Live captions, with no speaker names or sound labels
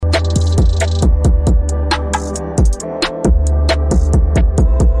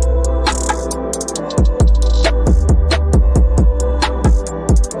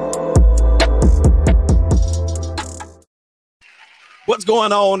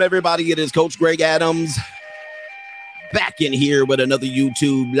going on, everybody? It is Coach Greg Adams back in here with another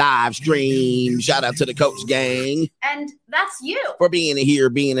YouTube live stream. Shout out to the Coach Gang. And that's you. For being here,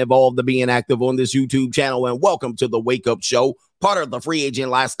 being involved, and being active on this YouTube channel. And welcome to the Wake Up Show, part of the Free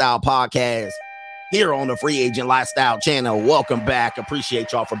Agent Lifestyle Podcast here on the Free Agent Lifestyle channel. Welcome back.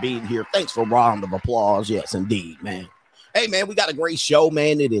 Appreciate y'all for being here. Thanks for a round of applause. Yes, indeed, man. Hey, man, we got a great show,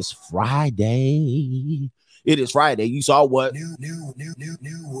 man. It is Friday. It is Friday. You saw what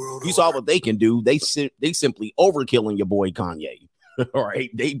you saw what they can do. They simply overkilling your boy Kanye. All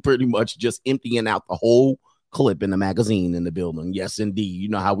right. They pretty much just emptying out the whole clip in the magazine in the building. Yes, indeed. You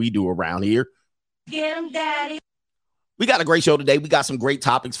know how we do around here. Get him, daddy. We got a great show today. We got some great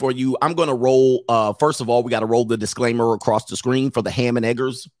topics for you. I'm going to roll. First of all, we got to roll the disclaimer across the screen for the ham and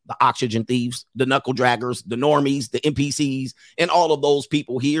eggers, the oxygen thieves, the knuckle draggers, the normies, the NPCs, and all of those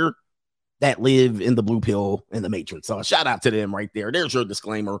people here that live in the blue pill and the matrix. So shout out to them right there. There's your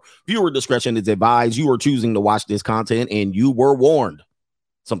disclaimer. Viewer discretion is advised. You are choosing to watch this content and you were warned.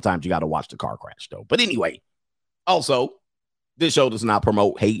 Sometimes you got to watch the car crash though. But anyway, also, this show does not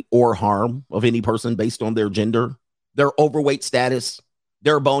promote hate or harm of any person based on their gender, their overweight status,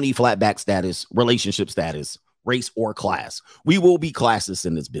 their bony flatback status, relationship status, race, or class. We will be classists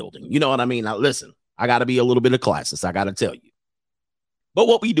in this building. You know what I mean? Now, listen, I got to be a little bit of classist. I got to tell you. But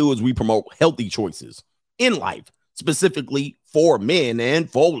what we do is we promote healthy choices in life, specifically for men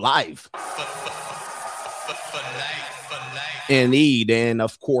and for life. Indeed. And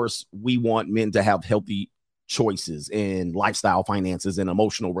of course, we want men to have healthy choices in lifestyle, finances, and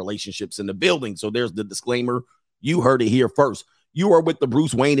emotional relationships in the building. So there's the disclaimer. You heard it here first. You are with the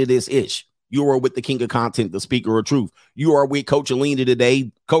Bruce Wayne of this ish. You are with the king of content, the speaker of truth. You are with Coach Alina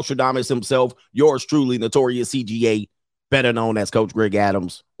today, Coach Adamas himself, yours truly, Notorious CGA, better known as Coach Greg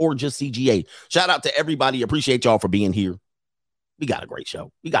Adams, or just CGA. Shout out to everybody. Appreciate y'all for being here. We got a great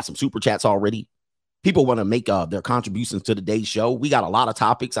show. We got some super chats already. People want to make their contributions to today's show. We got a lot of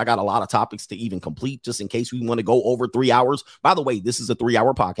topics. I got a lot of topics to even complete just in case we want to go over 3 hours. By the way, this is a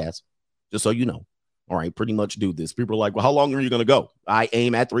 3-hour podcast, just so you know. All right, pretty much do this. People are like, well, how long are you going to go? I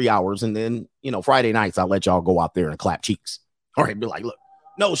aim at 3 hours. And then, you know, Friday nights, I'll let y'all go out there and clap cheeks. All right, be like, look,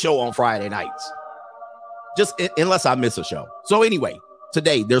 no show on Friday nights. Just unless I miss a show. So anyway,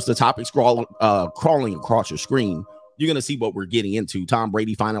 today there's the topic crawling across your screen. You're going to see what we're getting into. Tom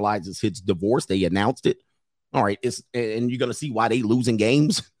Brady finalizes his divorce. They announced it. All right. And you're going to see why they losing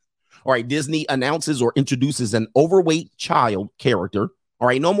games. All right. Disney announces or introduces an overweight child character. All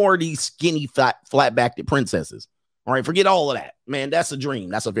right. No more of these skinny, flat-backed princesses. All right. Forget all of that, man. That's a dream.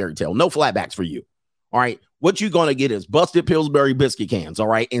 That's a fairy tale. No flatbacks for you. All right. What you're going to get is busted Pillsbury biscuit cans. All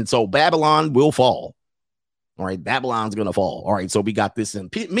right. And so Babylon will fall. All right, Babylon's going to fall. All right, so we got this,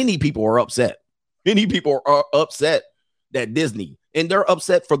 and many people are upset. Many people are upset that Disney, and they're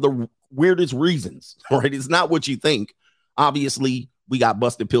upset for the weirdest reasons. All right, it's not what you think. Obviously, we got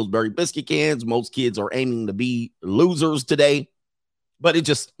busted Pillsbury biscuit cans. Most kids are aiming to be losers today, but it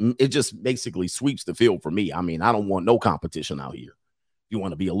just basically sweeps the field for me. I mean, I don't want no competition out here. If you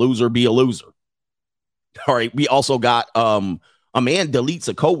want to be a loser, be a loser. All right, we also got a man deletes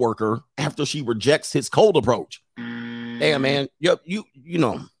a coworker after she rejects his cold approach. Damn, man. You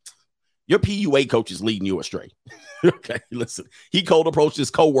know, your PUA coach is leading you astray. Okay, listen. He cold approached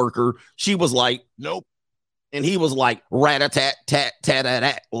his coworker. She was like, nope. And he was like,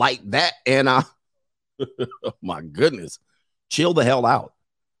 rat-a-tat-tat-tat-tat, like that. And oh my goodness. Chill the hell out.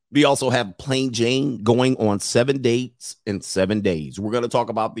 We also have Plain Jane going on 7 dates in 7 days. We're going to talk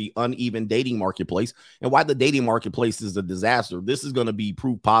about the uneven dating marketplace and why the dating marketplace is a disaster. This is going to be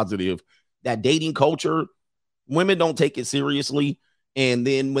proof positive that dating culture, women don't take it seriously. And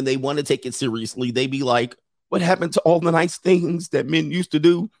then when they want to take it seriously, they be like, what happened to all the nice things that men used to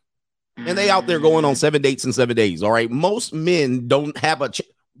do? And they out there going on 7 dates in 7 days. All right. Most men don't have a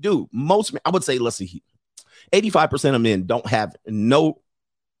most men, I would say, let's see, 85% of men don't have no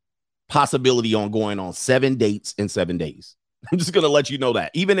possibility on going on 7 dates in 7 days. I'm just going to let you know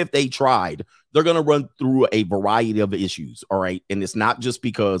that even if they tried, they're going to run through a variety of issues. All right. And it's not just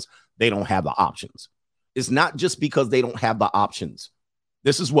because they don't have the options. It's not just because they don't have the options.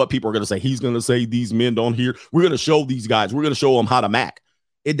 This is what people are going to say. He's going to say these men don't hear. We're going to show these guys. We're going to show them how to mac.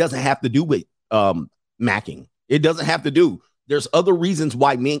 It doesn't have to do with macking. It doesn't have to do. There's other reasons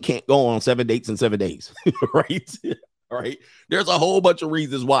why men can't go on 7 dates in 7 days. Right. All right. There's a whole bunch of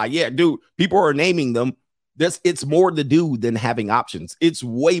reasons why. Yeah, dude, people are naming them. It's more to do than having options. It's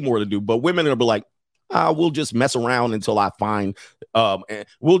way more to do. But women are like, we'll just mess around until I find, and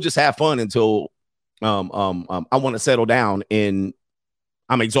we'll just have fun until I want to settle down and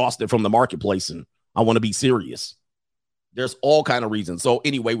I'm exhausted from the marketplace and I want to be serious. There's all kind of reasons. So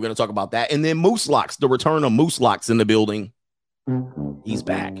anyway, we're going to talk about that. And then Moose Locks, the return of Moose Locks in the building. He's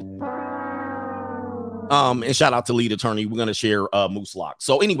back. And shout out to lead attorney. We're going to share Moose Locks.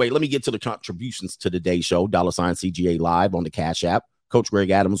 So anyway, let me get to the contributions to today's show. $CGA Live on the Cash App. Coach Greg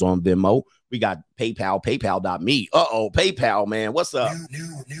Adams on Venmo. We got PayPal, paypal.me. PayPal, man. What's up?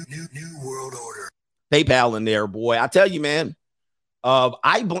 New world order. PayPal in there, boy. I tell you, man.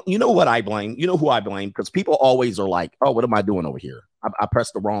 You know what I blame? You know who I blame? Because people always are like, oh, what am I doing over here? I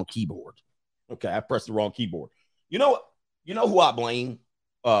pressed the wrong keyboard. Okay, I pressed the wrong keyboard. You know who I blame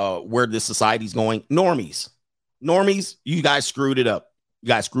where this society's going? Normies. Normies, you guys screwed it up. You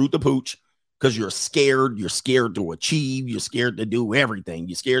guys screwed the pooch because you're scared. You're scared to achieve. You're scared to do everything.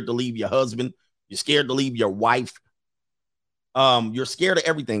 You're scared to leave your husband. You're scared to leave your wife. You're scared of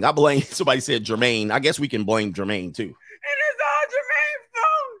everything. I blame, somebody said Jermaine. I guess we can blame Jermaine too.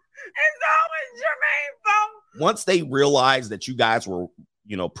 Once they realized that you guys were,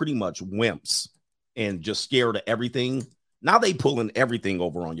 pretty much wimps and just scared of everything, now they pulling everything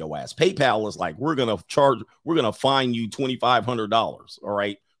over on your ass. PayPal is like, we're going to fine you $2,500, all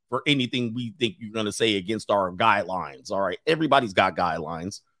right, for anything we think you're going to say against our guidelines, all right? Everybody's got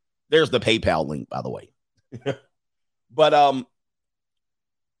guidelines. There's the PayPal link, by the way. But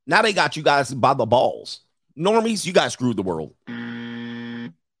now they got you guys by the balls. Normies, you guys screwed the world.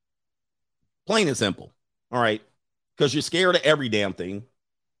 Plain and simple. All right. Because you're scared of every damn thing.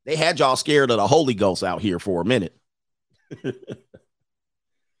 They had y'all scared of the Holy Ghost out here for a minute.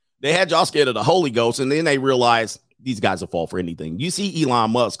 They had y'all scared of the Holy Ghost, and then they realized these guys will fall for anything. You see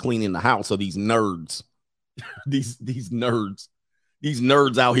Elon Musk cleaning the house of these nerds. these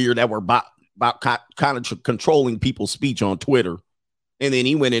nerds out here that were about kind of controlling people's speech on Twitter. And then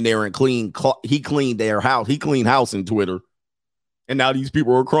he went in there and cleaned their house. He cleaned house in Twitter. And now these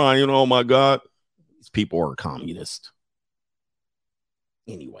people are crying, oh my God. These people are communist.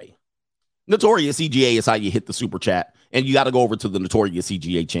 Anyway, Notorious CGA is how you hit the super chat. And you got to go over to the Notorious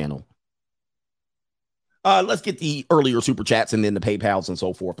CGA channel. Let's get the earlier super chats and then the PayPals and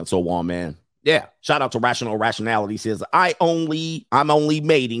so forth and so on, man. Yeah. Shout out to Rational Rationality. Says, I'm only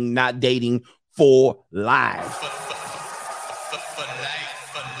mating, not dating for life.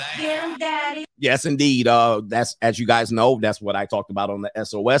 Daddy. Yes, indeed. That's, as you guys know, that's what I talked about on the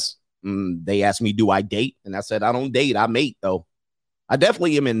SOS. They asked me, do I date? And I said, I don't date. I mate, though. I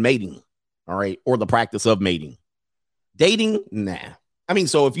definitely am in mating. All right. Or the practice of mating. Dating? Nah. I mean,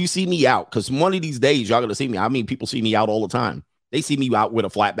 so if you see me out, because one of these days, y'all going to see me. I mean, people see me out all the time. They see me out with a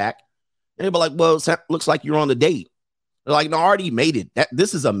flat back. And they'll be like, well, it looks like you're on the date. They're like, no, I already mated.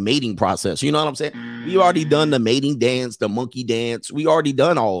 This is a mating process. You know what I'm saying? We already done the mating dance, the monkey dance. We already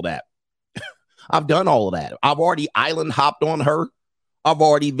done all of that. I've done all of that. I've already island hopped on her. I've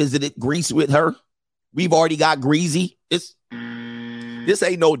already visited Greece with her. We've already got greasy. This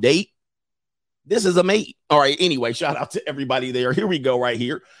ain't no date. This is a mate. All right. Anyway, shout out to everybody there. Here we go right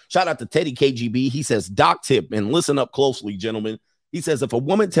here. Shout out to Teddy KGB. He says, doc tip, and listen up closely, gentlemen. He says, if a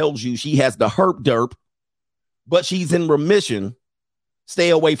woman tells you she has the herp derp, but she's in remission,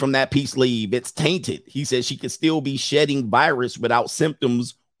 stay away from that peace leave. It's tainted. He says she could still be shedding virus without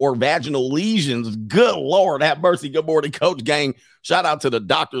symptoms or vaginal lesions. Good Lord, have mercy. Good morning, Coach Gang. Shout out to the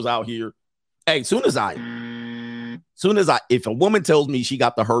doctors out here. Hey, if a woman tells me she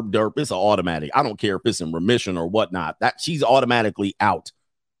got the herb derp, it's an automatic. I don't care if it's in remission or whatnot. That she's automatically out.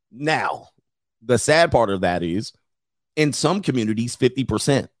 Now, the sad part of that is, in some communities,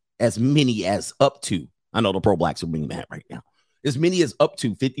 50%, as many as up to, I know the pro-blacks are being mad right now, as many as up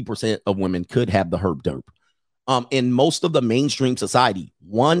to 50% of women could have the herb derp. In most of the mainstream society,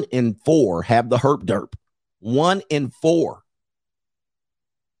 1 in 4 have the herb derp. 1 in 4.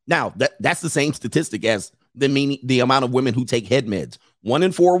 Now, that's the same statistic as the amount of women who take head meds. 1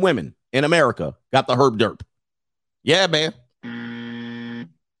 in 4 women in America got the herb derp. Yeah, man.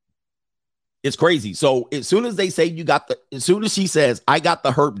 It's crazy. So as soon as they say as soon as she says, I got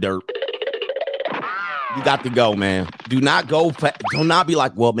the herb derp, you got to go, man. Do not be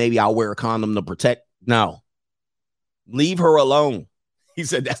like, well, maybe I'll wear a condom to protect. No. Leave her alone. He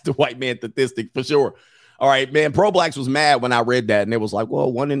said that's the white man statistic for sure. All right, man. Pro Blacks was mad when I read that, and it was like,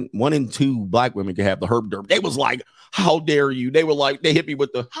 well, one in 2 black women can have the herb derp. They was like, how dare you? They were like, they hit me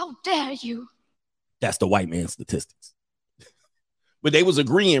with the how dare you? That's the white man statistics. But they was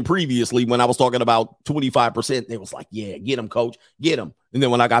agreeing previously when I was talking about 25%. They was like, yeah, get him, coach, get him. And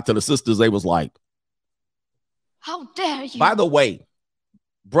then when I got to the sisters, they was like, how dare you? By the way,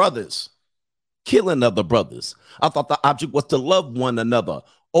 brothers, killing other brothers. I thought the object was to love one another.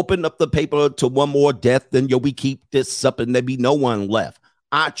 Open up the paper to one more death, then we keep this up and there be no one left.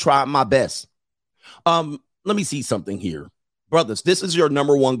 I tried my best. let me see something here. Brothers, this is your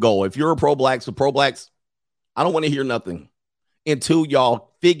number one goal. If you're a pro-blacks, I don't want to hear nothing until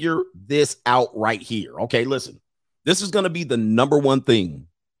y'all figure this out right here. Okay, listen. This is going to be the number one thing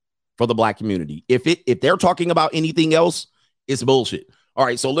for the black community. If they're talking about anything else, it's bullshit. All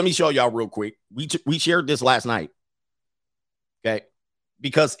right, so let me show y'all real quick. We shared this last night. Okay?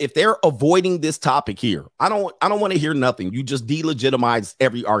 Because if they're avoiding this topic here, I don't want to hear nothing. You just delegitimize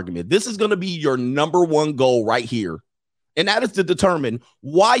every argument. This is going to be your number one goal right here. And that is to determine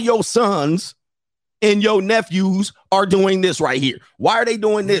why your sons and your nephews are doing this right here. Why are they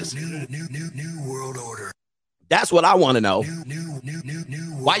doing this? New world order. That's what I want to know.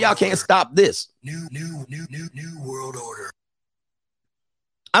 Why y'all can't stop this? New world order.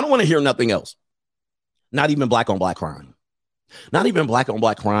 I don't want to hear nothing else. Not even black on black crime. Not even black on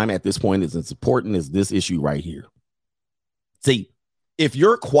black crime at this point is as important as this issue right here. See, if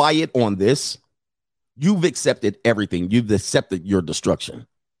you're quiet on this, you've accepted everything. You've accepted your destruction.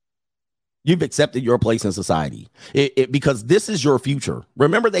 You've accepted your place in society because this is your future.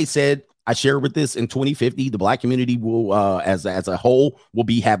 Remember, they said, I shared with this in 2050, the black community will, as a whole, will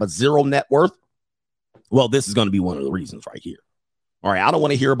have a zero net worth. Well, this is going to be one of the reasons right here. All right, I don't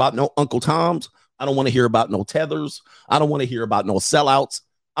want to hear about no Uncle Toms. I don't want to hear about no tethers. I don't want to hear about no sellouts.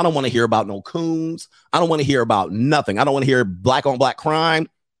 I don't want to hear about no coons. I don't want to hear about nothing. I don't want to hear black on black crime.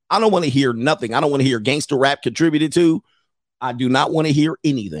 I don't want to hear nothing. I don't want to hear gangster rap contributed to. I do not want to hear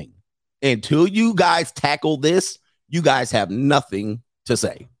anything. Until you guys tackle this, you guys have nothing to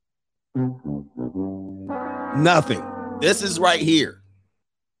say. Nothing. This is right here.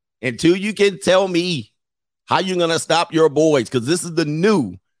 Until you can tell me how you're going to stop your boys, because this is the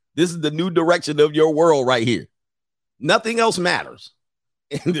new direction of your world right here. Nothing else matters.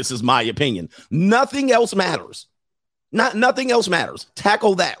 And this is my opinion. Nothing else matters. Nothing else matters.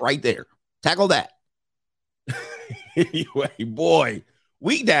 Tackle that right there. Tackle that. Anyway, boy,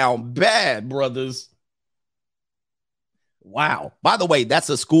 we down bad, brothers. Wow. By the way, that's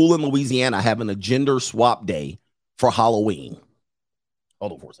a school in Louisiana having a gender swap day for Halloween.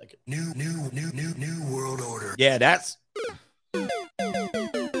 Hold on for a second. New world order. Yeah, that's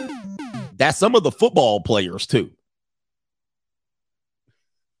some of the football players too.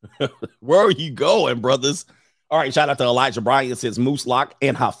 Where are you going, brothers? All right, shout out to Elijah Bryan. Says Moose Lock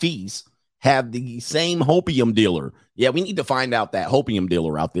and Hafiz have the same hopium dealer. Yeah, we need to find out that hopium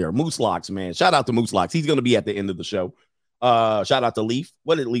dealer out there. Moose Locks, man. Shout out to Moose Locks. He's going to be at the end of the show. Shout out to Leaf.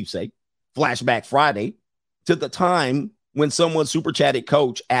 What did Leaf say? Flashback Friday to the time when someone super chatted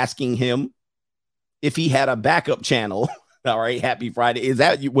Coach asking him if he had a backup channel. All right, happy Friday.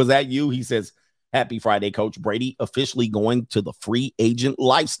 Was that you? He says, happy Friday, Coach. Brady officially going to the free agent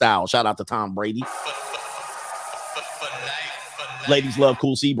lifestyle. Shout out to Tom Brady. Ladies love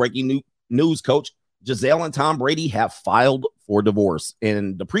Cool C. Breaking news, Coach. Giselle and Tom Brady have filed for divorce.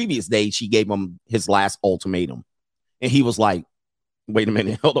 And the previous day, she gave him his last ultimatum. And he was like, wait a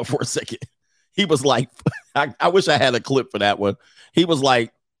minute, hold on for a second. He was like, I wish I had a clip for that one. He was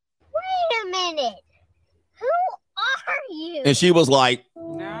like, Wait a minute. Who are you? and she was like,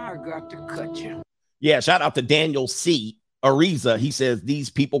 now I got to cut you. yeah, shout out to Daniel C. Ariza. He says these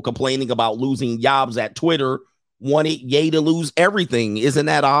people complaining about losing jobs at Twitter wanted Ye to lose everything. Isn't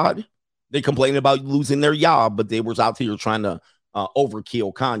that odd? They complaining about losing their job, but they was out here trying to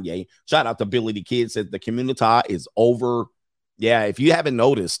overkill Kanye. Shout out to Billy the Kid. Said the community is over. Yeah, if you haven't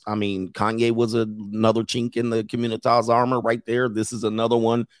noticed, I mean, Kanye was another chink in the community's armor right there. This is another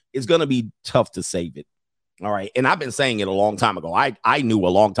one. It's going to be tough to save it. All right. And I've been saying it a long time ago. I knew a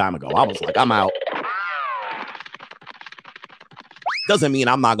long time ago. I was like, I'm out. Doesn't mean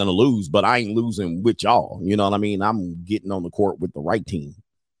I'm not going to lose, but I ain't losing with y'all. You know what I mean? I'm getting on the court with the right team.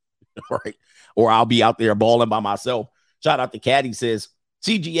 Right. Or I'll be out there balling by myself. Shout out to Caddy. Says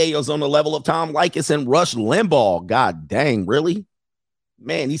CGA is on the level of Tom Likas and Rush Limbaugh. God dang, really?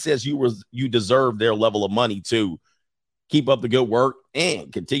 Man, he says you deserve their level of money too. Keep up the good work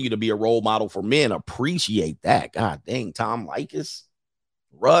and continue to be a role model for men. Appreciate that. God dang, Tom Likas,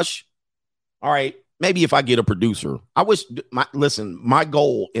 Rush. All right. Maybe if I get a producer, I wish my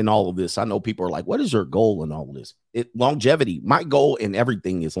goal in all of this, I know people are like, what is your goal in all of this? Longevity. My goal in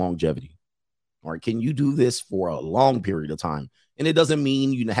everything is longevity. All right. Can you do this for a long period of time? And it doesn't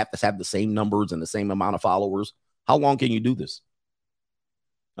mean you have to have the same numbers and the same amount of followers. How long can you do this?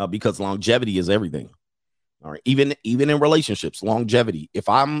 Because longevity is everything. All right. Even in relationships, longevity. If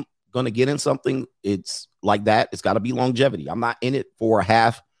I'm going to get in something, it's like that. It's got to be longevity. I'm not in it for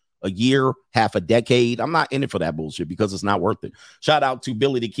half a year, half a decade. I'm not in it for that bullshit because it's not worth it. Shout out to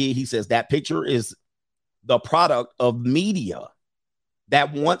Billy the Kid. He says that picture is the product of media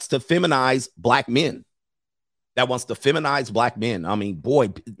that wants to feminize black men. that wants to feminize black men. I mean, boy,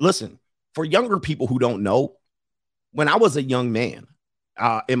 listen, for younger people who don't know, when I was a young man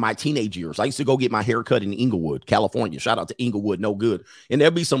in my teenage years, I used to go get my hair cut in Inglewood, California. Shout out to Inglewood, no good. And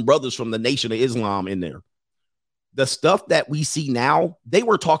there'd be some brothers from the Nation of Islam in there. The stuff that we see now, they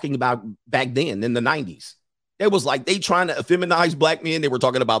were talking about back then in the 90s. It was like they trying to feminize black men. They were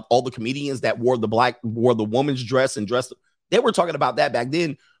talking about all the comedians that wore the woman's dress and dressed. They were talking about that back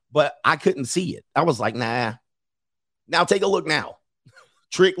then, but I couldn't see it. I was like, nah. Now take a look now.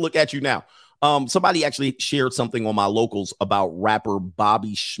 Trick, look at you now. Somebody actually shared something on my locals about rapper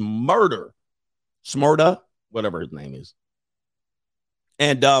Bobby Shmurda, whatever his name is.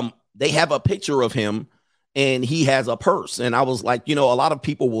 And they have a picture of him and he has a purse. And I was like, a lot of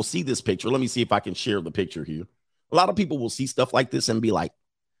people will see this picture. Let me see if I can share the picture here. A lot of people will see stuff like this and be like,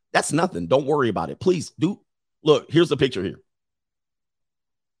 that's nothing. Don't worry about it. Please do. Look, here's the picture here.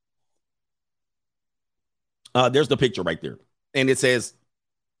 There's the picture right there. And it says,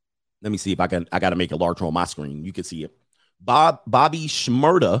 let me see if I got to make it larger on my screen. You can see it. Bobby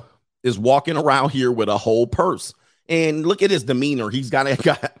Shmurda is walking around here with a whole purse. And look at his demeanor. He's kind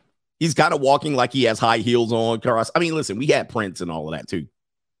of walking like he has high heels on. I mean, listen, we had Prince and all of that too.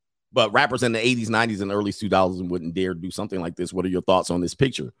 But rappers in the 80s, 90s, and early 2000s wouldn't dare do something like this. What are your thoughts on this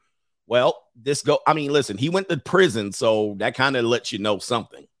picture? Well, listen, he went to prison, so that kind of lets you know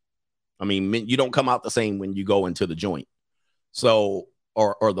something. I mean, you don't come out the same when you go into the joint. So,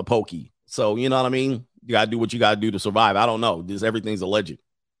 or the pokey. So, you know what I mean? You got to do what you got to do to survive. I don't know. Everything's alleged.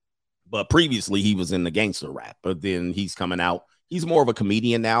 But previously, he was in the gangster rap. But then he's coming out. He's more of a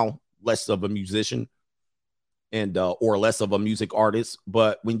comedian now, less of a musician, and or less of a music artist.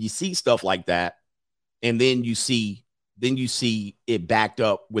 But when you see stuff like that, and then you see it backed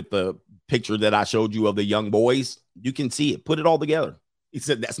up with the picture that I showed you of the young boys, you can see it. Put it all together. He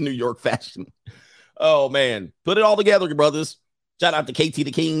said that's New York fashion. Oh, man. Put it all together, brothers. Shout out to KT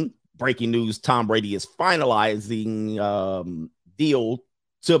the King. Breaking news, Tom Brady is finalizing deal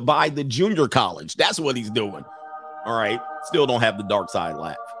to buy the junior college. That's what he's doing. All right. Still don't have the dark side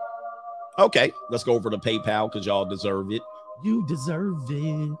laugh. Okay. Let's go over to PayPal because y'all deserve it. You deserve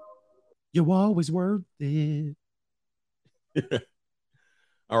it. You're always worth it.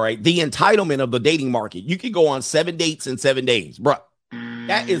 All right. The entitlement of the dating market. You can go on 7 dates in 7 days, bro.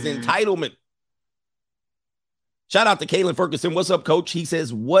 That is entitlement. Shout out to Kaylin Ferguson. What's up, coach? He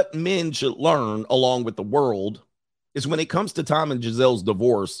says what men should learn along with the world is when it comes to Tom and Gisele's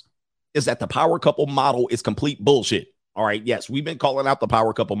divorce is that the power couple model is complete bullshit. All right. Yes, we've been calling out the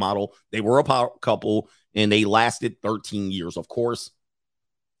power couple model. They were a power couple and they lasted 13 years. Of course,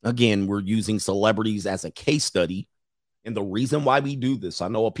 again, we're using celebrities as a case study. And the reason why we do this, I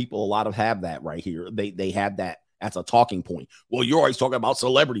know a lot of have that right here. They have that as a talking point. Well, you're always talking about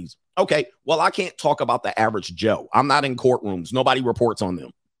celebrities. Okay, well, I can't talk about the average Joe. I'm not in courtrooms. Nobody reports on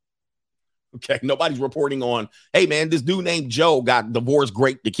them. Okay, nobody's reporting on, hey, man, this dude named Joe got divorced,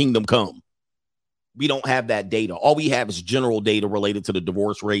 great, the kingdom come. We don't have that data. All we have is general data related to the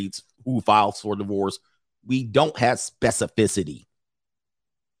divorce rates, who files for divorce. We don't have specificity.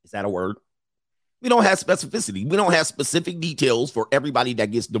 Is that a word? We don't have specificity. We don't have specific details for everybody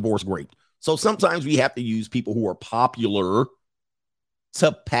that gets divorced great. So sometimes we have to use people who are popular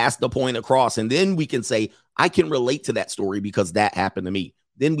to pass the point across. And then we can say, I can relate to that story because that happened to me.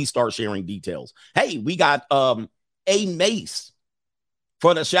 Then we start sharing details. Hey, we got A Mace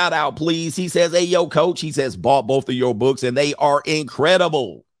for the shout out, please. He says, hey, yo, coach. He says, bought both of your books and they are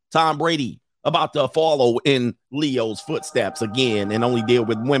incredible. Tom Brady about to follow in Leo's footsteps again and only deal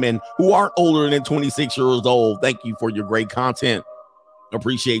with women who aren't older than 26 years old. Thank you for your great content.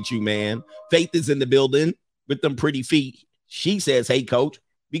 Appreciate you, man. Faith is in the building with them pretty feet. She says, hey, coach,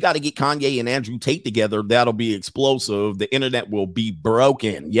 we got to get Kanye and Andrew Tate together. That'll be explosive. The internet will be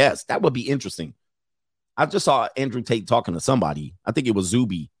broken. Yes, that would be interesting. I just saw Andrew Tate talking to somebody. I think it was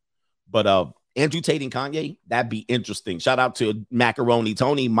Zuby. But Andrew Tate and Kanye, that'd be interesting. Shout out to Macaroni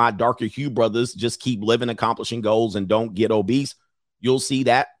Tony. My darker hue brothers just keep living, accomplishing goals, and don't get obese. You'll see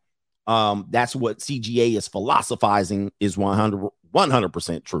that. That's what CGA is philosophizing is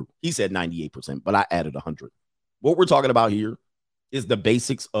 100% true. He said 98%, but I added 100. What we're talking about here is the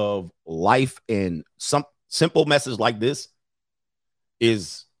basics of life, and some simple message like this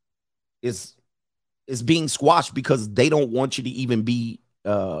is being squashed because they don't want you to even be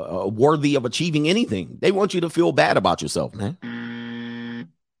worthy of achieving anything. They want you to feel bad about yourself, man.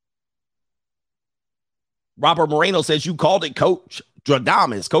 Robert Moreno says you called it, Coach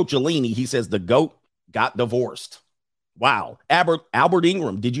Dradamas. Coach Alini, he says the GOAT got divorced. Wow. Albert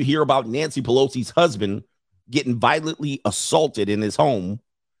Ingram, did you hear about Nancy Pelosi's husband getting violently assaulted in his home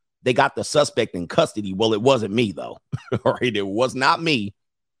They got the suspect in custody. Well, it wasn't me, though. All right. It was not me.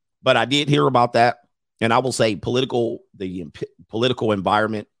 But I did hear about that. And I will say the political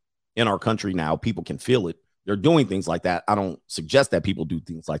environment in our country now, people can feel it. They're doing things like that. I don't suggest that people do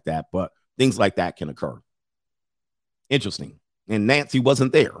things like that, but things like that can occur. Interesting. And Nancy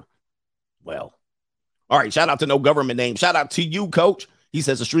wasn't there. Well, all right. Shout out to no government name. Shout out to you, Coach. He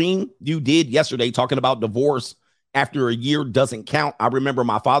says, a stream you did yesterday talking about divorce after a year doesn't count. I remember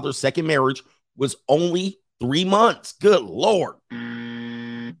my father's second marriage was only 3 months. Good Lord.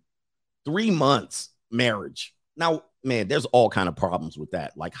 3 months marriage. Now, man, there's all kind of problems with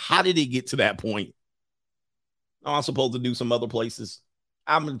that. Like, how did it get to that point? Oh, I'm supposed to do some other places.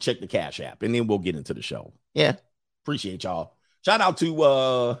 I'm going to check the Cash App, and then we'll get into the show. Yeah, appreciate y'all. Shout out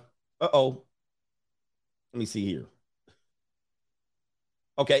to, let me see here.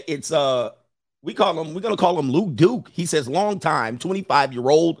 Okay, it's, we're going to call him Luke Duke. He says, long time,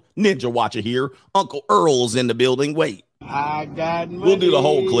 25-year-old ninja watcher here. Uncle Earl's in the building. Wait. I got money. We'll do the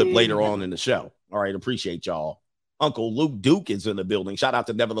whole clip later on in the show. All right, appreciate y'all. Uncle Luke Duke is in the building. Shout out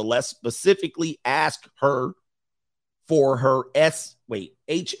to Nevertheless. Specifically ask her for her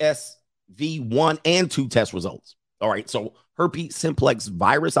HSV1 and 2 test results. All right, so herpes simplex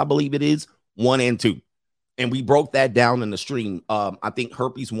virus, I believe it is, 1 and 2. And we broke that down in the stream. I think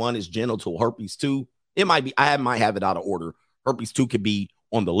herpes 1 is genital. Herpes 2, it might be, I might have it out of order. Herpes 2 could be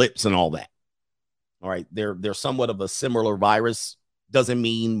on the lips and all that. All right, they're somewhat of a similar virus. Doesn't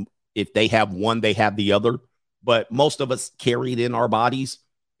mean if they have one, they have the other. But most of us carry it in our bodies.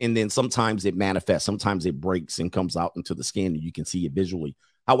 And then sometimes it manifests. Sometimes it breaks and comes out into the skin and you can see it visually.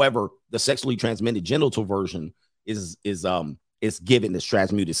 However, the sexually transmitted genital version is given, is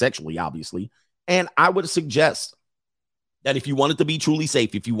transmuted sexually, obviously. And I would suggest that if you wanted to be truly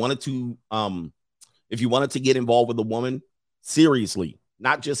safe, if you wanted to get involved with a woman, seriously,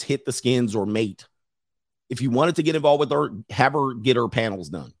 not just hit the skins or mate. If you wanted to get involved with her, have her get her panels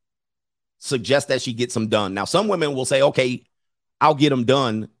done. Suggest that she gets them done. Now, some women will say, okay, I'll get them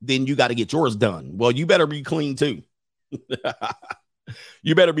done. Then you got to get yours done. Well, you better be clean too.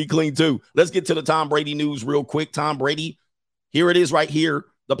 You better be clean too. Let's get to the Tom Brady news real quick. Tom Brady, here it is right here.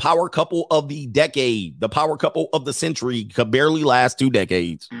 The power couple of the decade, the power couple of the century could barely last 2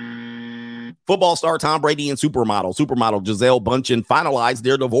 decades. Football star Tom Brady and supermodel Gisele Bündchen finalized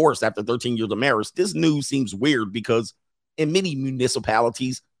their divorce after 13 years of marriage. This news seems weird because in many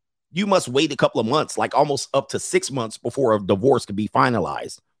municipalities, you must wait a couple of months, like almost up to 6 months before a divorce could be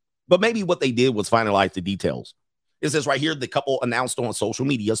finalized. But maybe what they did was finalize the details. It says right here, the couple announced on social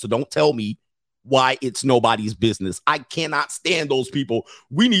media, so don't tell me why it's nobody's business. I cannot stand those people.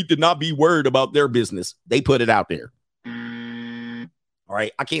 We need to not be worried about their business. They put it out there. All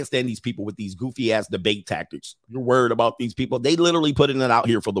right. I can't stand these people with these goofy ass debate tactics. You're worried about these people. They literally putting it out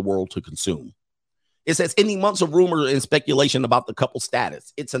here for the world to consume. It says, ending months of rumor and speculation about the couple's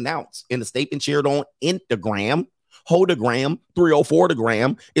status. It's announced in a statement shared on Instagram, Hodagram,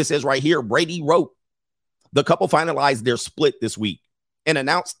 304-gram. It says right here, Brady wrote, the couple finalized their split this week and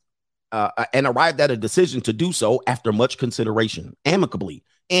announced and arrived at a decision to do so after much consideration, amicably,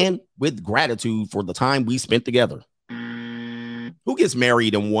 and with gratitude for the time we spent together. Who gets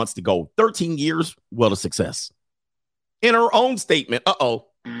married and wants to go 13 years? Well, a success. In her own statement,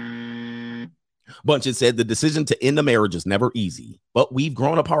 Bündchen said the decision to end the marriage is never easy, but we've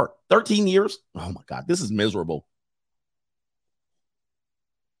grown apart. 13 years? Oh my God, this is miserable.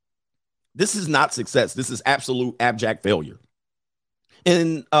 This is not success. This is absolute abject failure.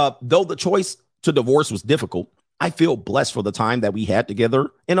 And though the choice to divorce was difficult, I feel blessed for the time that we had together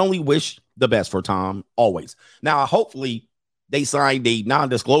and only wish the best for Tom always. Now, hopefully they signed a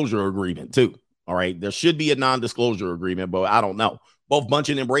non-disclosure agreement too. All right. There should be a non-disclosure agreement, but I don't know. Both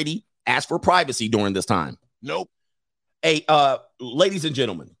Bündchen and Brady asked for privacy during this time. Nope. Hey, ladies and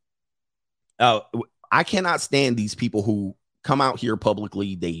gentlemen, I cannot stand these people who come out here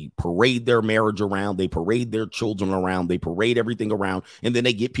publicly. They parade their marriage around. They parade their children around. They parade everything around. And then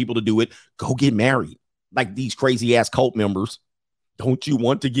they get people to do it. Go get married. Like these crazy ass cult members. Don't you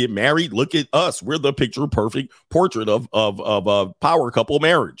want to get married? Look at us. We're the picture perfect portrait of a power couple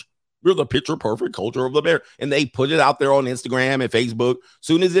marriage. We're the picture perfect culture of the marriage. And they put it out there on Instagram and Facebook.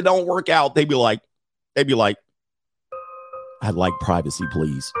 Soon as it don't work out, they'd be like, I'd like privacy,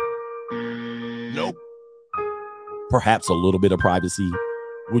 please. Nope. Perhaps a little bit of privacy.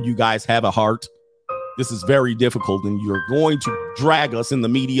 Would you guys have a heart? This is very difficult, and you're going to drag us in the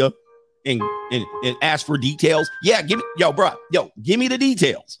media and ask for details. Yeah, give me, give me the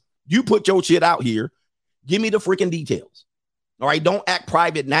details. You put your shit out here. Give me the freaking details. All right, don't act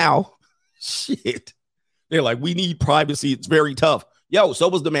private now. Shit. They're like, we need privacy. It's very tough. Yo, so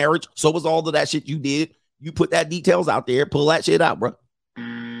was the marriage. So was all of that shit you did. You put that details out there. Pull that shit out, bro.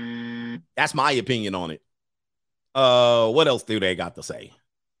 That's my opinion on it. What else do they got to say?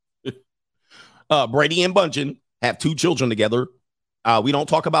 Brady and Bunchen have 2 children together. We don't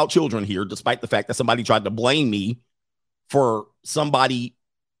talk about children here, despite the fact that somebody tried to blame me for somebody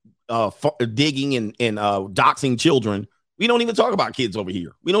digging and doxing children. We don't even talk about kids over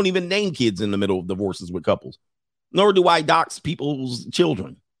here. We don't even name kids in the middle of divorces with couples. Nor do I dox people's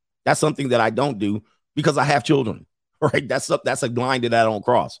children. That's something that I don't do because I have children. Right? That's a line that I don't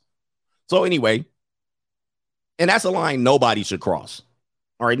cross. So anyway, and that's a line nobody should cross.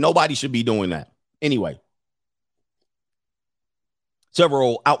 All right, nobody should be doing that. Anyway,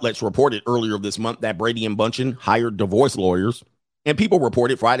 several outlets reported earlier this month that Brady and Bunchen hired divorce lawyers, and people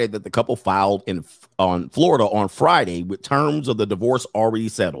reported Friday that the couple filed on Florida on Friday with terms of the divorce already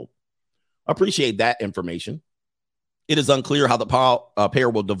settled. Appreciate that information. It is unclear how the pair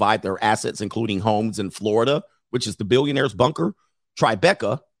will divide their assets, including homes in Florida, which is the billionaire's bunker,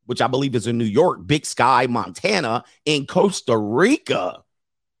 Tribeca, which I believe is in New York, Big Sky, Montana, and Costa Rica.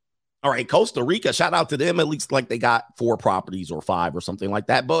 All right, Costa Rica, shout out to them. At least like they got 4 properties or 5 or something like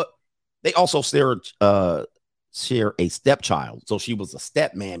that. But they also share a stepchild. So she was a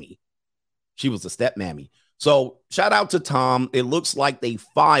stepmammy. So shout out to Tom. It looks like they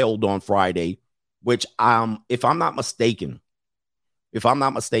filed on Friday, which if I'm not mistaken,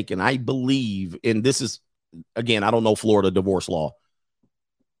 I believe, and this is, again, I don't know Florida divorce law.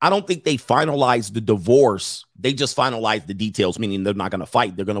 I don't think they finalized the divorce. They just finalized the details, meaning they're not going to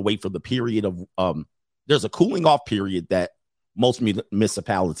fight. They're going to wait for the period of, there's a cooling off period that most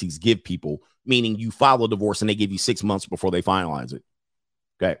municipalities give people, meaning you file a divorce and they give you 6 months before they finalize it.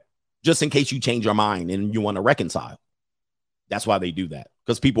 Okay. Just in case you change your mind and you want to reconcile. That's why they do that.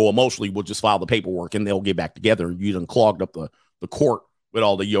 Because people emotionally will just file the paperwork and they'll get back together. You done clogged up the court with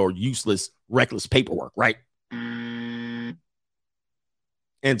all your useless, reckless paperwork, right?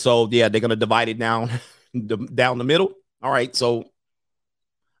 And so, yeah, they're going to divide it down the middle. All right. So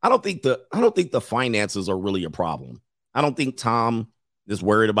I don't think the finances are really a problem. I don't think Tom is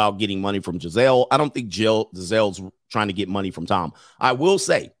worried about getting money from Gisele. I don't think Gisele's trying to get money from Tom. I will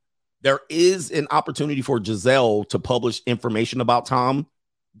say there is an opportunity for Gisele to publish information about Tom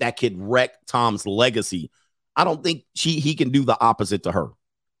that could wreck Tom's legacy. I don't think he can do the opposite to her.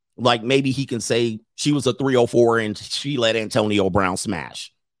 Like maybe he can say she was a 304 and she let Antonio Brown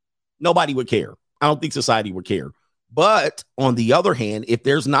smash. Nobody would care. I don't think society would care. But on the other hand, if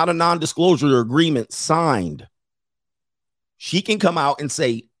there's not a non-disclosure agreement signed, she can come out and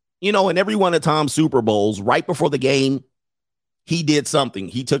say, in every one of Tom's Super Bowls, right before the game, he did something.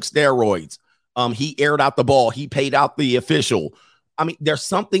 He took steroids. He aired out the ball. He paid out the official. I mean, there's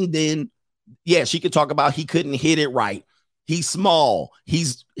something then. Yeah, she could talk about he couldn't hit it right. He's small.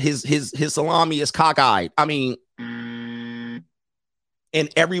 His salami is cockeyed. I mean, and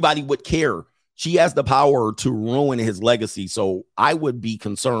everybody would care. She has the power to ruin his legacy. So I would be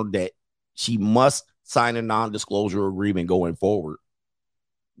concerned that she must sign a non-disclosure agreement going forward.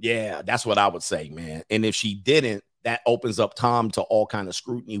 Yeah, that's what I would say, man. And if she didn't, that opens up Tom to all kind of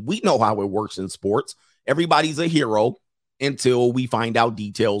scrutiny. We know how it works in sports. Everybody's a hero until we find out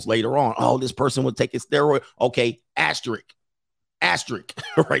details later on. Oh, this person would take a steroid. Okay, asterisk,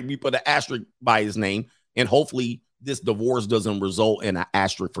 right? We put an asterisk by his name, and hopefully this divorce doesn't result in an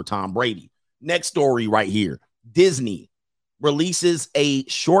asterisk for Tom Brady. Next story right here. Disney releases a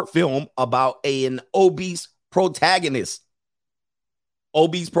short film about an obese protagonist.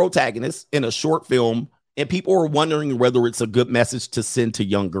 In a short film, and people are wondering whether it's a good message to send to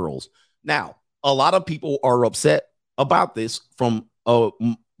young girls. Now, a lot of people are upset about this from a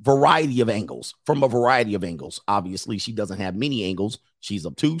variety of angles. Obviously, she doesn't have many angles. She's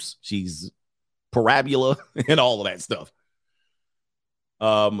obtuse. She's parabola and all of that stuff.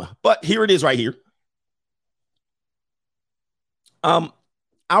 But here it is right here. I'll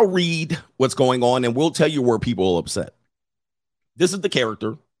read what's going on and we'll tell you where people are upset. This is the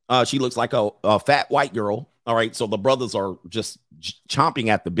character. She looks like a fat white girl. All right. So the brothers are just chomping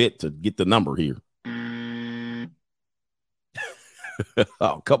at the bit to get the number here.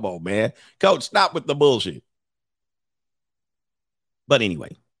 Oh, come on, man. Coach, stop with the bullshit. But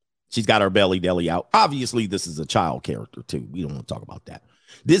anyway, she's got her belly deli out. Obviously, this is a child character, too. We don't want to talk about that.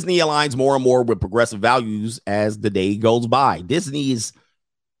 Disney aligns more and more with progressive values as the day goes by. Disney has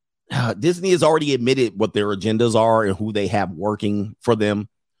already admitted what their agendas are and who they have working for them.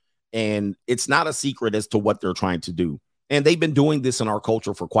 And it's not a secret as to what they're trying to do. And they've been doing this in our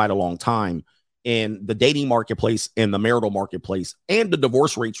culture for quite a long time. And the dating marketplace and the marital marketplace and the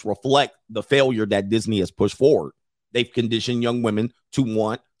divorce rates reflect the failure that Disney has pushed forward. They've conditioned young women to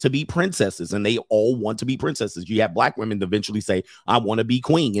want to be princesses, and they all want to be princesses. You have black women that eventually say, I want to be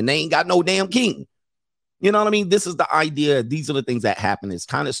queen, and they ain't got no damn king. You know what I mean? This is the idea. These are the things that happen. It's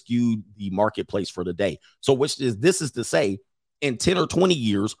kind of skewed the marketplace for the day. So this is to say, in 10 or 20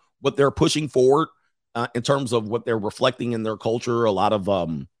 years, what they're pushing forward in terms of what they're reflecting in their culture, a lot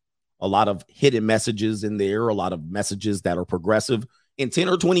of hidden messages in there, a lot of messages that are progressive. In 10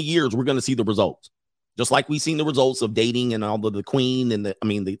 or 20 years, we're going to see the results. Just like we've seen the results of dating and all of the queen and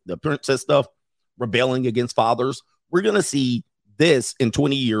the princess stuff, rebelling against fathers. We're going to see this in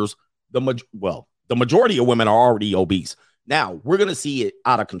 20 years. The majority of women are already obese. Now we're going to see it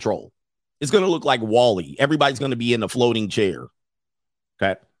out of control. It's going to look like Wall-E. Everybody's going to be in a floating chair.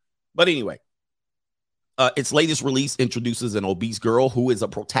 Okay. But anyway, its latest release introduces an obese girl who is a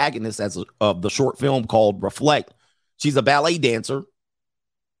protagonist of the short film called Reflect. She's a ballet dancer.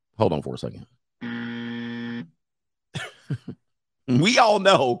 Hold on for a second. We all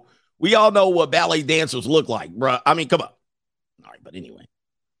know what ballet dancers look like, bro. I mean, come on. All right, but anyway,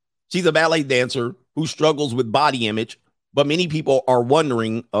 she's a ballet dancer who struggles with body image, but many people are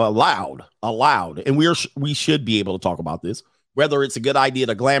wondering aloud, and we should be able to talk about this, whether it's a good idea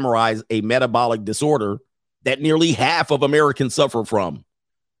to glamorize a metabolic disorder that nearly half of Americans suffer from.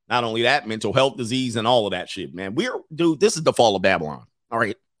 Not only that, mental health disease and all of that shit, man. This is the fall of Babylon. All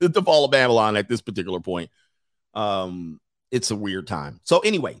right, it's the fall of Babylon at this particular point. It's a weird time. So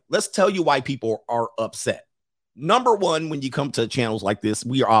anyway, let's tell you why people are upset. Number one, when you come to channels like this,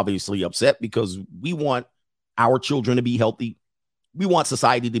 we are obviously upset because we want our children to be healthy. We want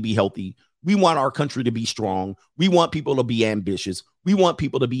society to be healthy. We want our country to be strong. We want people to be ambitious. We want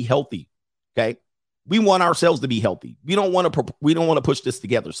people to be healthy. Okay. We want ourselves to be healthy. We don't want to push this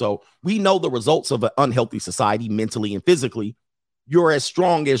together. So we know the results of an unhealthy society, mentally and physically. You're as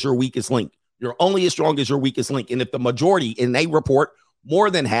strong as your weakest link. You're only as strong as your weakest link. And if the majority, and they report more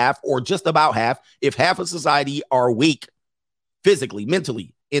than half or just about half, if half of society are weak physically,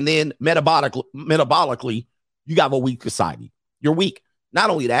 mentally, and then metabolically, you got a weak society. You're weak. Not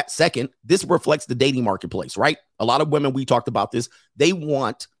only that, second, this reflects the dating marketplace, right? A lot of women, we talked about this, they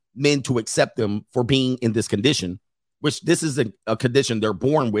want men to accept them for being in this condition, which this is a condition they're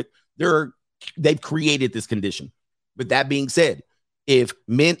born with. They've created this condition. With that being said, if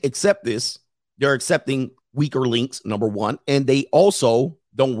men accept this, they're accepting weaker links, number one. And they also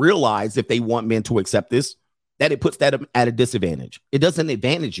don't realize, if they want men to accept this, that it puts them at a disadvantage. It doesn't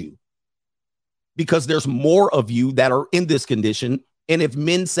advantage you because there's more of you that are in this condition. And if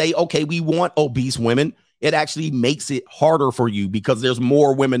men say, okay, we want obese women, it actually makes it harder for you because there's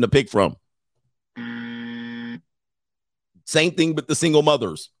more women to pick from. Same thing with the single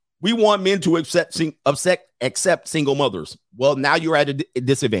mothers. We want men to accept single mothers. Well, now you're at a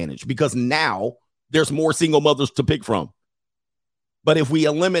disadvantage because now there's more single mothers to pick from. But if we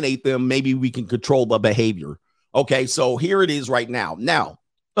eliminate them, maybe we can control the behavior. Okay, so here it is right now. Now,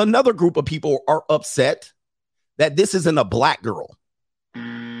 another group of people are upset that this isn't a black girl.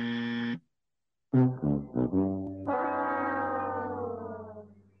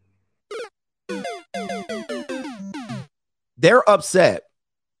 They're upset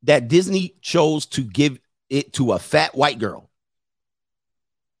that Disney chose to give it to a fat white girl.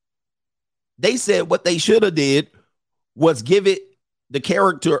 They said what they should have did was give it the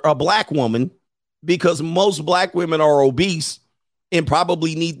character a black woman because most black women are obese and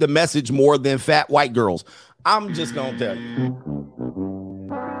probably need the message more than fat white girls. I'm just going to tell you.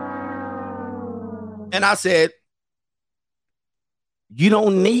 And I said, you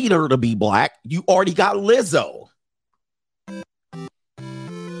don't need her to be black. You already got Lizzo.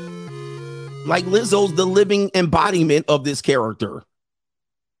 Like, Lizzo's the living embodiment of this character.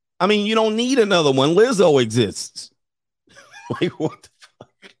 I mean, you don't need another one. Lizzo exists. Like, what the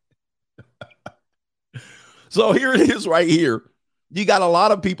fuck? So here it is right here. You got a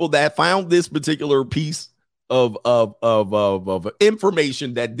lot of people that found this particular piece of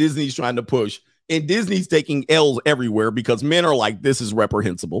information that Disney's trying to push. And Disney's taking L's everywhere because men are like, this is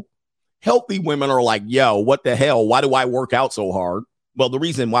reprehensible. Healthy women are like, yo, what the hell? Why do I work out so hard? Well, the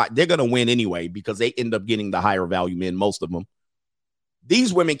reason why they're going to win anyway, because they end up getting the higher value men, most of them.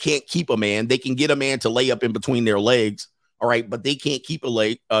 These women can't keep a man. They can get a man to lay up in between their legs. All right. But they can't keep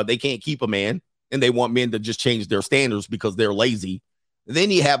they can't keep a man. And they want men to just change their standards because they're lazy. And then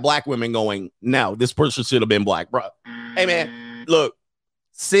you have black women going, no, this person should have been black, bro. Hey, man, look,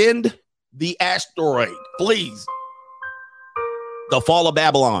 send the asteroid, please. The fall of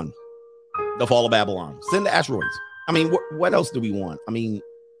Babylon. The fall of Babylon. Send the asteroids. I mean, what else do we want? I mean,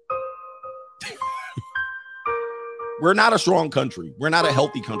 We're not a strong country. We're not a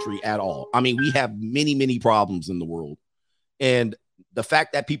healthy country at all. I mean, we have many, many problems in the world. And the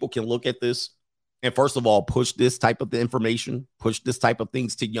fact that people can look at this and, first of all, push this type of information, push this type of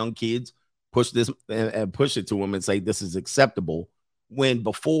things to young kids, push this and push it to them and say this is acceptable, when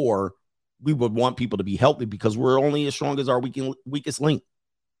before we would want people to be healthy because we're only as strong as our weakest link.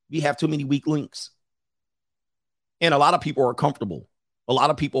 We have too many weak links. And a lot of people are comfortable. A lot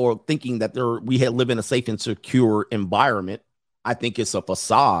of people are thinking that we live in a safe and secure environment. I think it's a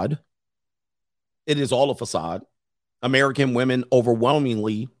facade. It is all a facade. American women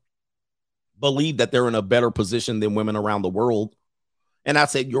overwhelmingly believe that they're in a better position than women around the world. And I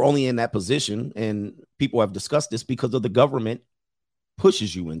said, you're only in that position. And people have discussed this because of the government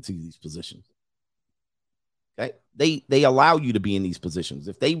pushes you into these positions. Okay. They allow you to be in these positions.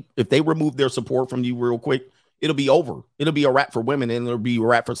 If they remove their support from you real quick, it'll be over. It'll be a wrap for women and it'll be a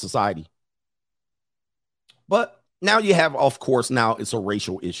wrap for society. But now you have, of course, now it's a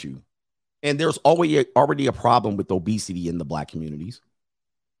racial issue. And there's already a problem with obesity in the Black communities.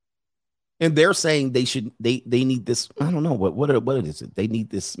 And they're saying they need this. I don't know what is it? They need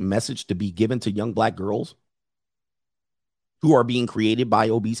this message to be given to young Black girls who are being created by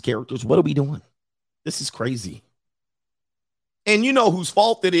obese characters. What are we doing? This is crazy. And you know whose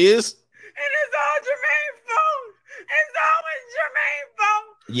fault it is? And it's all Jermaine's fault. It's always Jermaine's fault.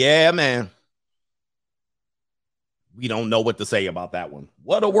 Yeah, man. We don't know what to say about that one.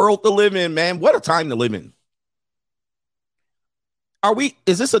 What a world to live in, man. What a time to live in.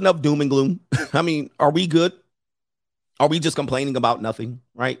 Is this enough doom and gloom? I mean, are we good? Are we just complaining about nothing?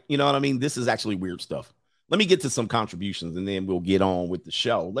 Right? You know what I mean? This is actually weird stuff. Let me get to some contributions and then we'll get on with the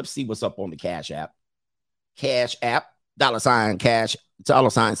show. Let's see what's up on the Cash App. Cash App, $ cash, $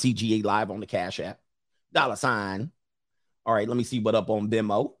 CGA live on the Cash App. $. All right, let me see what up on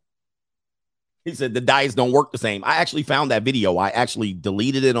Venmo. He said the diets don't work the same. I actually found that video. I actually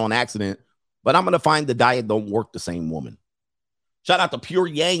deleted it on accident, but I'm going to find the diet don't work the same woman. Shout out to Pure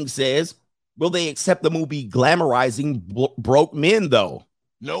Yang says, will they accept the movie glamorizing broke men, though?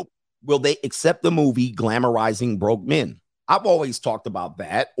 Nope. Will they accept the movie glamorizing broke men? I've always talked about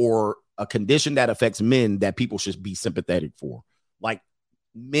that, or a condition that affects men that people should be sympathetic for. Like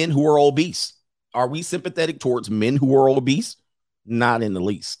men who are obese. Are we sympathetic towards men who are obese? Not in the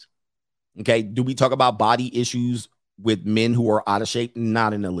least. Okay. Do we talk about body issues with men who are out of shape?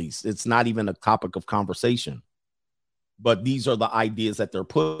 Not in the least. It's not even a topic of conversation. But these are the ideas that they're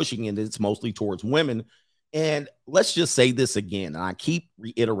pushing, and it's mostly towards women. And let's just say this again, and I keep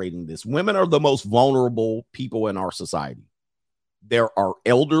reiterating this. Women are the most vulnerable people in our society. There are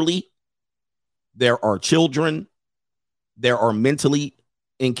elderly, there are children, there are mentally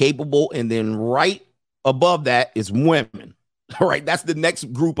incapable, and then right above that is women. All right, that's the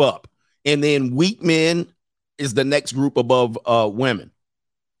next group up. And then weak men is the next group above women.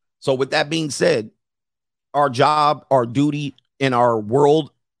 So with that being said, our job, our duty in our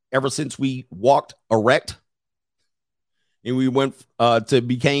world, ever since we walked erect and we went to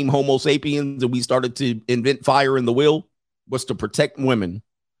became Homo sapiens and we started to invent fire in the wheel, was to protect women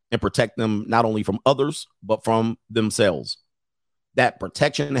and protect them not only from others, but from themselves. That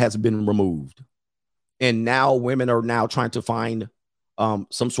protection has been removed. And now women are now trying to find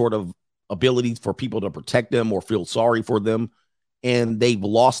some sort of ability for people to protect them or feel sorry for them. And they've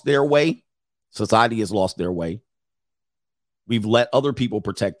lost their way. Society has lost their way. We've let other people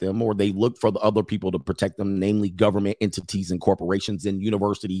protect them, or they look for the other people to protect them, namely government entities and corporations and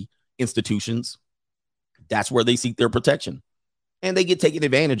university institutions. That's where they seek their protection. And they get taken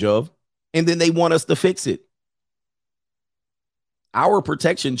advantage of, and then they want us to fix it. Our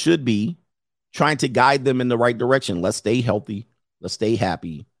protection should be trying to guide them in the right direction. Let's stay healthy. Let's stay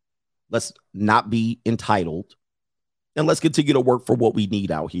happy. Let's not be entitled. And let's continue to work for what we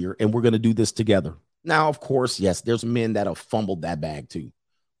need out here. And we're going to do this together. Now, of course, yes, there's men that have fumbled that bag too.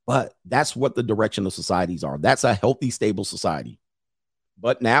 But that's what the direction of societies are. That's a healthy, stable society.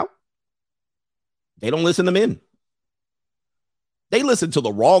 But now, they don't listen to men. They listen to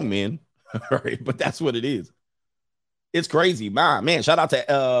the wrong men. Right? But that's what it is. It's crazy. Man, shout out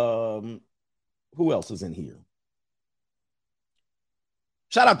to, who else is in here?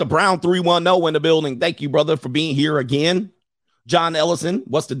 Shout out to Brown 310 in the building. Thank you, brother, for being here again. John Ellison,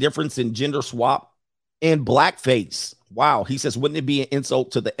 what's the difference in gender swap and blackface? Wow. He says, wouldn't it be an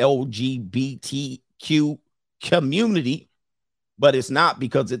insult to the LGBTQ community? But it's not,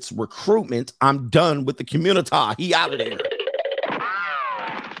 because it's recruitment. I'm done with the community. He out of there.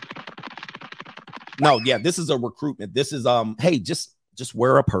 No, yeah, this is a recruitment. This is, hey, just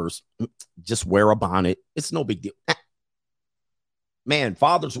wear a purse. Just wear a bonnet. It's no big deal. Man,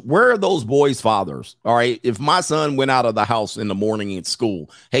 fathers, where are those boys' fathers? All right. If my son went out of the house in the morning at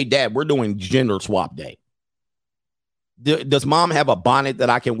school, hey, dad, we're doing gender swap day. Does mom have a bonnet that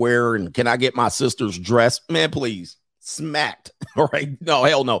I can wear? And can I get my sister's dress? Man, please. Smacked. All right. No,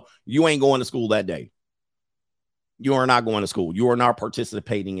 hell no. You ain't going to school that day. You are not going to school. You are not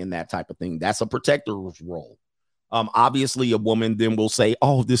participating in that type of thing. That's a protector's role. Obviously, a woman then will say,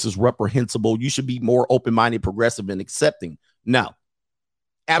 oh, this is reprehensible. You should be more open-minded, progressive, and accepting. No.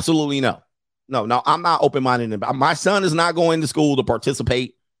 Absolutely no. No, I'm not open-minded. My son is not going to school to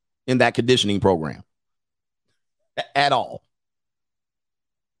participate in that conditioning program at all.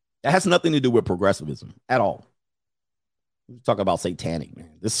 That has nothing to do with progressivism at all. Talk about satanic, man.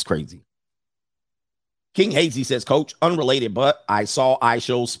 This is crazy. King Hazy says, Coach, unrelated, but I saw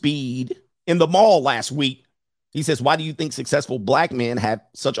IShowSpeed in the mall last week. He says, why do you think successful black men have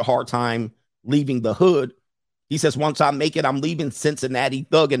such a hard time leaving the hood? He says, once I make it, I'm leaving Cincinnati,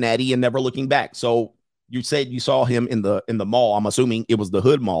 Thugginati, and never looking back. So you said you saw him in the mall. I'm assuming it was the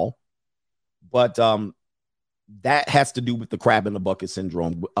hood mall. But that has to do with the crab in the bucket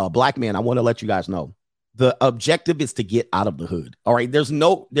syndrome. Black man, I want to let you guys know. The objective is to get out of the hood. All right. There's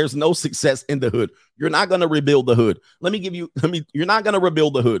no success in the hood. You're not going to rebuild the hood. You're not going to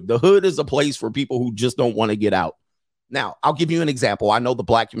rebuild the hood. The hood is a place for people who just don't want to get out. Now, I'll give you an example. I know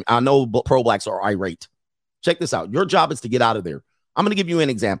pro-blacks are irate. Check this out. Your job is to get out of there. I'm going to give you an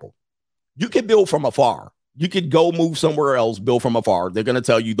example. You can build from afar. You could go move somewhere else, build from afar. They're going to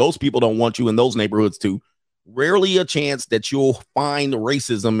tell you those people don't want you in those neighborhoods too. Rarely a chance that you'll find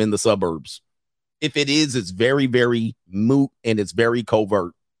racism in the suburbs. If it is, it's very, very moot and it's very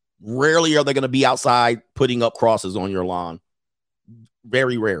covert. Rarely are they going to be outside putting up crosses on your lawn.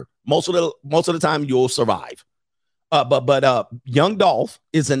 Very rare. Most of the time you'll survive. But Young Dolph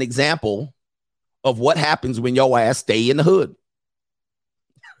is an example of what happens when your ass stay in the hood.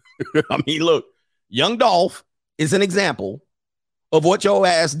 I mean, look, Young Dolph is an example of what your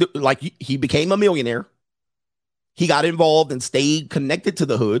ass do. Like he became a millionaire. He got involved and stayed connected to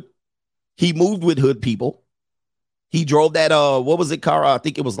the hood. He moved with hood people. He drove that what was it car? I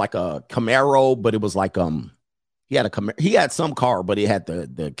think it was like a Camaro, but it was like he had some car, but it had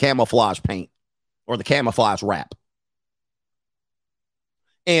the camouflage paint or the camouflage wrap.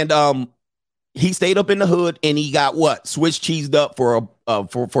 And he stayed up in the hood and he got what? Swiss cheesed up for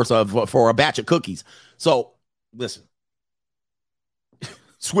a batch of cookies. So listen,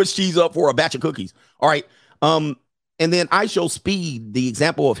 Swiss cheese up for a batch of cookies. All right. And then IShowSpeed, the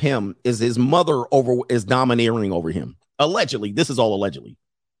example of him is his mother is domineering over him. Allegedly. This is all allegedly.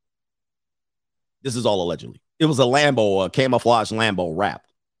 It was a Lambo, a camouflage Lambo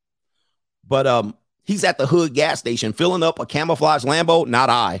wrapped. But he's at the hood gas station filling up a camouflage Lambo.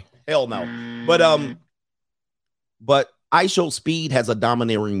 Not I. Hell no. But IShowSpeed has a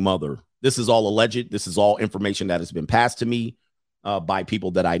domineering mother. This is all alleged. This is all information that has been passed to me by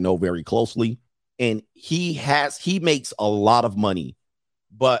people that I know very closely. And he makes a lot of money,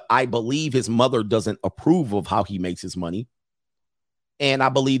 but I believe his mother doesn't approve of how he makes his money. And I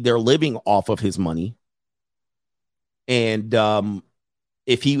believe they're living off of his money. And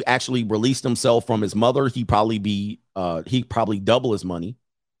if he actually released himself from his mother, he'd probably double his money.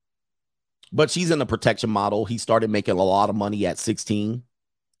 But she's in a protection model. He started making a lot of money at 16.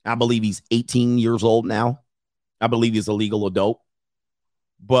 I believe he's 18 years old now. I believe he's a legal adult.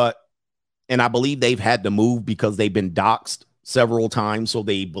 And I believe they've had to move because they've been doxxed several times. So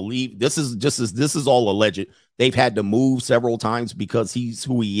they believe this is all alleged. They've had to move several times because he's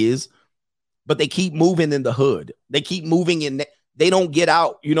who he is. But they keep moving in the hood. They keep moving in. They don't get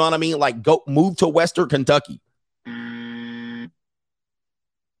out. You know what I mean? Like go move to Western Kentucky.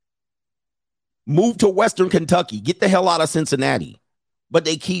 Move to Western Kentucky. Get the hell out of Cincinnati. But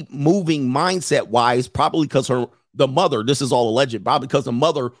they keep moving mindset wise, probably because the mother, this is all alleged, probably because the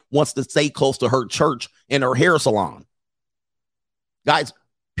mother wants to stay close to her church and her hair salon. Guys,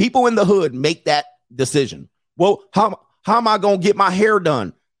 people in the hood make that decision. Well, how am I going to get my hair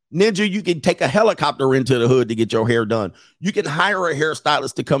done? Ninja, you can take a helicopter into the hood to get your hair done. You can hire a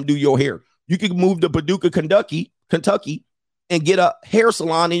hairstylist to come do your hair. You can move to Paducah, Kentucky, and get a hair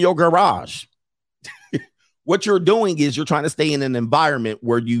salon in your garage. What you're doing is you're trying to stay in an environment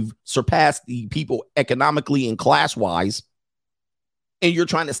where you've surpassed the people economically and class-wise, and you're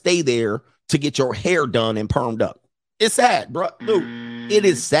trying to stay there to get your hair done and permed up. It's sad, bro. Dude, it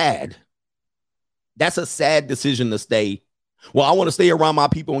is sad. That's a sad decision to stay. Well, I want to stay around my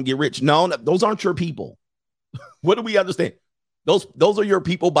people and get rich. No, those aren't your people. What do we understand? Those are your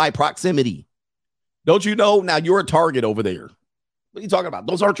people by proximity. Don't you know? Now you're a target over there. What are you talking about?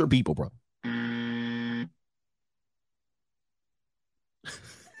 Those aren't your people, bro.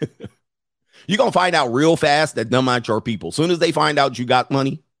 You're going to find out real fast that them aren't your people. As soon as they find out you got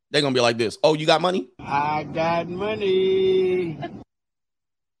money, they're going to be like this. Oh, you got money? I got money.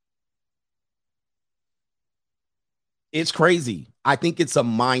 It's crazy. I think it's a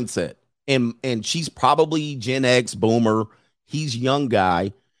mindset. And she's probably Gen X boomer. He's young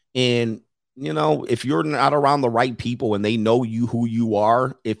guy. And, you know, if you're not around the right people and they know you who you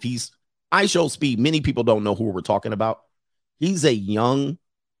are, if he's IShowSpeed, many people don't know who we're talking about. He's a young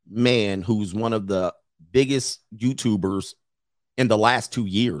man who's one of the biggest YouTubers in the last 2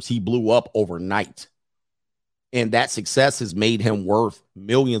 years. He blew up overnight. And that success has made him worth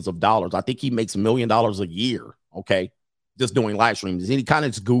millions of dollars. I think he makes $1 million a year. Okay. Just doing live streams. And he kind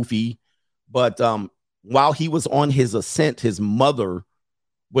of is goofy. But while he was on his ascent, his mother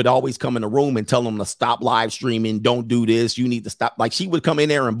would always come in the room and tell him to stop live streaming. Don't do this. You need to stop. Like, she would come in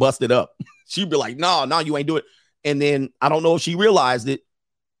there and bust it up. She'd be like, no, you ain't do it. And then I don't know if she realized it.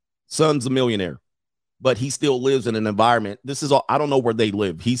 Son's a millionaire, but he still lives in an environment. This is all, I don't know where they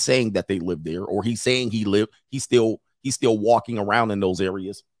live. He's saying that they live there, or he's saying he lived. He's still walking around in those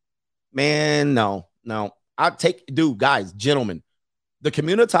areas. Man, no. Dude, guys, gentlemen, the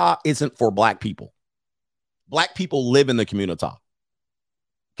community isn't for black people. Black people live in the community.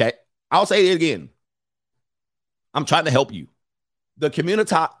 Okay. I'll say it again. I'm trying to help you. The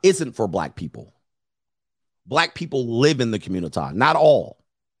community isn't for black people. Black people live in the community, not all.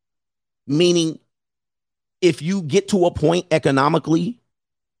 Meaning, if you get to a point economically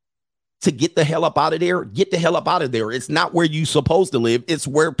to get the hell up out of there, get the hell up out of there. It's not where you're supposed to live. It's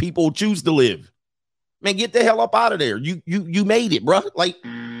where people choose to live. Man, get the hell up out of there. You made it, bro. Like,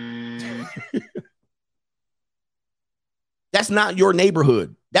 that's not your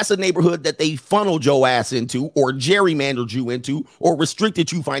neighborhood. That's a neighborhood that they funneled your ass into, or gerrymandered you into, or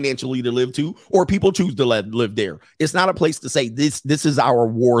restricted you financially to live to, or people choose to live there. It's not a place to say this is our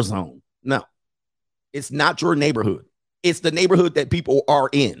war zone. No, it's not your neighborhood. It's the neighborhood that people are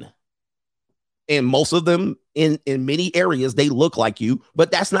in. And most of them in many areas, they look like you,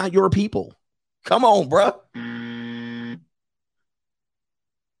 but that's not your people. Come on, bro.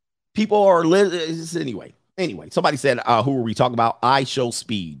 People are anyway. Somebody said, who are we talking about?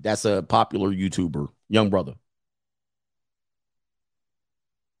 IShowSpeed. That's a popular YouTuber, young brother.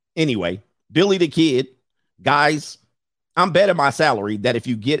 Anyway, Billy the Kid, guys, I'm betting my salary that if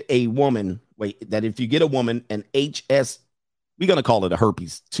you get a woman, an HS, we're going to call it a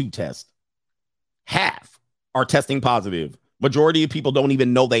herpes 2 test, half are testing positive. Majority of people don't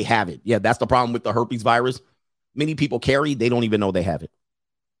even know they have it. Yeah, that's the problem with the herpes virus. Many people carry, they don't even know they have it.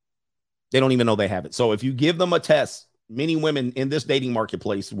 They don't even know they have it. So if you give them a test, many women in this dating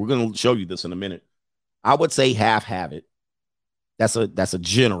marketplace, we're going to show you this in a minute, I would say half have it. That's a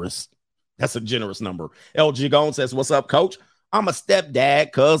generous number. LG Gone says, what's up, coach? I'm a stepdad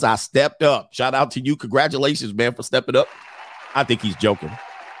because I stepped up. Shout out to you. Congratulations, man, for stepping up. I think he's joking.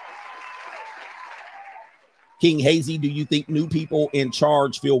 King Hazy, do you think new people in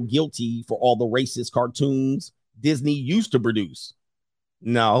charge feel guilty for all the racist cartoons Disney used to produce?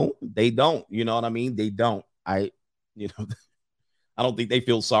 No, they don't. You know what I mean? They don't. I don't think they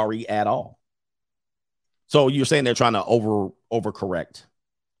feel sorry at all. So you're saying they're trying to overcorrect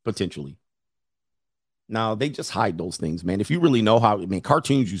potentially. No, they just hide those things, man. If you really know how,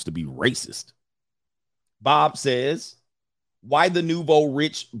 cartoons used to be racist. Bob says, why the nouveau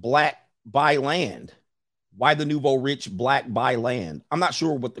rich black buy land? Why the nouveau rich black buy land? I'm not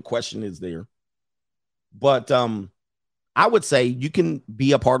sure what the question is there, but I would say you can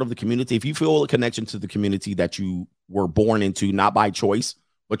be a part of the community if you feel a connection to the community that you were born into, not by choice,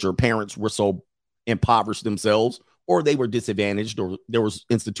 but your parents were so impoverished themselves, or they were disadvantaged, or there was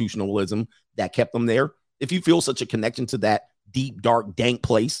institutionalism that kept them there. If you feel such a connection to that deep, dark, dank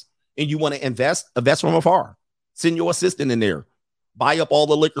place and you want to invest from afar, send your assistant in there, buy up all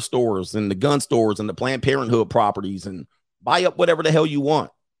the liquor stores and the gun stores and the Planned Parenthood properties and buy up whatever the hell you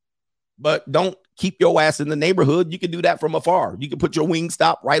want. But don't keep your ass in the neighborhood. You can do that from afar. You can put your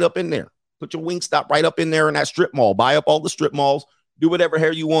Wingstop right up in there. Put your Wingstop right up in there in that strip mall. Buy up all the strip malls. Do whatever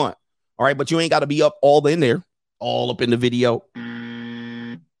hell you want. All right, but you ain't got to be up all in there, all up in the video.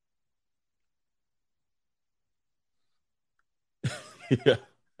 Yeah.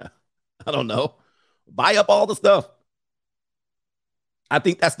 I don't know. Buy up all the stuff. I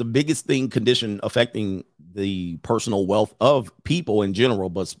think that's the biggest condition affecting the personal wealth of people in general,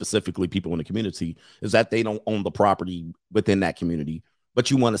 but specifically people in the community, is that they don't own the property within that community, but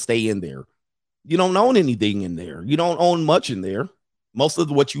you want to stay in there. You don't own anything in there. You don't own much in there. Most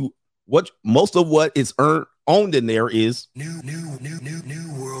of what is owned in there is New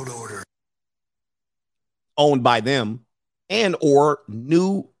world order. owned by them, and or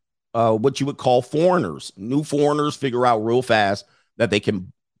new what you would call foreigners. New foreigners figure out real fast that they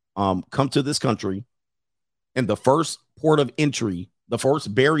can come to this country, and the first port of entry, the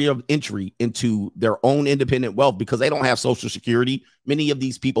first barrier of entry into their own independent wealth, because they don't have Social Security. Many of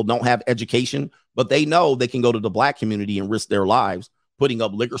these people don't have education, but they know they can go to the Black community and risk their lives putting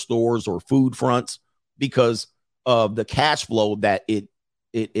up liquor stores or food fronts because of the cash flow that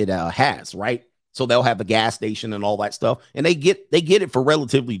it has, right? So they'll have a gas station and all that stuff, and they get it for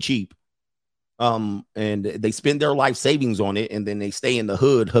relatively cheap. And they spend their life savings on it, and then they stay in the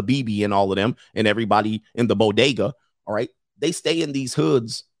hood, Habibi and all of them, and everybody in the bodega. All right, they stay in these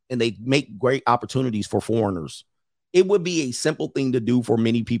hoods, and they make great opportunities for foreigners. It would be a simple thing to do for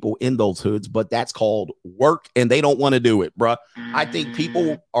many people in those hoods, but that's called work, and they don't want to do it, bruh. I think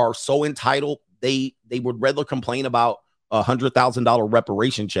people are so entitled, they would rather complain about $100,000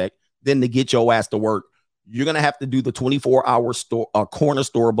 reparation check than to get your ass to work. You're gonna have to do the 24-hour store, corner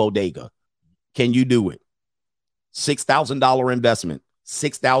store bodega. Can you do it? $6,000 investment.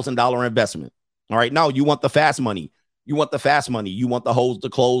 $6,000 investment. All right. No, you want the fast money. You want the fast money. You want the hoes, the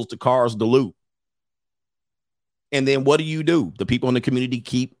clothes, the cars, the loot. And then what do? The people in the community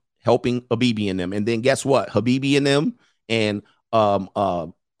keep helping Habibi and them. And then guess what? Habibi and them and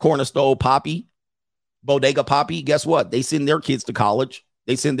Corner Store Poppy, Bodega Poppy, guess what? They send their kids to college.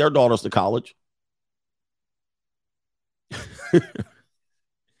 They send their daughters to college.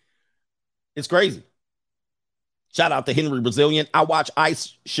 It's crazy. Shout out to Henry Brazilian. I watch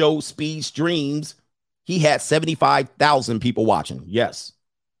Ice Show Speed streams. He had 75,000 people watching. Yes.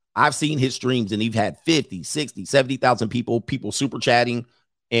 I've seen his streams, and he's had 50, 60, 70,000 people super chatting.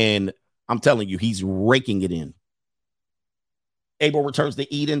 And I'm telling you, he's raking it in. Abel returns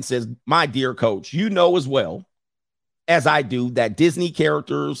to Eden, says, my dear coach, you know as well as I do that Disney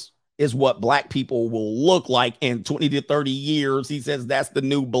characters is what Black people will look like in 20 to 30 years. He says that's the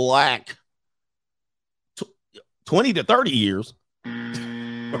new Black. 20 to 30 years.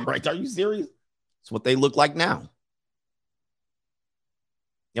 Right? Are you serious? It's what they look like now.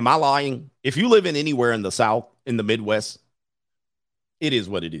 Am I lying? If you live in anywhere in the South, in the Midwest, it is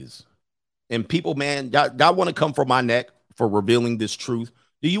what it is. And people, man, God want to come for my neck for revealing this truth.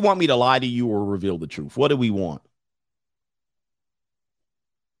 Do you want me to lie to you or reveal the truth? What do we want?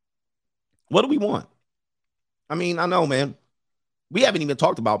 What do we want? I mean, I know, man. We haven't even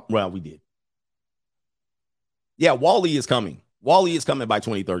talked about, well, we did. Yeah, Wally is coming. Wally is coming by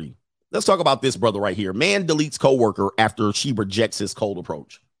 2030. Let's talk about this brother right here. Man deletes coworker after she rejects his cold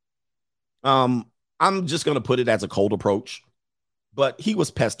approach. I'm just going to put it as a cold approach, but he was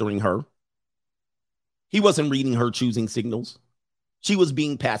pestering her. He wasn't reading her choosing signals. She was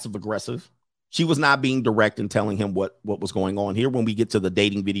being passive aggressive. She was not being direct and telling him what was going on here. When we get to the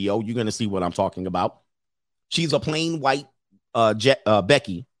dating video, you're going to see what I'm talking about. She's a plain white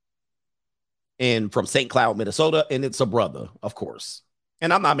Becky, and from St. Cloud, Minnesota, and it's a brother, of course.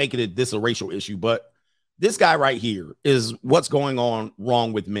 And I'm not making this a racial issue, but this guy right here is what's going on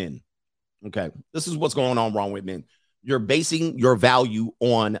wrong with men. Okay, this is what's going on wrong with men. You're basing your value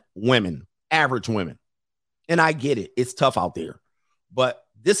on women, average women. And I get it. It's tough out there. But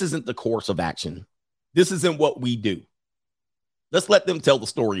this isn't the course of action. This isn't what we do. Let's let them tell the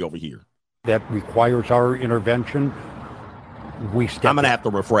story over here. That requires our intervention. I'm going to have to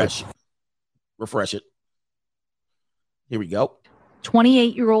refresh it. Here we go.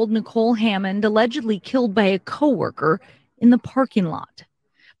 28-year-old Nicole Hammond allegedly killed by a coworker in the parking lot.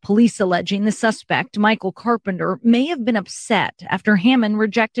 Police alleging the suspect, Michael Carpenter, may have been upset after Hammond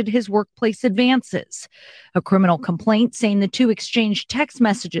rejected his workplace advances. A criminal complaint saying the two exchanged text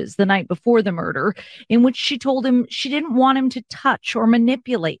messages the night before the murder, in which she told him she didn't want him to touch or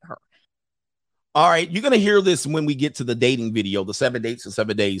manipulate her. All right, you're going to hear this when we get to the dating video, the 7 dates in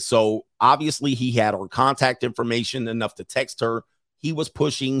 7 days. So obviously he had her contact information enough to text her. He was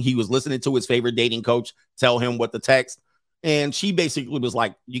pushing. He was listening to his favorite dating coach tell him what to text. And she basically was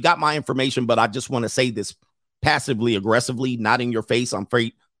like, you got my information, but I just want to say this passively, aggressively, not in your face. I'm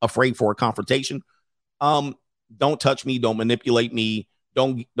afraid for a confrontation. Don't touch me. Don't manipulate me.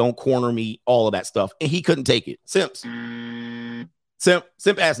 Don't corner me, all of that stuff. And he couldn't take it. Simp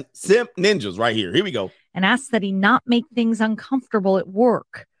ninjas right here. Here we go. And asked that he not make things uncomfortable at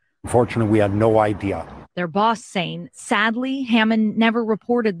work. Unfortunately, we had no idea. Their boss saying, sadly, Hammond never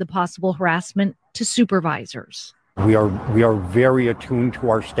reported the possible harassment to supervisors. We are very attuned to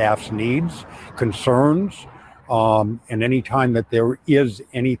our staff's needs, concerns, and any time that there is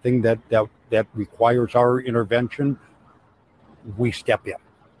anything that requires our intervention, we step in.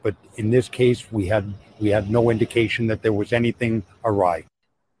 But in this case, we had no indication that there was anything awry.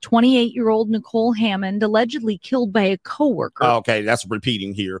 28-year-old Nicole Hammond allegedly killed by a coworker. Okay, that's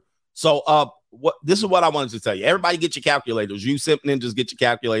repeating here. So this is what I wanted to tell you. Everybody get your calculators. You Simp Ninjas, get your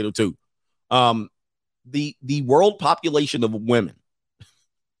calculator too. The world population of women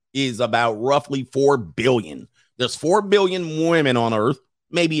is about roughly 4 billion. There's 4 billion women on Earth,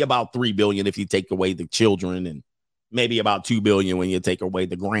 maybe about 3 billion if you take away the children, and maybe about 2 billion when you take away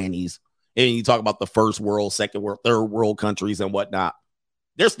the grannies. And you talk about the first world, second world, third world countries and whatnot.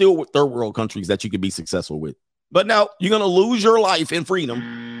 There's still third world countries that you could be successful with. But now you're going to lose your life and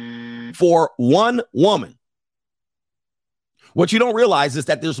freedom for one woman. What you don't realize is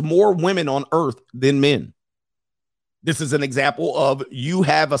that there's more women on Earth than men. This is an example of you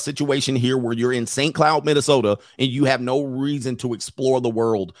have a situation here where you're in St. Cloud, Minnesota, and you have no reason to explore the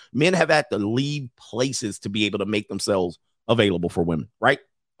world. Men have had to leave places to be able to make themselves available for women, right?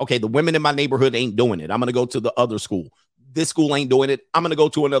 Okay, the women in my neighborhood ain't doing it. I'm going to go to the other school. This school ain't doing it. I'm going to go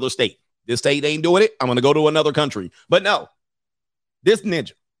to another state. This state ain't doing it. I'm going to go to another country. But no, this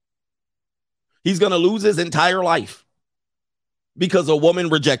ninja, he's going to lose his entire life because a woman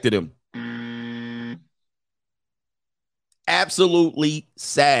rejected him. Absolutely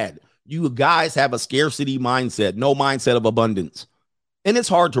sad. You guys have a scarcity mindset, no mindset of abundance. And it's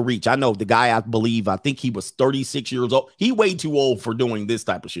hard to reach. I know the guy, I think he was 36 years old. He way too old for doing this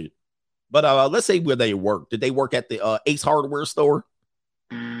type of shit. But let's say where they work. Did they work at the Ace Hardware store?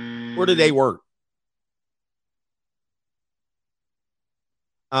 Where did they work?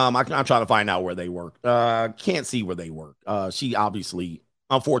 I'm trying to find out where they work. Can't see where they work. She obviously,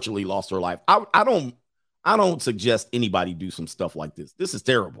 unfortunately, lost her life. I don't suggest anybody do some stuff like this. This is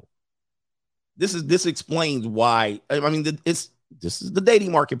terrible. This explains why. I mean, this is the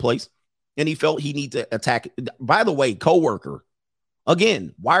dating marketplace, and he felt he needed to attack. By the way, coworker,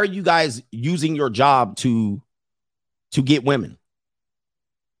 again, why are you guys using your job to get women?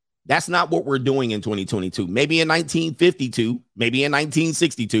 That's not what we're doing in 2022. Maybe in 1952, maybe in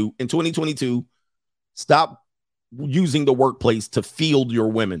 1962, in 2022, stop using the workplace to field your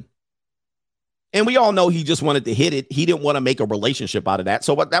women. And we all know he just wanted to hit it. He didn't want to make a relationship out of that.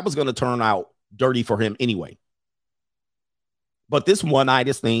 So that was going to turn out dirty for him anyway. But this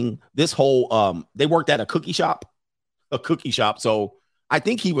one-itis thing, this whole, they worked at a cookie shop. So I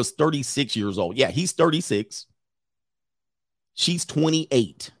think he was 36 years old. Yeah, he's 36. She's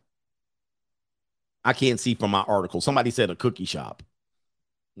 28. I can't see from my article. Somebody said a cookie shop.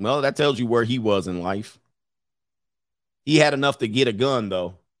 Well, that tells you where he was in life. He had enough to get a gun,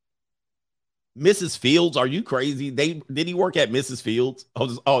 though. Mrs. Fields, are you crazy? Did he work at Mrs. Fields?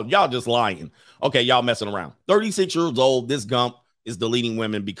 Oh, y'all just lying. Okay, y'all messing around. 36 years old, this Gump is deleting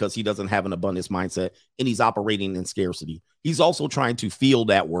women because he doesn't have an abundance mindset, and he's operating in scarcity. He's also trying to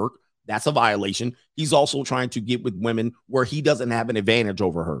field at work. That's a violation. He's also trying to get with women where he doesn't have an advantage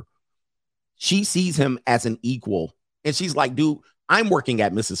over her. She sees him as an equal, and she's like, dude, I'm working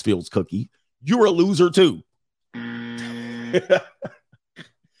at Mrs. Fields Cookie. You're a loser too.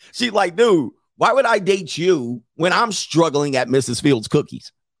 She's like, dude, why would I date you when I'm struggling at Mrs. Fields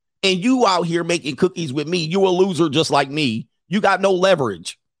Cookies? And you out here making cookies with me, you're a loser just like me. You got no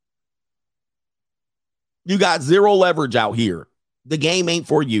leverage. You got zero leverage out here. The game ain't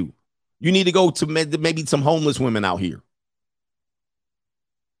for you. You need to go to maybe some homeless women out here.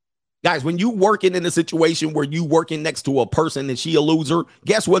 Guys, when you working in a situation where you working next to a person and she a loser,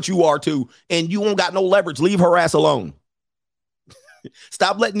 guess what you are too? And you don't got no leverage. Leave her ass alone.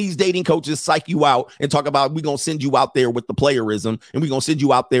 Stop letting these dating coaches psych you out and talk about we're going to send you out there with the playerism and we're going to send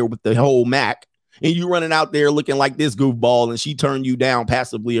you out there with the whole Mac. And you running out there looking like this goofball and she turned you down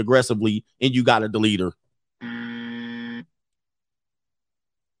passively, aggressively, and you got to delete her.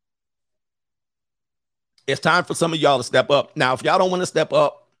 It's time for some of y'all to step up. Now, if y'all don't want to step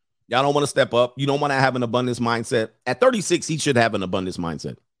up, you don't want to have an abundance mindset. At 36, he should have an abundance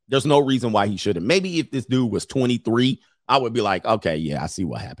mindset. There's no reason why he shouldn't. Maybe if this dude was 23, I would be like, okay, yeah, I see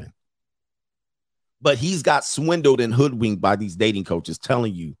what happened. But he's got swindled and hoodwinked by these dating coaches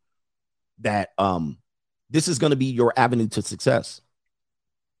telling you that this is going to be your avenue to success.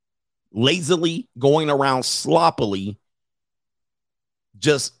 Lazily going around sloppily,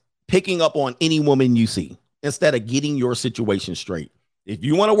 just picking up on any woman you see instead of getting your situation straight. If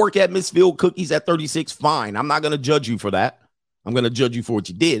you want to work at Miss Field Cookies at 36, fine. I'm not going to judge you for that. I'm going to judge you for what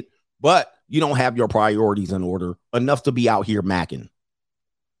you did, but you don't have your priorities in order enough to be out here macking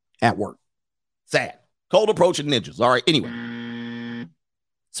at work. Sad. Cold approach of ninjas. All right. Anyway,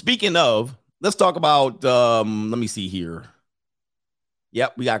 speaking of, let's talk about, let me see here.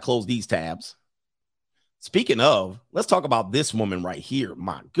 Yep. We got to close these tabs. Speaking of, let's talk about this woman right here.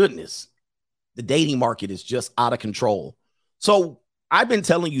 My goodness. The dating market is just out of control. So I've been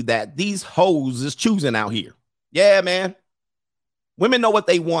telling you that these hoes is choosing out here. Yeah, man. Women know what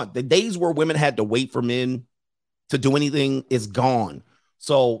they want. The days where women had to wait for men to do anything is gone.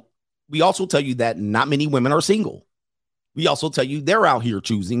 So we also tell you that not many women are single. We also tell you they're out here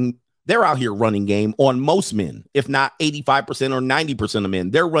choosing. They're out here running game on most men, if not 85% or 90% of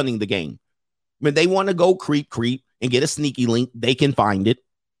men. They're running the game. When they want to go creep, and get a sneaky link, they can find it.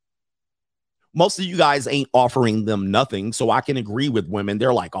 Most of you guys ain't offering them nothing. So I can agree with women.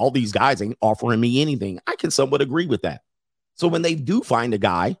 They're like, all these guys ain't offering me anything. I can somewhat agree with that. So when they do find a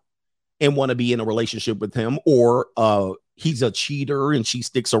guy and want to be in a relationship with him, or he's a cheater and she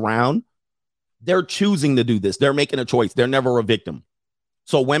sticks around, they're choosing to do this. They're making a choice. They're never a victim.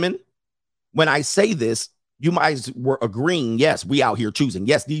 So women, when I say this, you guys were agreeing, yes, we out here choosing.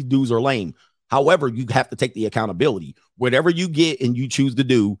 Yes, these dudes are lame. However, you have to take the accountability. Whatever you get and you choose to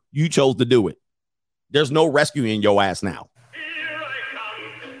do, you chose to do it. There's no rescuing your ass now.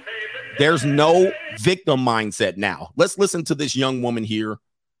 There's no victim mindset now. Let's listen to this young woman here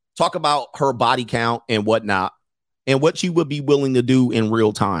talk about her body count and whatnot and what she would be willing to do in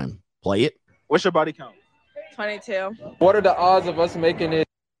real time. Play it. What's your body count? 22. What are the odds of us making it?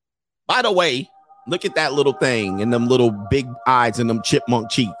 By the way, look at that little thing and them little big eyes and them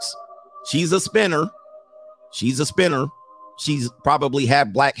chipmunk cheeks. She's a spinner. She's a spinner. She's probably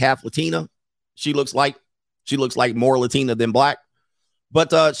half black, half Latina. She looks like more Latina than black.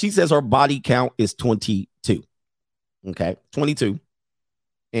 But she says her body count is 22. Okay, 22.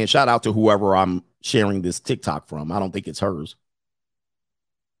 And shout out to whoever I'm sharing this TikTok from. I don't think it's hers.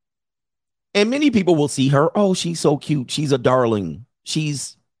 And many people will see her. Oh, she's so cute. She's a darling.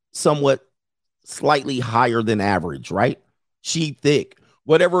 She's somewhat slightly higher than average, right? She thick,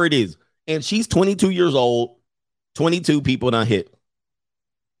 whatever it is. And she's 22 years old. 22 people done hit.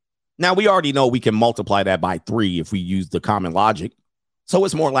 Now, we already know we can multiply that by 3 if we use the common logic. So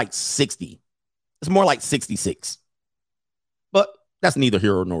it's more like 60. It's more like 66. But that's neither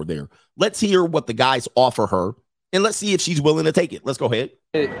here nor there. Let's hear what the guys offer her, and let's see if she's willing to take it. Let's go ahead.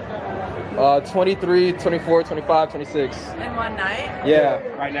 23, 24, 25, 26. In one night? Yeah,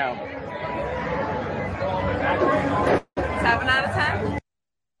 right now. 7 out of 10?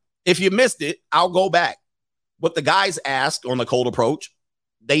 If you missed it, I'll go back. What the guys asked on the cold approach,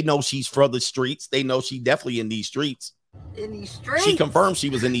 they know she's from the streets. They know she definitely in these streets. In these streets? She confirmed she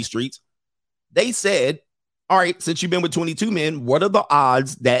was in these streets. They said, all right, since you've been with 22 men, what are the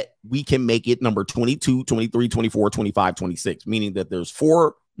odds that we can make it number 22, 23, 24, 25, 26? Meaning that there's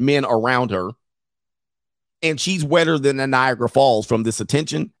 4 men around her, and she's wetter than the Niagara Falls from this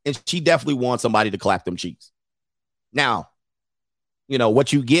attention, and she definitely wants somebody to clap them cheeks. Now, you know,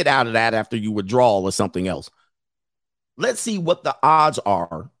 what you get out of that after you withdraw is something else. Let's see what the odds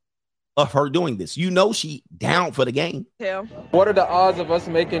are of her doing this. You know she down for the game. Yeah. What are the odds of us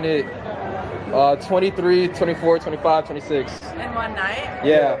making it 23, 24, 25, 26? In one night?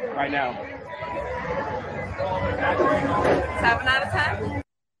 Yeah, right now. 7 out of 10?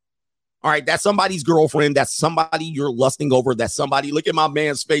 All right, that's somebody's girlfriend. That's somebody you're lusting over. That's somebody. Look at my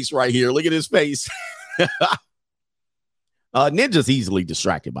man's face right here. Look at his face. Ninja's easily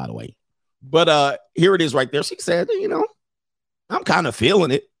distracted, by the way. But here it is right there. She said, you know, I'm kind of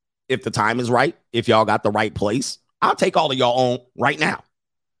feeling it. If the time is right, if y'all got the right place, I'll take all of y'all on right now.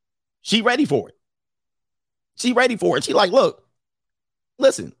 She ready for it. She ready for it. She like, look,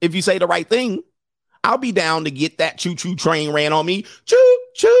 listen, if you say the right thing, I'll be down to get that choo-choo train ran on me.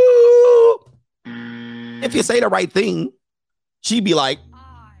 Choo-choo. If you say the right thing, she'd be like,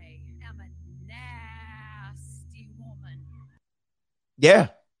 I am a nasty woman. yeah.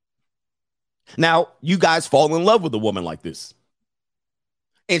 Now, you guys fall in love with a woman like this.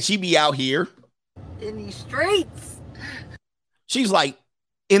 And she be out here. In these streets? She's like,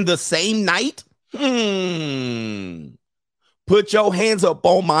 in the same night? Put your hands up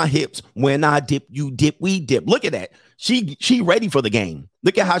on my hips. When I dip, you dip, we dip. Look at that. She ready for the game.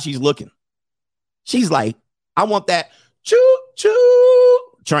 Look at how she's looking. She's like, I want that choo-choo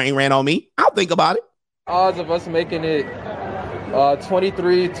train ran on me. I'll think about it. Odds of us making it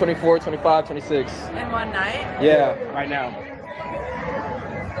 23, 24, 25, 26. In one night? Yeah, right now.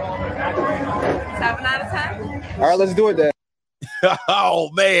 7 out of 10? All right, let's do it then.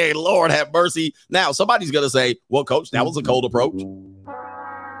 Oh, man, Lord have mercy. Now, somebody's going to say, well, coach, that was a cold approach.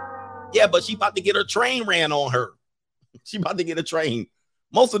 Yeah, but she about to get her train ran on her. She about to get a train.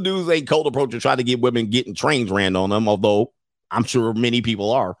 Most of the dudes ain't cold approach to try to get women getting trains ran on them, although I'm sure many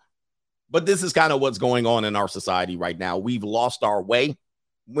people are. But this is kind of what's going on in our society right now. We've lost our way.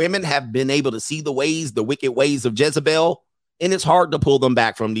 Women have been able to see the wicked ways of Jezebel, and it's hard to pull them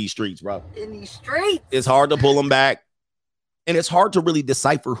back from these streets, bro. In these streets? It's hard to pull them back. And it's hard to really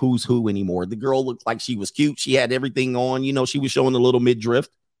decipher who's who anymore. The girl looked like she was cute. She had everything on. You know, she was showing a little midriff.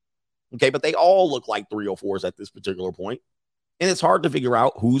 Okay, but they all look like 304s at this particular point. And it's hard to figure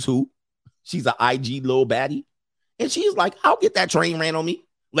out who's who. She's an IG little baddie. And she's like, I'll get that train ran on me.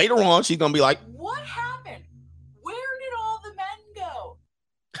 Later on, she's going to be like, What happened? Where did all the men go?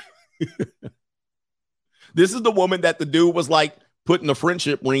 this is the woman that the dude was like putting a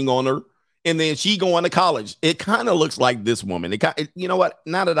friendship ring on her. And then she going to college. It kind of looks like this woman. You know what?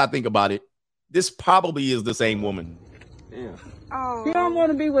 Now that I think about it, this probably is the same woman. Yeah. He don't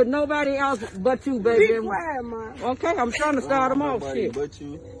want to be with nobody else but you, baby. Be quiet, man. Okay, I'm trying to start him off. Shit. But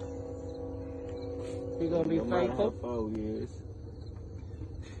you. He gonna be faithful. 4 years.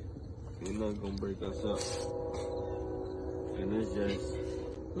 You're not gonna break us up. And it's just.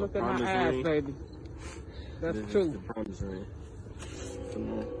 Look at my eyes, ring. baby. That's This true. is the promise ring.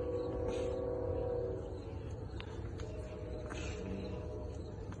 Come on.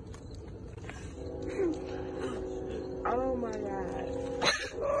 Oh my God.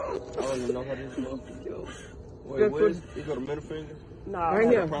 I don't even know how this goes. Wait, Good where's for- you got a middle finger? No, right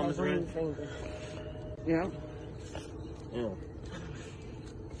here. Promise ring? Yeah. Yeah.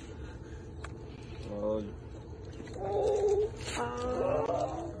 Oh,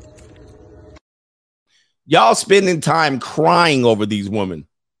 Y'all spending time crying over these women.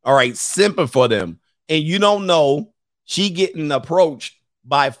 All right, simping for them. And you don't know she getting approached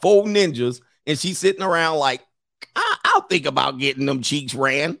by 4 ninjas and she's sitting around like, I'll think about getting them cheeks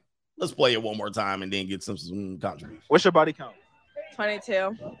ran. Let's play it one more time and then get some contribution. What's your body count?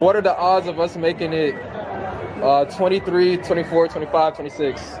 22. What are the odds of us making it 23, 24, 25,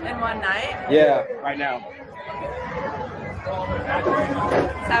 26? In one night? Yeah, right now.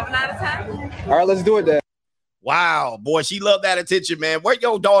 7 out of 10? All right, let's do it then. Wow, boy, she loved that attention, man. Where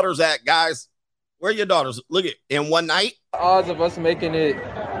your daughters at, guys? Where your daughters? Look at in one night. Odds of us making it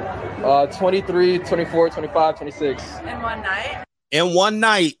 23, 24, 25, 26. In one night? In one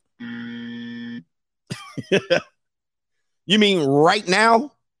night. You mean right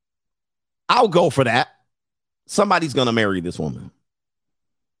now? I'll go for that. Somebody's going to marry this woman.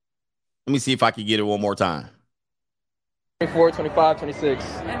 Let me see if I can get it one more time. 24, 25, 26.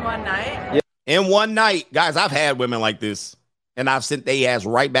 In one night? Yeah. In one night. Guys, I've had women like this, and I've sent their ass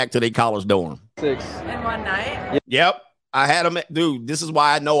right back to their college dorm. 6. In one night? Yep. I had them. Dude, this is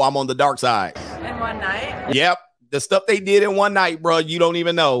why I know I'm on the dark side. In one night? Yep. The stuff they did in one night, bro, you don't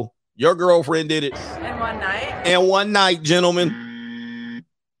even know. Your girlfriend did it. In one night? In one night, gentlemen.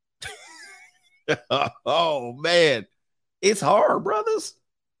 Oh, man. It's hard, brothers.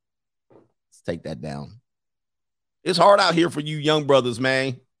 Let's take that down. It's hard out here for you young brothers,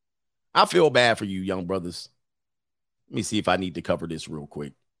 man. I feel bad for you young brothers. Let me see if I need to cover this real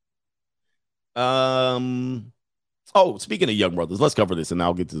quick. Oh, speaking of young brothers, let's cover this and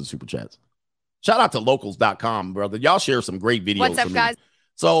I'll get to the super chats. Shout out to locals.com, brother. Y'all share some great videos. What's up, guys?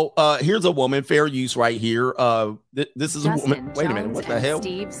 So here's a woman, fair use right here. This is Justin a woman. Wait a minute. What the Jones hell? and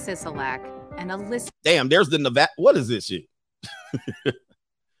Steve Sisolak and Alyssa. Damn, there's the Nevada. What is this shit?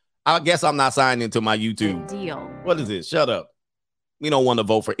 I guess I'm not signed into my YouTube. Deal. What is this? Shut up. We don't want to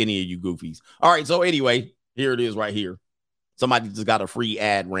vote for any of you goofies. All right. So anyway, here it is right here. Somebody just got a free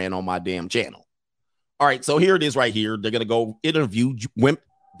ad ran on my damn channel. All right. So here it is right here. They're going to go interview women.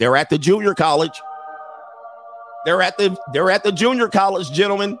 They're at the junior college. They're at the junior college,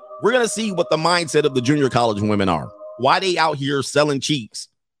 gentlemen. We're going to see what the mindset of the junior college women are. Why they out here selling cheeks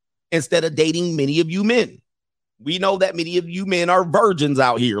instead of dating many of you men. We know that many of you men are virgins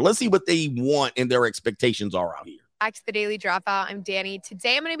out here. Let's see what they want and their expectations are out here. Back to the Daily Dropout. I'm Danny.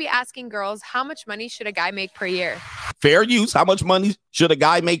 Today I'm going to be asking girls, how much money should a guy make per year? Fair use. How much money should a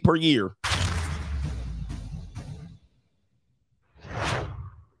guy make per year?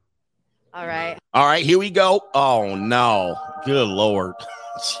 All right. All right, here we go. Oh, no. Good Lord.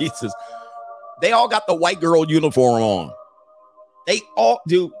 Jesus. They all got the white girl uniform on. They all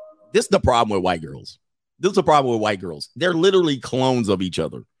do. This is the problem with white girls. This is the problem with white girls. They're literally clones of each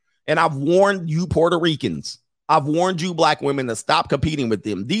other. And I've warned you Puerto Ricans. I've warned you black women to stop competing with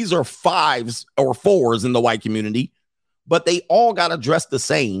them. These are 5s or 4s in the white community, but they all got to dress the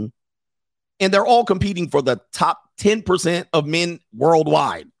same. And they're all competing for the top 10% of men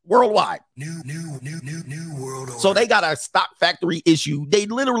worldwide. New world order. So they got a stock factory issue. They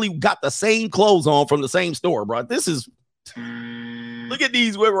literally got the same clothes on from the same store, bro. This is, look at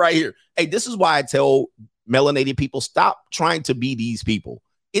these women right here. Hey, this is why I tell melanated people, stop trying to be these people.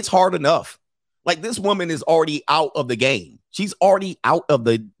 It's hard enough. Like, this woman is already out of the game. She's already out of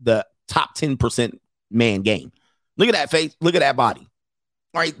the top 10% man game. Look at that face. Look at that body.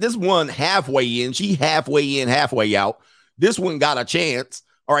 All right, this one halfway in. She halfway in, halfway out. This one got a chance.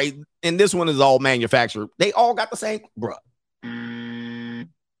 All right. And this one is all manufactured. They all got the same, bro.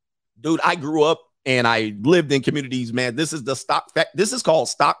 Dude, I grew up and I lived in communities, man. This is this is called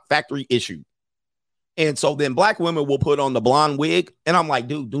stock factory issue. And so then black women will put on the blonde wig. And I'm like,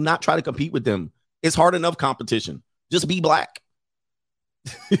 dude, do not try to compete with them. It's hard enough competition. Just be black.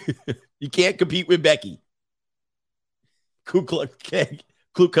 You can't compete with Becky. Ku Klux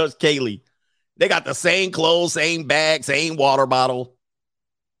Kaylee. They got the same clothes, same bag, same water bottle.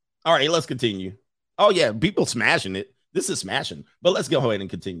 All right, let's continue. Oh, yeah, people smashing it. This is smashing. But let's go ahead and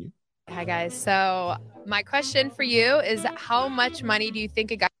continue. Hi, guys. So my question for you is, how much money do you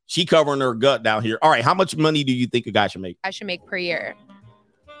think a guy She covering her gut down here. All right, how much money do you think a guy should make? should make per year?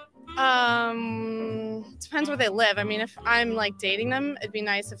 Depends where they live. I mean, if I'm like dating them, it'd be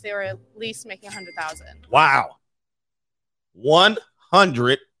nice if they were at least making 100,000. Wow.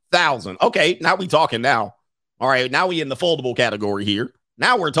 100,000. Okay, now we talking now. All right, now we in the foldable category here.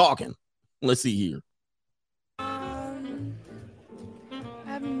 Now we're talking. Let's see here. I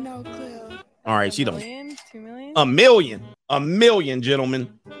have no clue. All right, she don't. 2 million? A million. A million,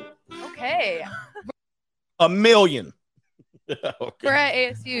 gentlemen. Okay. A million. Okay. We're at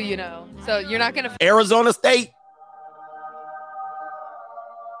ASU, you know, so you're not going to. Arizona State.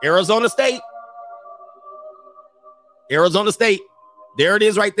 Arizona State. Arizona State. There it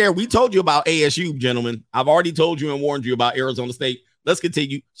is right there. We told you about ASU, gentlemen. I've already told you and warned you about Arizona State. Let's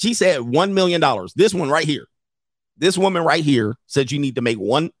continue. She said $1 million. This one right here. This woman right here said you need to make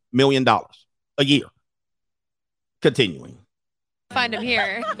 $1 million a year. Continuing. Find him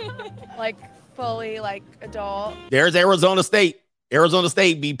here. Like fully like adult. There's Arizona State. Arizona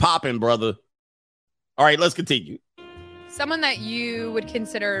State be popping, brother. All right, let's continue. Someone that you would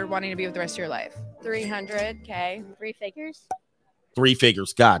consider wanting to be with the rest of your life. 300K. 3 figures. 3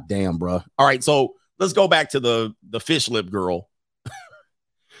 figures. God damn, bro. All right, so let's go back to the fish lip girl.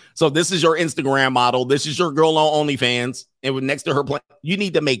 So this is your Instagram model. This is your girl on OnlyFans. And with next to her plan, you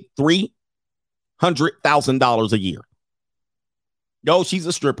need to make $300,000 a year. No, she's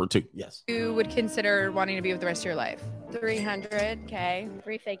a stripper too. Yes. You would consider wanting to be with the rest of your life. 300K.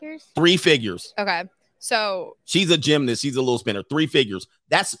 3 figures. 3 figures. Okay. So she's a gymnast. She's a little spinner. 3 figures.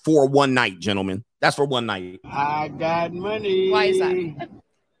 That's for one night, gentlemen. That's for one night. I got money. Why is that?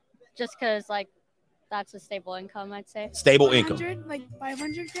 Just because, like, that's a stable income, I'd say. Stable income. Like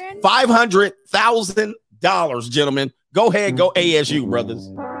 500 grand? $500,000, gentlemen. Go ahead, go ASU, brothers.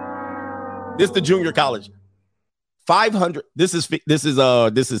 This is the junior college. 500. This is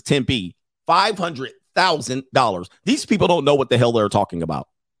Tempe. $500,000. These people don't know what the hell they're talking about.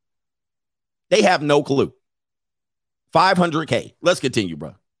 They have no clue. 500K. Let's continue,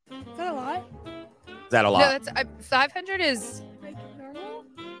 bro. Is that a lot? Is that a lot? No, that's 500 is Like normal?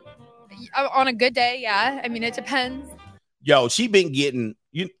 on a good day. Yeah. I mean, it depends. Yo, she been getting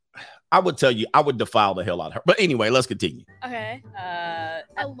you. I would tell you, I would defile the hell out of her. But anyway, let's continue. Okay. A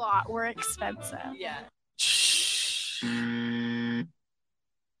lot. We're expensive. Yeah.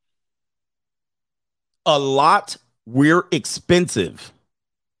 A lot. We're expensive.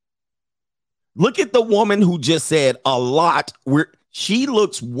 Look at the woman who just said a lot. She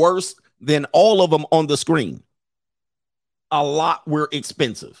looks worse than all of them on the screen. A lot. We're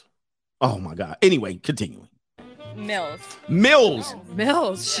expensive. Oh my God. Anyway, continuing. Mills.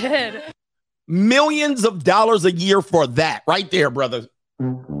 Shit. Millions of dollars a year for that right there, brother.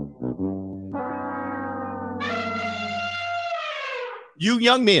 You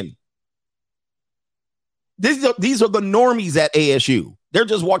young men. These are the normies at ASU. They're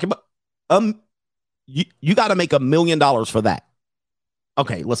just walking by. You got to make $1 million for that.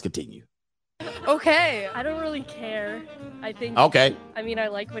 Okay, let's continue. Okay. I don't really care. I think. Okay. I mean, I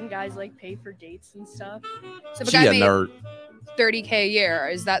like when guys like pay for dates and stuff. So if a She guy a made nerd. $30K a year,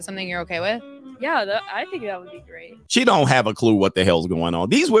 is that something you're okay with? Yeah, I think that would be great. She don't have a clue what the hell's going on.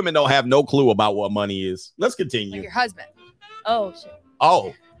 These women don't have no clue about what money is. Let's Like continue. your husband. Oh, shit.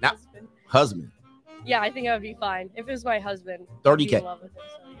 Oh, now husband. Yeah, I think that would be fine. If it was my husband, 30K. I'd be in love with him,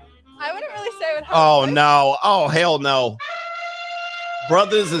 so, yeah. I wouldn't really say it would Oh no. Oh hell no.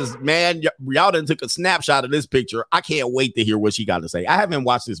 Brothers is man, y'all done took a snapshot of this picture. I can't wait to hear what she got to say. I haven't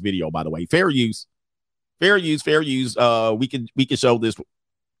watched this video, by the way. Fair use. We can show this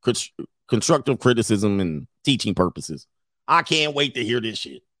constructive criticism and teaching purposes. I can't wait to hear this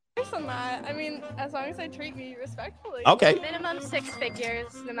shit. Based on that, I mean, as long as I treat me respectfully. Okay. Minimum 6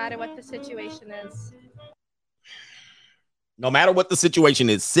 figures, no matter what the situation is. No matter what the situation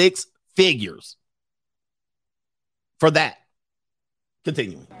is, 6 figures for that.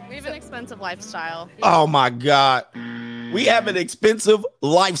 Continuing. We have an expensive lifestyle. Oh my God. We have an expensive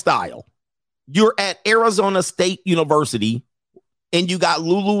lifestyle. You're at Arizona State University and you got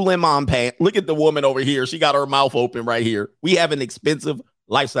Lululemon pants. Look at the woman over here. She got her mouth open right here. We have an expensive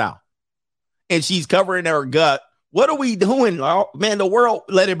lifestyle. And she's covering her gut. What are we doing? Oh, man, the world,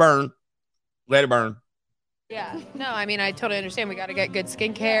 let it burn. Let it burn. Yeah. No, I mean, I totally understand. We got to get good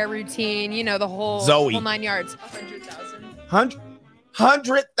skincare routine, you know, the whole, Zoe. whole 9 yards.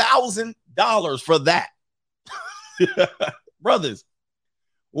 $100,000 for that. Brothers,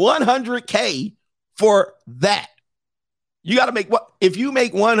 $100K for that. You got to make what? If you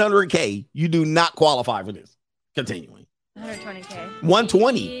make $100K, you do not qualify for this. Continuing. 120K.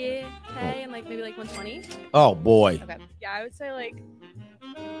 120. Okay, and like maybe like 120. Oh boy. Okay. Yeah, I would say like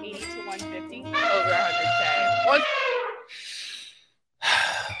 80 to 150. Over 100K.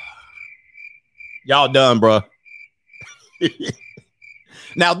 Y'all done, bro.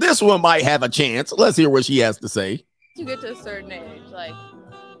 Now this one might have a chance. Let's hear what she has to say. You get to a certain age, like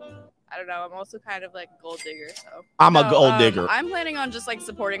I don't know. I'm also kind of like a gold digger, so I'm a gold digger. I'm planning on just like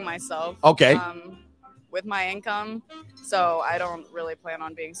supporting myself. Okay. With my income, so I don't really plan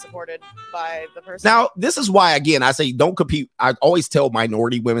on being supported by the person. Now, this is why, again, I say don't compete. I always tell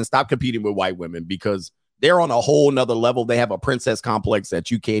minority women, stop competing with white women because they're on a whole nother level. They have a princess complex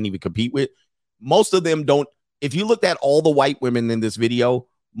that you can't even compete with. Most of them don't. If you looked at all the white women in this video,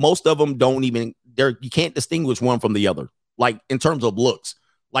 most of them don't even, you can't distinguish one from the other. Like in terms of looks,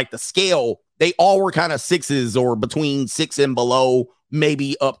 like the scale, they all were kind of 6s or between 6 and below,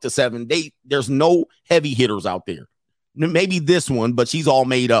 maybe up to 7. There's no heavy hitters out there. Maybe this one, but she's all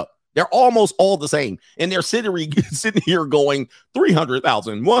made up. They're almost all the same. And they're sitting here going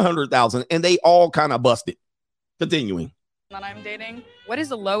 300,000, 100,000, and they all kind of busted. Continuing. That I'm dating. What is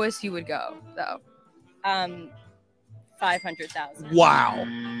the lowest you would go, though? 500,000. Wow.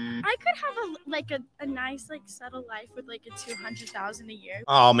 I could have a nice like settled life with like a 200,000 a year.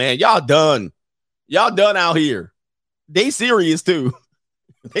 Oh man, y'all done. Y'all done out here. They serious too.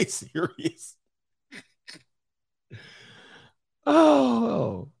 They serious.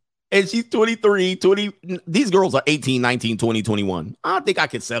 Oh. And she's 23, 20. These girls are 18, 19, 20, 21. I think I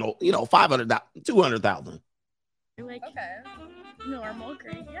could settle, 500,000, 200,000. Like, okay. Normal,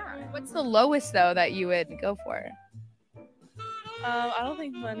 great, yeah. What's the lowest, though, that you would go for? I don't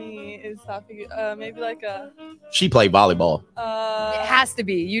think money is stopping. Maybe like a. She played volleyball. It has to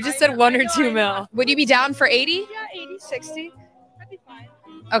be. You just said 1 or 2 mil. Would you be down for 80? Yeah, 80, 60. That'd be fine.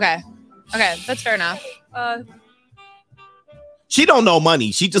 Okay. Okay, that's fair enough. She don't know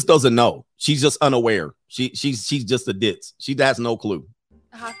money. She just doesn't know. She's just unaware. She's just a ditz. She has no clue.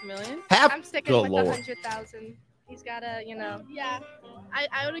 $500,000. I'm sticking with Lord. 100,000. He's gotta, Yeah,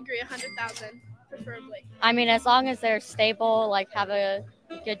 I would agree. 100,000 preferably. I mean, as long as they're stable, like have a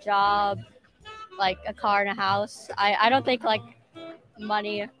good job, like a car and a house. I don't think like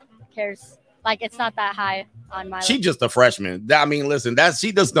money cares. Like it's not that high on my. She just a freshman. I mean, listen,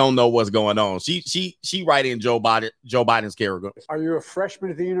 she just don't know what's going on. She right in Joe Biden's character. Are you a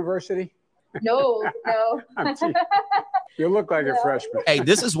freshman at the university? No. You look like a freshman. Hey,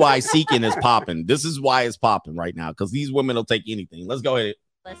 this is why Seeking is popping. This is why it's popping right now because these women will take anything. Let's go ahead.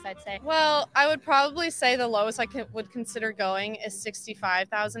 I'd say. Well, I would probably say the lowest I would consider going is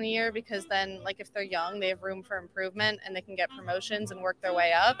 65,000 a year because then, like, if they're young, they have room for improvement and they can get promotions and work their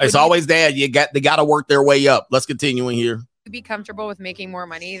way up. It's always that they got to work their way up. Let's continue in here. Would you be comfortable with making more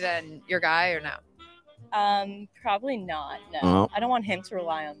money than your guy or no? Probably not. No, Oh. I don't want him to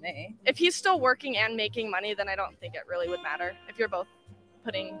rely on me. If he's still working and making money, then I don't think it really would matter. If you're both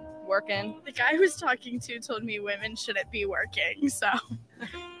putting work in. The guy I was talking to told me women shouldn't be working, so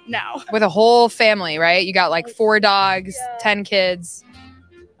no. With a whole family, right? You got like 4 dogs, 10 kids.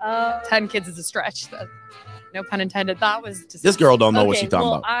 10 kids is a stretch. No pun intended. That was just This girl don't know what she's talking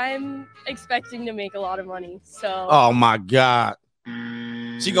about. I'm expecting to make a lot of money, so. Oh my God.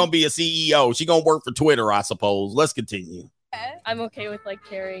 She gonna be a CEO. She gonna work for Twitter, I suppose. Let's continue. I'm okay with like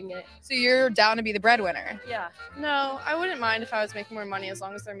carrying it. So you're down to be the breadwinner? Yeah. No, I wouldn't mind if I was making more money as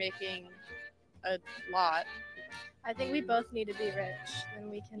long as they're making a lot. I think we both need to be rich,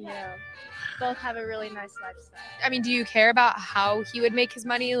 and we can, both have a really nice lifestyle. I mean, do you care about how he would make his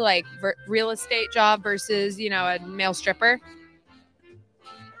money, like real estate job versus, a male stripper?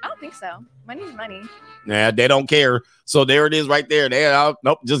 I don't think so. Money's money. Nah, they don't care. So there it is right there.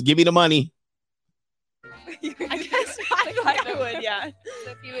 Nope, just give me the money. I guess I would, yeah.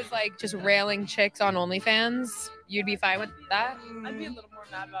 So if he was like just railing chicks on OnlyFans, you'd be fine with that? I'd be a little more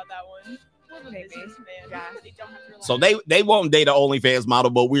mad about that one. Maybe. Yeah. So they won't date an OnlyFans model,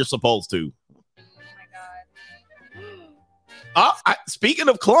 but we're supposed to. Speaking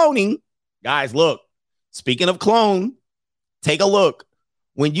of cloning, guys, look. Speaking of clone, take a look.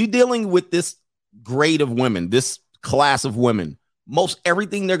 When you're dealing with this grade of women, this class of women, most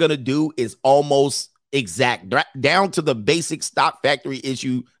everything they're going to do is almost exact, down to the basic stock factory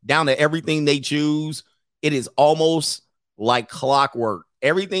issue, down to everything they choose. It is almost like clockwork.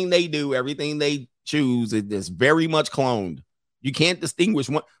 Everything they do, everything they choose, it is very much cloned. You can't distinguish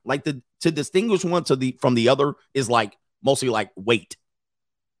one. Like to distinguish one from the other is like mostly like weight.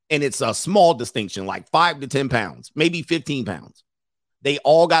 And it's a small distinction, like 5 to 10 pounds, maybe 15 pounds. They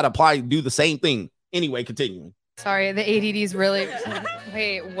all got to probably do the same thing. Anyway, continuing. Sorry, the ADD is really.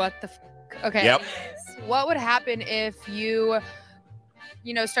 Wait, what the? Okay. Yep. What would happen if you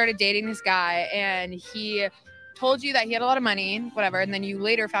started dating this guy and he told you that he had a lot of money, whatever, and then you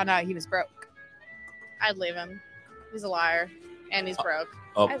later found out he was broke? I'd leave him. He's a liar and he's broke.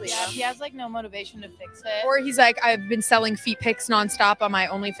 I'd leave Yeah, him. he has like no motivation to fix it. Or he's like, I've been selling feet pics nonstop on my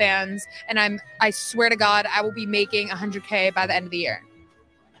OnlyFans, and I swear to God, I will be making $100K by the end of the year.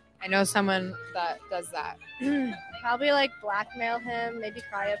 I know someone that does that. Probably like blackmail him, maybe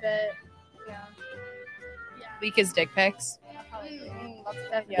cry a bit. Yeah. Leak his dick pics.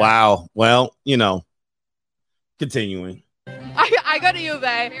 Yeah. Wow. Well, continuing. I go to U of A.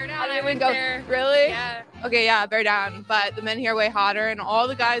 I would go, really? Yeah. Okay, yeah, bear down. But the men here are way hotter, and all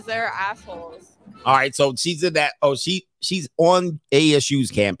the guys there are assholes. All right. So she's in that. Oh, she's on ASU's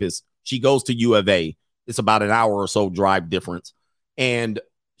campus. She goes to U of A. It's about an hour or so drive difference. And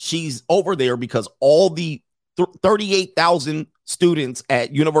she's over there because all the 38,000 students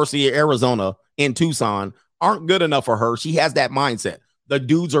at University of Arizona in Tucson aren't good enough for her. She has that mindset. The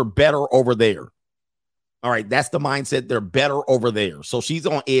dudes are better over there. All right, that's the mindset. They're better over there. So she's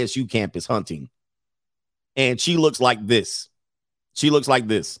on ASU campus hunting. And she looks like this. She looks like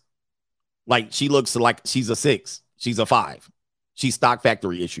this. Like she looks like she's a 6. She's a 5. She's stock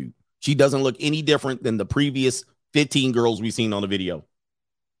factory issue. She doesn't look any different than the previous 15 girls we've seen on the video.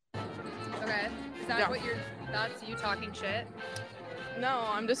 Okay. Is that what that's you talking shit? No,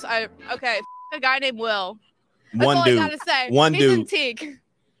 I'm just, okay, a guy named Will. That's One all dude. I gotta say. One He's dude. antique.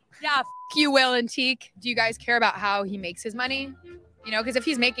 Yeah, you, Will and Teak. Do you guys care about how he makes his money? Because if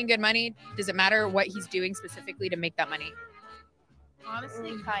he's making good money, does it matter what he's doing specifically to make that money?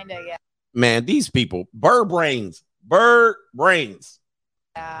 Honestly, kind of, yeah. Man, these people, bird brains. Yeah.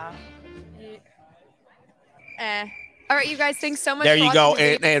 All right, you guys, thanks so much. There for you go. watching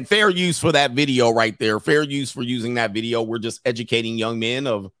the video. And fair use for that video right there. Fair use for using that video. We're just educating young men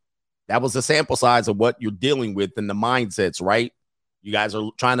of that was the sample size of what you're dealing with and the mindsets, right? You guys are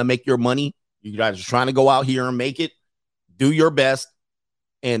trying to make your money. You guys are trying to go out here and make it. Do your best.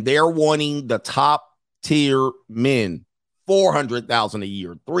 And they're wanting the top tier men, 400,000 a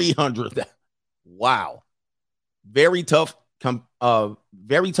year, 300. Wow. Very tough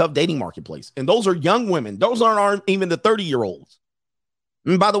dating marketplace. And those are young women. Those aren't even the 30-year-olds.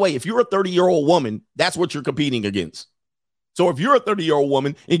 And by the way, if you're a 30-year-old woman, that's what you're competing against. So if you're a 30-year-old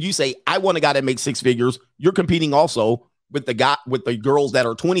woman and you say, I want a guy that makes 6 figures, you're competing also with the girls that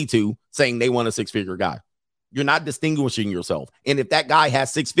are 22 saying they want a 6-figure guy. You're not distinguishing yourself. And if that guy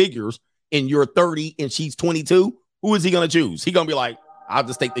has 6 figures and you're 30 and she's 22, who is he going to choose? He's going to be like, I'll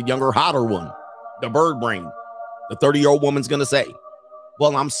just take the younger, hotter one, the bird brain. The 30-year-old woman's going to say,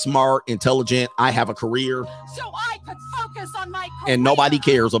 well, I'm smart, intelligent. I have a career. So I could focus on my career. And nobody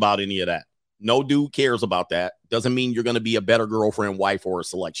cares about any of that. No dude cares about that. Doesn't mean you're going to be a better girlfriend, wife, or a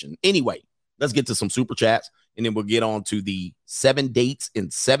selection. Anyway, let's get to some super chats, and then we'll get on to the 7 dates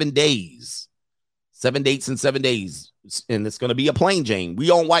in 7 days. 7 dates in 7 days. And it's going to be a plain Jane. We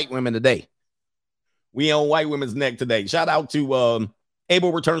on white women today. We on white women's neck today. Shout out to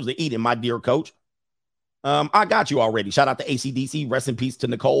Abel Returns to Eden, my dear coach. I got you already. Shout out to ACDC. Rest in peace to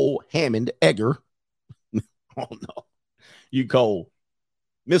Nicole Hammond Egger. Oh, no. You cold.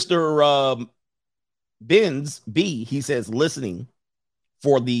 Mr. Benz B, he says, listening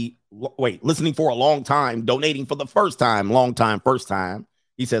for a long time, donating for the first time, long time, first time.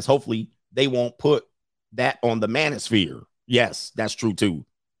 He says, hopefully they won't put that on the manosphere. Yes, that's true too.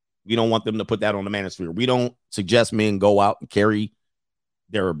 We don't want them to put that on the manosphere. We don't suggest men go out and carry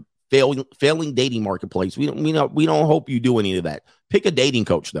their failing dating marketplace. We don't hope you do any of that. Pick a dating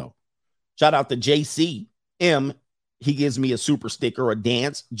coach though. Shout out to JCM. He gives me a super sticker, a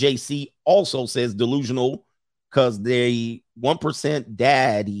dance. JC also says delusional because they 1%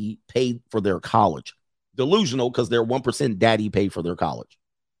 daddy paid for their college. Delusional because their 1% daddy paid for their college.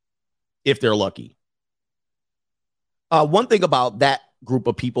 If they're lucky. One thing about that group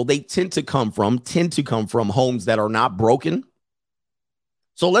of people, they tend to come from homes that are not broken.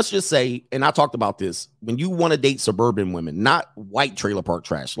 So let's just say, and I talked about this, when you want to date suburban women, not white trailer park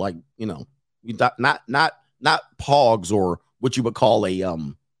trash, like, not Pogs or what you would call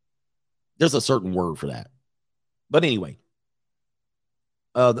a there's a certain word for that. But anyway,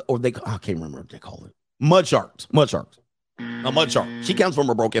 I can't remember what they call it. Mud sharks. A mud shark. She comes from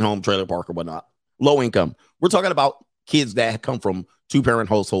a broken home, trailer park or whatnot. Low income. We're talking about kids that come from 2-parent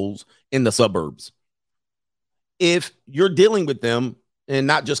households in the suburbs. If you're dealing with them and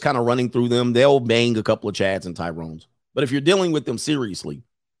not just kind of running through them, they'll bang a couple of Chads and Tyrones. But if you're dealing with them seriously,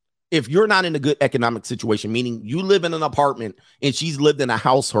 if you're not in a good economic situation, meaning you live in an apartment and she's lived in a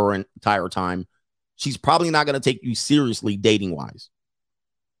house her entire time, she's probably not going to take you seriously dating-wise.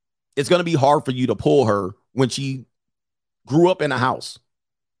 It's going to be hard for you to pull her when she grew up in a house.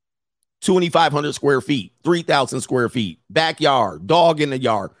 2,500 square feet, 3,000 square feet, backyard, dog in the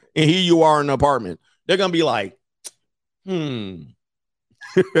yard, and here you are in an apartment. They're going to be like, They're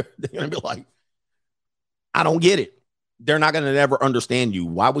going to be like, I don't get it. They're not going to never understand you.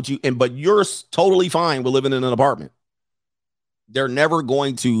 Why would you? But you're totally fine with living in an apartment. They're never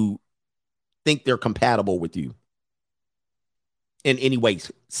going to think they're compatible with you in any way,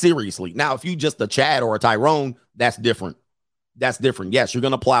 seriously. Now, if you just a Chad or a Tyrone, that's different. That's different. Yes, you're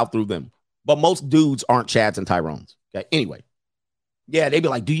going to plow through them. But most dudes aren't Chads and Tyrones. Okay. Anyway. Yeah, they'd be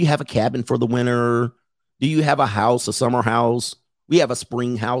like, do you have a cabin for the winter? Do you have a house, a summer house? We have a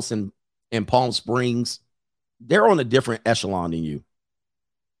spring house in Palm Springs. They're on a different echelon than you.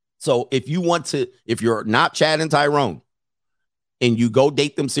 So if you're not Chad and Tyrone and you go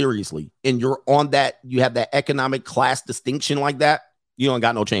date them seriously and you're on that, you have that economic class distinction like that, you don't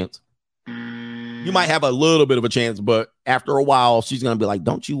got no chance. You might have a little bit of a chance, but after a while, she's going to be like,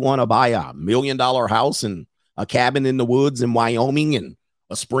 don't you want to buy $1 million house and a cabin in the woods in Wyoming and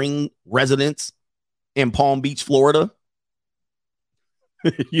a spring residence in Palm Beach, Florida?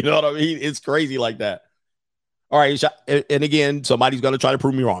 You know what I mean? It's crazy like that. All right. And again, somebody's going to try to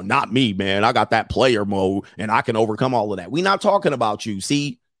prove me wrong. Not me, man. I got that player mode and I can overcome all of that. We're not talking about you.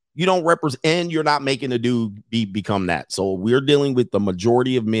 See, you don't represent, and you're not making a dude become that. So we're dealing with the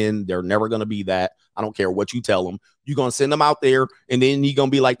majority of men. They're never going to be that. I don't care what you tell them. You're going to send them out there and then you're going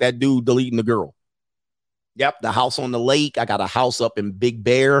to be like that dude deleting the girl. Yep. The house on the lake. I got a house up in Big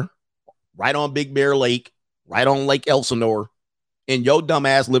Bear, right on Big Bear Lake, right on Lake Elsinore, and your dumb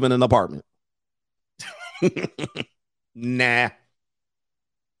ass live in an apartment. Nah.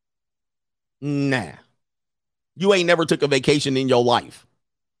 You ain't never took a vacation in your life.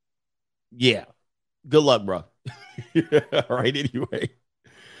 Yeah. Good luck, bro. All right. Anyway,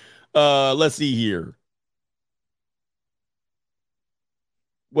 let's see here.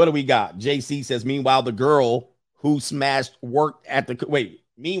 What do we got? JC says, meanwhile, the guy who smashed work at the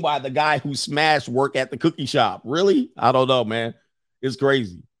cookie shop. Really? I don't know, man. It's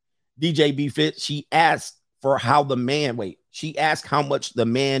crazy. DJ B Fit, she asked how much the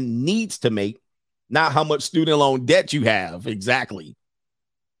man needs to make, not how much student loan debt you have. Exactly.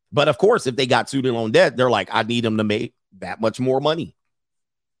 But of course, if they got student loan debt, they're like, I need them to make that much more money.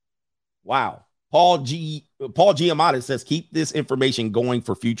 Wow. Paul Giamatti says, keep this information going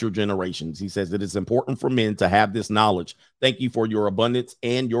for future generations. He says it is important for men to have this knowledge. Thank you for your abundance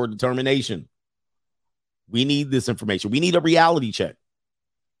and your determination. We need this information. We need a reality check.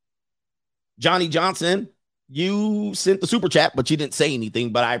 Johnny Johnson, you sent the super chat, but you didn't say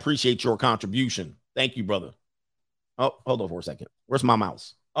anything, but I appreciate your contribution. Thank you, brother. Oh, hold on for a second. Where's my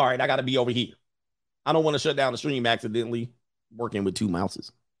mouse? All right, I got to be over here. I don't want to shut down the stream accidentally working with two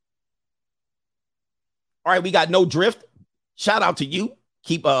mouses. All right, we got No Drift. Shout out to you.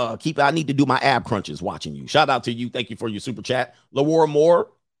 I need to do my ab crunches watching you. Shout out to you. Thank you for your super chat. Laura Moore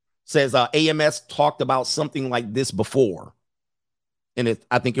says AMS talked about something like this before. And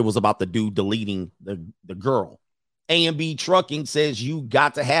I think it was about the dude deleting the girl. A&B Trucking says you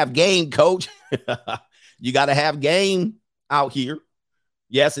got to have game, coach. You got to have game out here.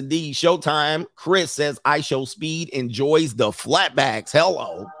 Yes, indeed. Showtime. Chris says I Show Speed enjoys the flatbacks.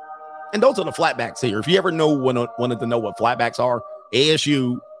 Hello. And those are the flatbacks here. If you ever wanted to know what flatbacks are,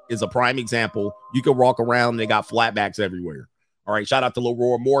 ASU is a prime example. You can walk around. They got flatbacks everywhere. All right. Shout out to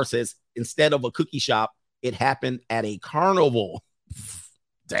Laura Moore says instead of a cookie shop, it happened at a carnival.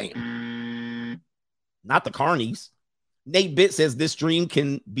 Damn. Not the carnies. Nate Bitt says this dream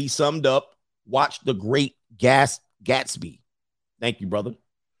can be summed up. Watch The Great Gatsby. Thank you, brother.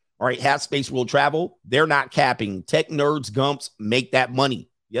 All right. Half Space will travel. They're not capping. Tech nerds, gumps make that money.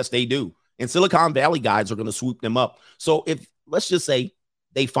 Yes, they do. And Silicon Valley guys are going to swoop them up. So if let's just say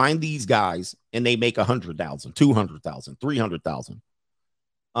they find these guys and they make 100,000, 200,000, 300,000.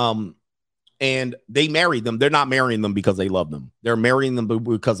 And they marry them. They're not marrying them because they love them. They're marrying them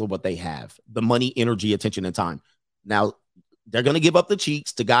because of what they have. The money, energy, attention, and time. Now, they're going to give up the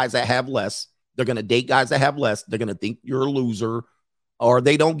cheeks to guys that have less. They're going to date guys that have less. They're going to think you're a loser, or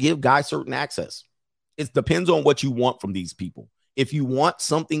they don't give guys certain access. It depends on what you want from these people. If you want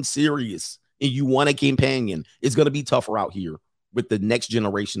something serious and you want a companion, it's going to be tougher out here with the next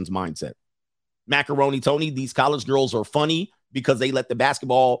generation's mindset. Macaroni Tony, these college girls are funny because they let the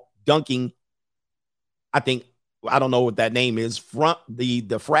basketball dunking, I don't know what that name is, front the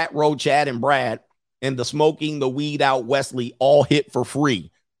frat row Chad and Brad and the smoking, the weed out Wesley all hit for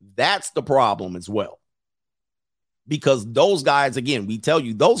free. That's the problem as well. Because those guys, again, we tell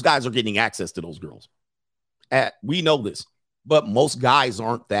you, those guys are getting access to those girls. We know this, but most guys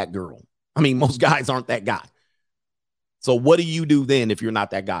aren't that girl. I mean, most guys aren't that guy. So what do you do then if you're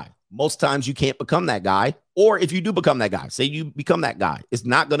not that guy? Most times you can't become that guy. Or if you do become that guy, say you become that guy, it's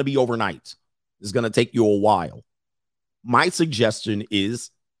not going to be overnight. It's going to take you a while. My suggestion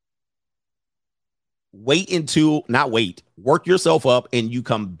is work yourself up and you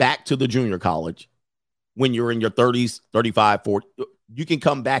come back to the junior college when you're in your 30s, 35, 40. You can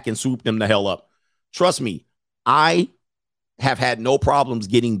come back and swoop them the hell up. Trust me, I have had no problems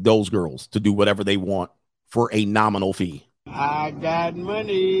getting those girls to do whatever they want for a nominal fee. I got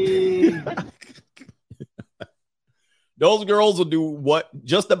money. Those girls will do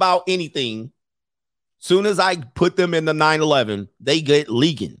just about anything. Soon as I put them in the 911, they get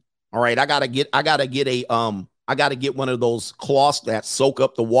leaking. All right, I gotta get one of those cloths that soak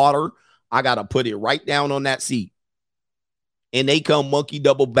up the water. I gotta put it right down on that seat, and they come monkey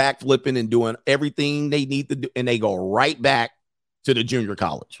double back flipping and doing everything they need to do, and they go right back to the junior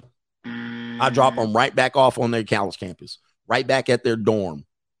college. I drop them right back off on their college campus, right back at their dorm,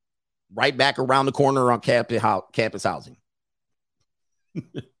 right back around the corner on campus housing.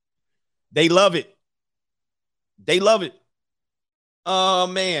 They love it. They love it. Oh,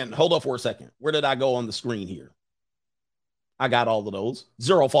 man. Hold up for a second. Where did I go on the screen here? I got all of those.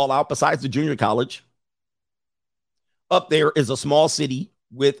 Zero fallout besides the junior college. Up there is a small city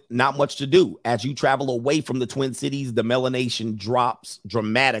with not much to do. As you travel away from the Twin Cities, the melanation drops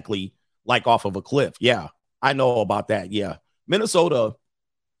dramatically like off of a cliff. Yeah, I know about that. Yeah. Minnesota,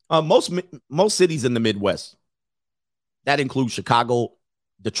 most cities in the Midwest, that includes Chicago,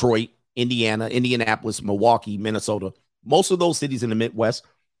 Detroit, Indiana, Indianapolis, Milwaukee, Minnesota. Most of those cities in the Midwest,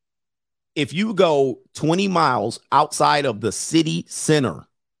 if you go 20 miles outside of the city center,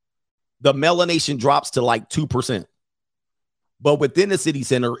 the melanation drops to like 2%. But within the city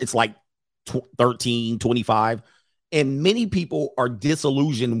center, it's like 13, 25. And many people are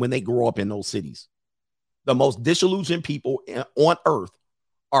disillusioned when they grow up in those cities. The most disillusioned people on earth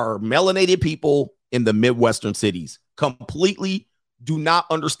are melanated people in the Midwestern cities. Completely do not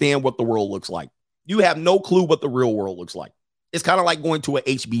understand what the world looks like. You have no clue what the real world looks like. It's kind of like going to a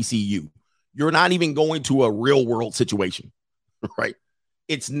HBCU. You're not even going to a real world situation, right?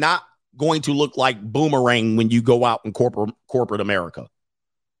 It's not going to look like Boomerang when you go out in corporate America.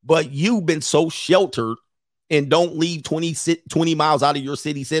 But you've been so sheltered and don't leave 20 miles out of your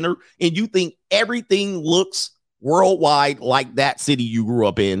city center, and you think everything looks worldwide like that city you grew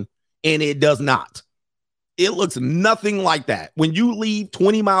up in, and it does not. It looks nothing like that. When you leave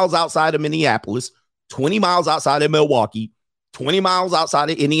 20 miles outside of Minneapolis, 20 miles outside of Milwaukee, 20 miles outside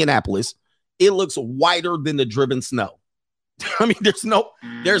of Indianapolis, it looks whiter than the driven snow. I mean,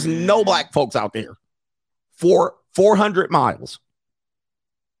 there's no black folks out there for 400 miles.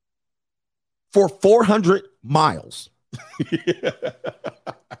 For 400 miles.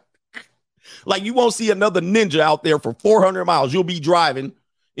 Like, you won't see another ninja out there for 400 miles. You'll be driving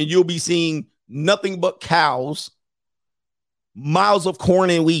and you'll be seeing nothing but cows, miles of corn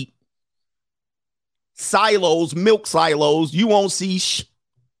and wheat, silos, milk silos. You won't see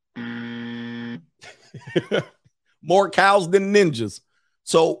more cows than ninjas.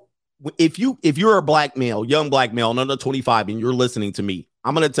 So if you're a black male, young black male, under 25, and you're listening to me,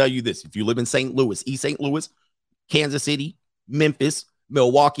 I'm going to tell you this. If you live in St. Louis, East St. Louis, Kansas City, Memphis,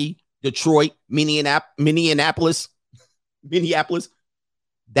 Milwaukee, Detroit, Minneapolis,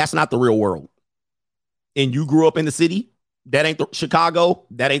 that's not the real world. And you grew up in the city, that ain't Chicago,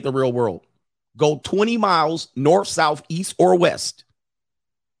 that ain't the real world. Go 20 miles north, south, east, or west,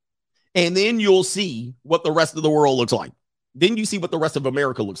 and then you'll see what the rest of the world looks like. Then you see what the rest of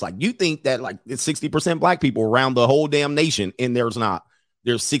America looks like. You think that like it's 60% black people around the whole damn nation, and there's not.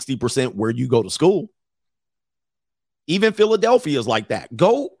 There's 60% where you go to school. Even Philadelphia is like that.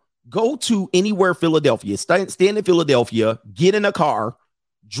 Go to anywhere Philadelphia. Stand in Philadelphia, get in a car,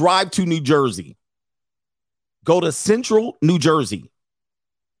 drive to New Jersey. Go to central New Jersey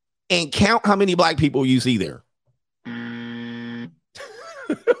and count how many black people you see there.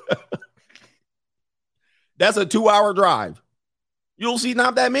 That's a 2-hour drive. You'll see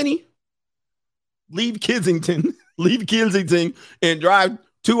not that many. leave Kensington, and drive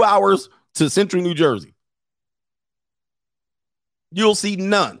 2 hours to central New Jersey. You'll see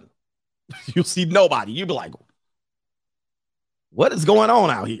none. You'll see nobody. You'll be like, what is going on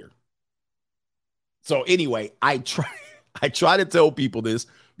out here? So anyway, I try to tell people this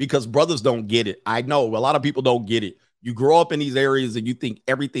because brothers don't get it. I know a lot of people don't get it. You grow up in these areas and you think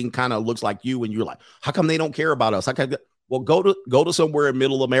everything kind of looks like you, and you're like, how come they don't care about us? Well, go to somewhere in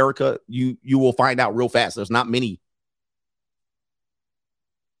middle America. You will find out real fast. There's not many.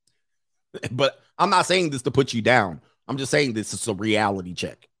 But I'm not saying this to put you down. I'm just saying this is a reality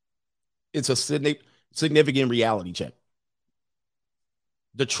check. It's a significant reality check.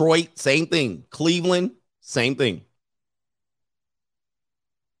 Detroit, same thing. Cleveland, same thing.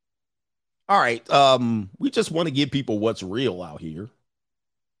 All right. We just want to give people what's real out here.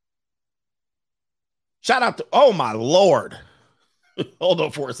 Shout out to, oh my Lord. Hold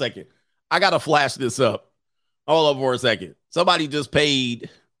on for a second. I got to flash this up. Hold on for a second. Somebody just paid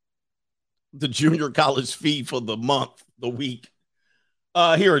the junior college fee for the month, the week.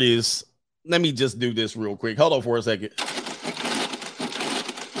 Here it is. Let me just do this real quick. Hold on for a second.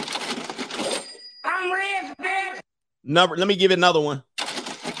 I'm rich, bitch. Let me give it another one.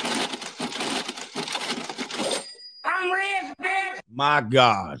 I'm rich, bitch. My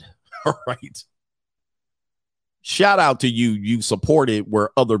God. All right. Shout out to you. You support it where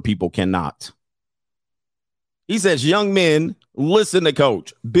other people cannot. He says, young men, listen to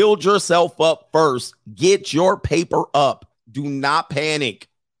coach. Build yourself up first. Get your paper up. Do not panic.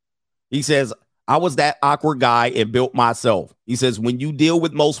 He says, I was that awkward guy and built myself. He says, when you deal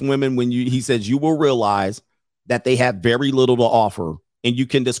with most women, he says, you will realize that they have very little to offer and you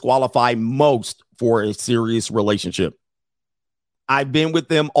can disqualify most for a serious relationship. I've been with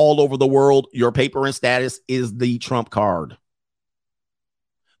them all over the world. Your paper and status is the trump card.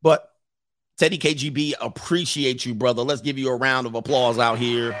 But Teddy KGB, appreciate you, brother. Let's give you a round of applause out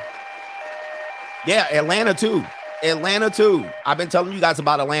here. Yeah, Atlanta too. Atlanta too. I've been telling you guys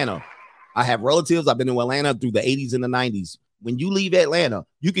about Atlanta. I have relatives. I've been in Atlanta through the 80s and the 90s. When you leave Atlanta,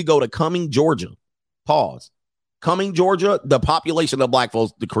 you could go to Cumming, Georgia. Pause. Cumming, Georgia, the population of black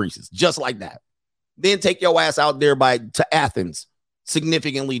folks decreases just like that. Then take your ass out there to Athens,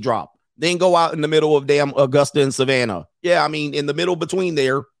 significantly drop. Then go out in the middle of damn Augusta and Savannah. Yeah, I mean, in the middle between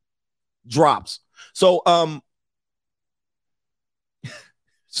there, drops. So,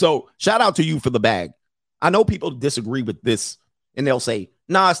 so shout out to you for the bag. I know people disagree with this and they'll say,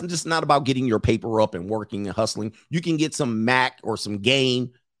 nah, it's just not about getting your paper up and working and hustling. You can get some Mac or some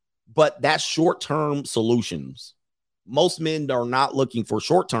gain, but that's short-term solutions. Most men are not looking for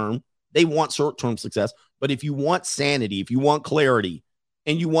short-term. They want short-term success. But if you want sanity, if you want clarity,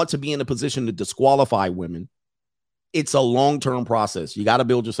 and you want to be in a position to disqualify women, it's a long-term process. You got to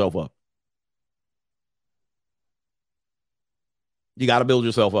build yourself up. You got to build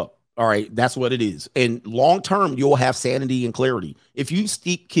yourself up. All right. That's what it is. And long-term, you'll have sanity and clarity. If you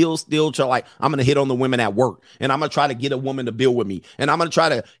still like, I'm going to hit on the women at work and I'm going to try to get a woman to build with me. And I'm going to try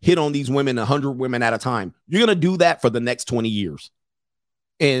to hit on these women, 100 women at a time. You're going to do that for the next 20 years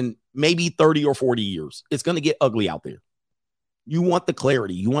and maybe 30 or 40 years. It's going to get ugly out there. You want the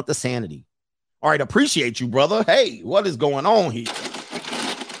clarity. You want the sanity. All right. Appreciate you, brother. Hey, what is going on here?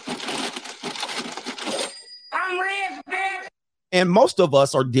 And most of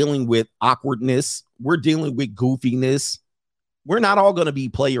us are dealing with awkwardness. We're dealing with goofiness. We're not all going to be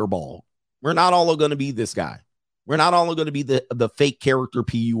player ball. We're not all going to be this guy. We're not all going to be the fake character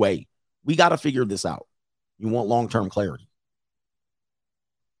PUA. We got to figure this out. You want long-term clarity.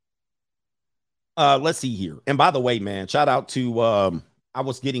 Let's see here. And by the way, man, shout out to, I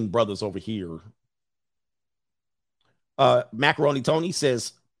was getting brothers over here. Macaroni Tony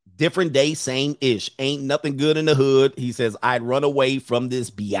says, different day, same ish. Ain't nothing good in the hood. He says, I'd run away from this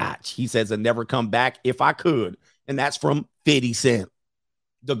biatch. He says, and never come back if I could. And that's from 50 Cent.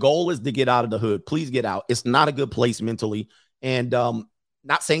 The goal is to get out of the hood. Please get out. It's not a good place mentally. And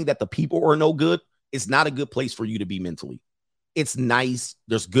not saying that the people are no good. It's not a good place for you to be mentally. It's nice.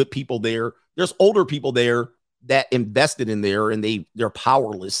 There's good people there. There's older people there that invested in there and they're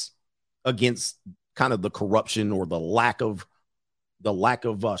powerless against kind of the corruption or the lack of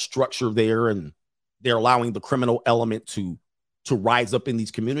structure there, and they're allowing the criminal element to rise up in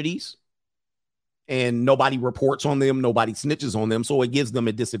these communities, and nobody reports on them, nobody snitches on them, so it gives them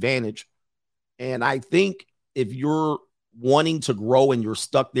a disadvantage. And I think if you're wanting to grow and you're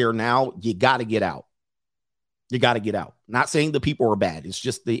stuck there now, you got to get out. You got to get out. Not saying the people are bad. It's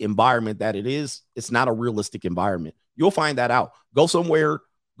just the environment that it is. It's not a realistic environment. You'll find that out. Go somewhere.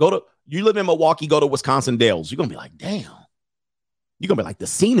 You live in Milwaukee, go to Wisconsin Dells. You're going to be like, damn. You're going to be like, the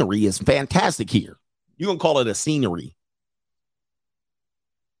scenery is fantastic here. You're going to call it a scenery.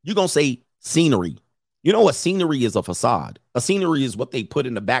 You're going to say scenery. You know what scenery is? A facade. A scenery is what they put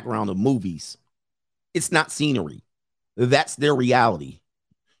in the background of movies. It's not scenery. That's their reality.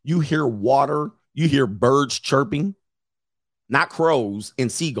 You hear water. You hear birds chirping, not crows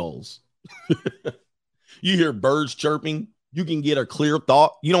and seagulls. You hear birds chirping. You can get a clear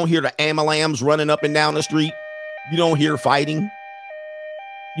thought. You don't hear the amalams running up and down the street. You don't hear fighting.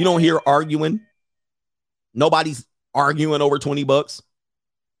 You don't hear arguing. Nobody's arguing over $20.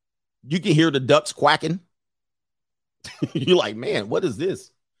 You can hear the ducks quacking. You're like, man, what is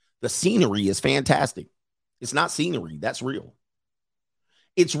this? The scenery is fantastic. It's not scenery. That's real.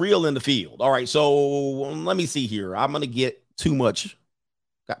 It's real in the field. All right, so let me see here. I'm going to get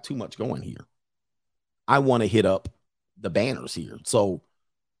got too much going here. I want to hit up the banners here. So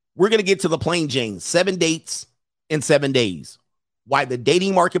we're going to get to the plain Jane. 7 dates in 7 days. Why the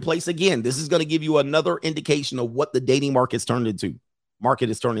dating marketplace, again, this is going to give you another indication of what the dating market is turned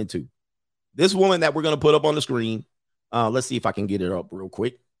into. This woman that we're going to put up on the screen, let's see if I can get it up real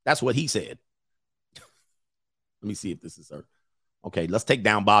quick. That's what he said. Let me see if this is her. Okay, let's take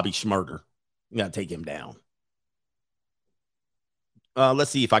down Bobby Schmurder. We got to take him down.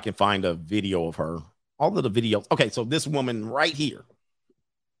 Let's see if I can find a video of her. All of the videos. Okay, so this woman right here.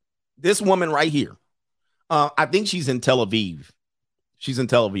 I think she's in Tel Aviv.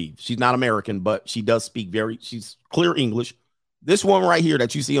 She's not American, but she does speak she's clear English. This woman right here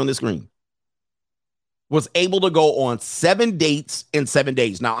that you see on the screen was able to go on 7 dates in 7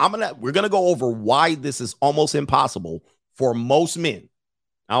 days. Now, we're going to go over why this is almost impossible for most men.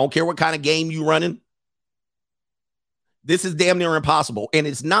 I don't care what kind of game you running. This is damn near impossible. And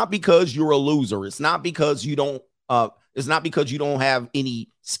it's not because you're a loser. It's not because you don't have any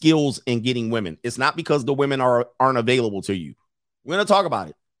skills in getting women. It's not because the women aren't available to you. We're going to talk about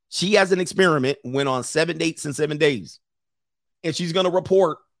it. She, as an experiment, went on 7 dates in 7 days. And she's going to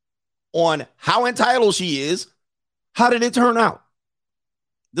report on how entitled she is. How did it turn out?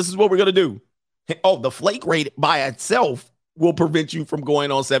 This is what we're going to do. Oh, the flake rate by itself will prevent you from going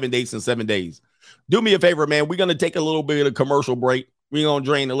on 7 dates in 7 days. Do me a favor, man. We're going to take a little bit of commercial break. We're going to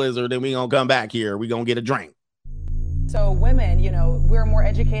drain the lizard, and we're going to come back here. We're going to get a drink. So women, we're more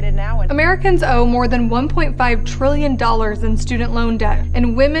educated now. And Americans owe more than $1.5 trillion in student loan debt,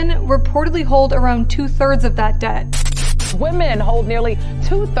 and women reportedly hold around 2/3 of that debt. Women hold nearly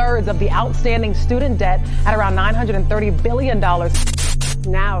 2/3 of the outstanding student debt at around $930 billion.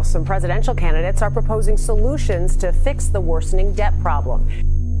 Now, some presidential candidates are proposing solutions to fix the worsening debt problem.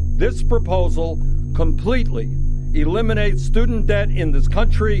 This proposal completely eliminates student debt in this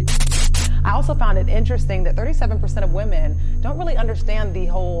country. I also found it interesting that 37% of women don't really understand the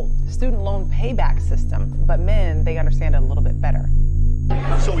whole student loan payback system, but men, they understand it a little bit better.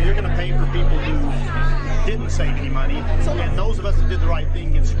 So you're going to pay for people who didn't save any money, and those of us that did the right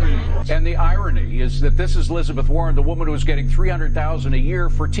thing get screwed. And the irony is that this is Elizabeth Warren, the woman who was getting $300,000 a year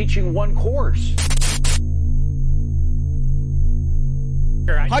for teaching one course.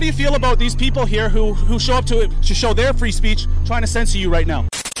 How do you feel about these people here who show up to show their free speech, trying to censor you right now?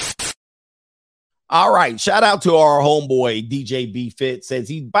 All right. Shout out to our homeboy, DJ B Fit.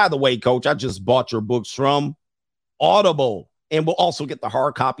 Says by the way, coach, I just bought your books from Audible, and we'll also get the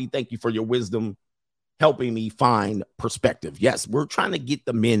hard copy. Thank you for your wisdom, helping me find perspective. Yes, we're trying to get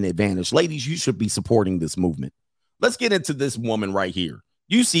the men advantage. Ladies, you should be supporting this movement. Let's get into this woman right here.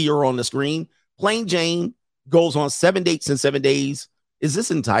 You see her on the screen. Plain Jane goes on 7 dates in 7 days. Is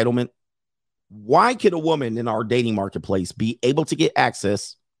this entitlement? Why could a woman in our dating marketplace be able to get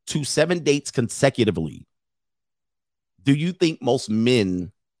access to 7 dates consecutively? Do you think most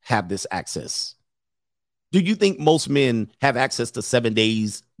men have this access? Do you think most men have access to 7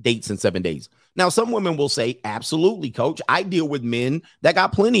 dates in 7 days? Now, some women will say, absolutely, coach. I deal with men that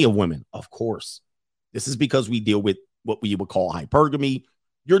got plenty of women. Of course. This is because we deal with what we would call hypergamy.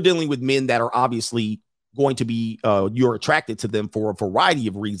 You're dealing with men that are obviously going to be, you're attracted to them for a variety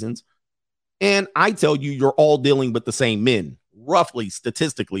of reasons. And I tell you, you're all dealing with the same men. Roughly,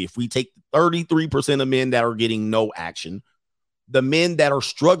 statistically, if we take 33% of men that are getting no action, the men that are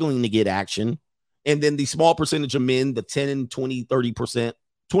struggling to get action, and then the small percentage of men, the 10, 20, 30%,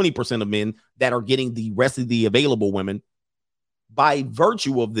 20% of men that are getting the rest of the available women, by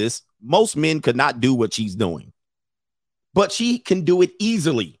virtue of this, most men could not do what she's doing. But she can do it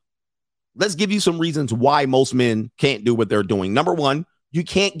easily. Let's give you some reasons why most men can't do what they're doing. Number one, you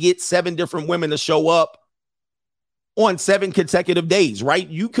can't get 7 different women to show up on 7 consecutive days, right?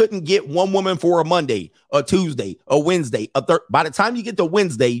 You couldn't get one woman for a Monday, a Tuesday, a Wednesday, by the time you get to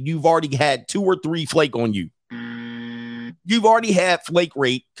Wednesday, you've already had 2 or 3 flake on you. You've already had flake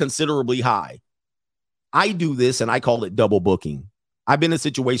rate considerably high. I do this and I call it double booking. I've been in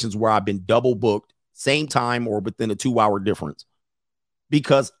situations where I've been double booked, same time or within a 2-hour difference.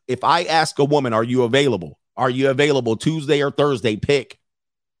 Because if I ask a woman, are you available? Are you available Tuesday or Thursday? Pick.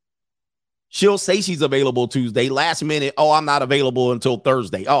 She'll say she's available Tuesday. Last minute, oh, I'm not available until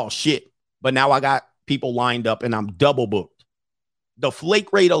Thursday. Oh, shit. But now I got people lined up and I'm double booked. The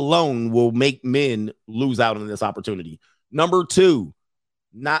flake rate alone will make men lose out on this opportunity. Number 2,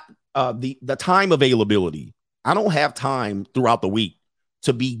 not the time availability. I don't have time throughout the week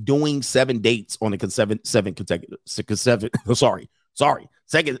to be doing 7 dates on a second consecutive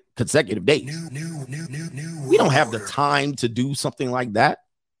dates. We don't have the time to do something like that.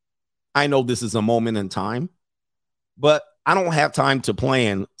 I know this is a moment in time, but I don't have time to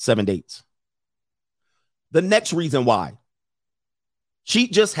plan 7 dates. The next reason why, she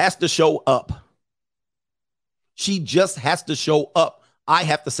just has to show up. She just has to show up. I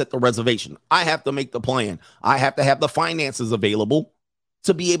have to set the reservation. I have to make the plan. I have to have the finances available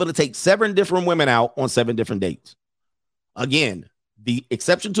to be able to take 7 different women out on 7 different dates. Again, the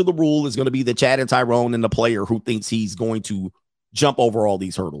exception to the rule is going to be the Chad and Tyrone and the player who thinks he's going to jump over all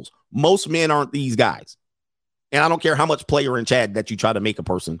these hurdles. Most men aren't these guys. And I don't care how much player and Chad that you try to make a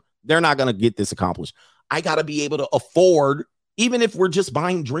person, they're not going to get this accomplished. I got to be able to afford, even if we're just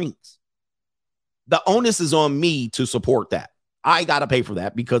buying drinks. The onus is on me to support that. I got to pay for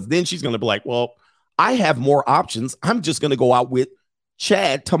that, because then she's going to be like, well, I have more options. I'm just going to go out with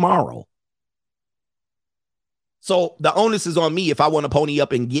Chad tomorrow. So the onus is on me if I want to pony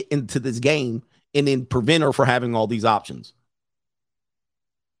up and get into this game and then prevent her from having all these options.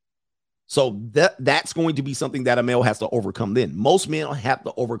 So that's going to be something that a male has to overcome then. Most men have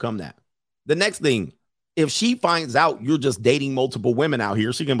to overcome that. The next thing, if she finds out you're just dating multiple women out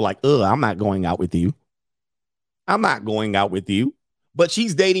here, she can be like, I'm not going out with you. I'm not going out with you. But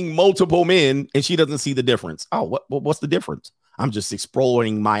she's dating multiple men and she doesn't see the difference. Oh, what's the difference? I'm just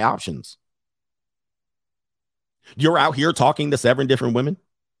exploring my options. You're out here talking to 7 different women.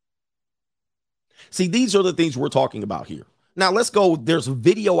 See, these are the things we're talking about here. Now let's go. There's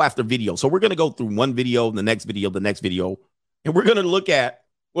video after video. So we're going to go through one video, the next video, and we're going to look at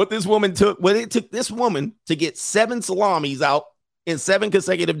what this woman took, what it took this woman to get 7 salamis out in 7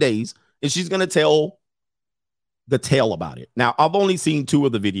 consecutive days. And she's going to tell the tale about it. Now, I've only seen 2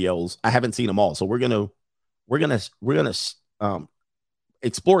 of the videos. I haven't seen them all. So we're going to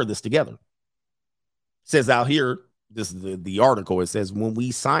explore this together. It says out here, this is the article. It says, when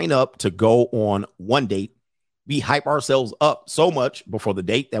we sign up to go on one date, we hype ourselves up so much before the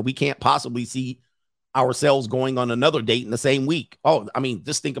date that we can't possibly see ourselves going on another date in the same week. Oh, I mean,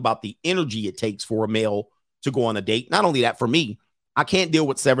 just think about the energy it takes for a male to go on a date. Not only that, for me, I can't deal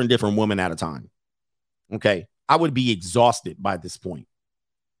with 7 different women at a time. Okay. I would be exhausted by this point.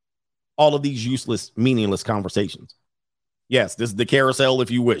 All of these useless, meaningless conversations. Yes, this is the carousel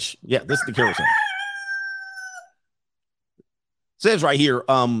if you wish. Yeah, this is the carousel. Says right here,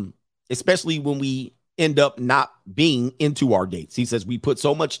 especially when we end up not being into our dates. He says we put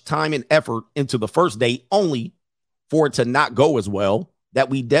so much time and effort into the first date only for it to not go as well that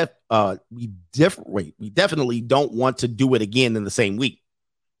we definitely don't want to do it again in the same week.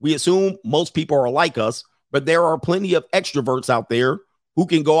 We assume most people are like us, but there are plenty of extroverts out there who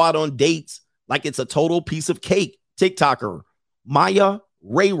can go out on dates like it's a total piece of cake. TikToker Maya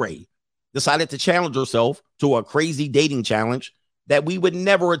Ray decided to challenge herself to a crazy dating challenge that we would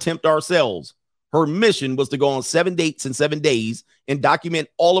never attempt ourselves. Her mission was to go on 7 dates in 7 days and document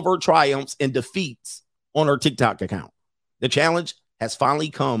all of her triumphs and defeats on her TikTok account. The challenge has finally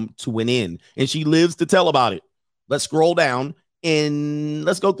come to an end, and she lives to tell about it. Let's scroll down and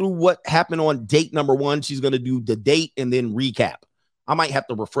let's go through what happened on date number 1. She's going to do the date and then recap. I might have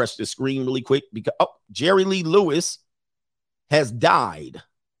to refresh the screen really quick because Jerry Lee Lewis has died.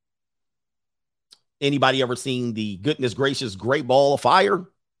 Anybody ever seen the Goodness Gracious Great Ball of Fire?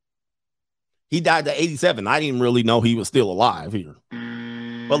 He died at 87. I didn't really know he was still alive here.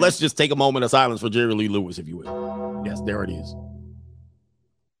 But let's just take a moment of silence for Jerry Lee Lewis, if you will. Yes, there it is.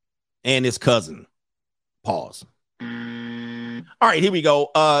 And his cousin. Pause. All right, here we go.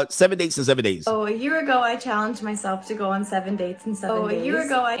 7 dates in 7 days. So a year ago, I challenged myself to go on 7 dates in 7 days. A year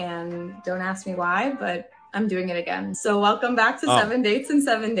ago, and don't ask me why, but I'm doing it again. So welcome back to 7 dates in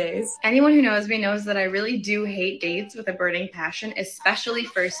 7 days. Anyone who knows me knows that I really do hate dates with a burning passion, especially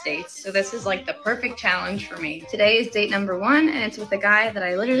first dates. So this is like the perfect challenge for me. Today is date number 1, and it's with a guy that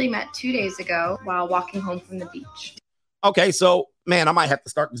I literally met 2 days ago while walking home from the beach. Okay, so man, I might have to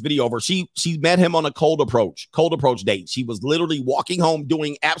start this video over. She met him on a cold approach date. She was literally walking home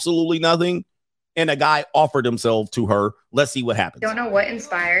doing absolutely nothing. and a guy offered himself to her. Let's see what happens. Don't know what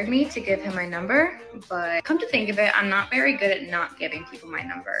inspired me to give him my number, but come to think of it, I'm not very good at not giving people my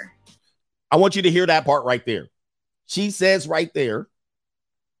number. I want you to hear that part right there. She says right there,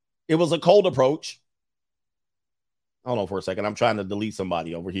 it was a cold approach. Hold on for a second. I'm trying to delete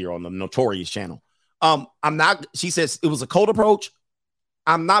somebody over here on the Notorious channel. She says it was a cold approach.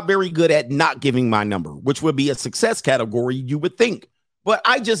 I'm not very good at not giving my number, which would be a success category, you would think. But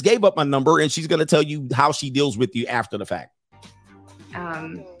I just gave up my number, and she's going to tell you how she deals with you after the fact.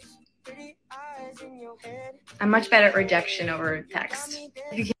 I'm much better at rejection over text.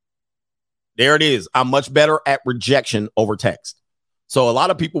 There it is. I'm much better at rejection over text. So a lot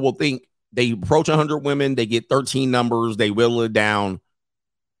of people will think they approach 100 women, they get 13 numbers, they whittle it down.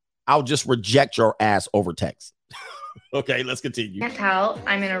 I'll just reject your ass over text. Okay, let's continue. Can't tell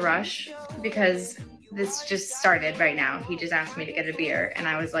I'm in a rush because this just started right now. He just asked me to get a beer and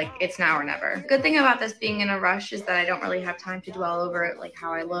I was like, it's now or never. Good thing about this being in a rush is that I don't really have time to dwell over it, like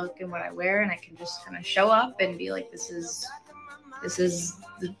how I look and what I wear, and I can just kind of show up and be like, this is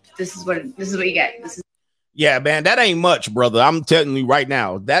what you get. This is. Yeah, man, that ain't much, brother. I'm telling you right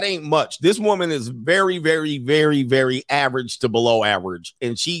now, that ain't much. This woman is very, very, very, very average to below average,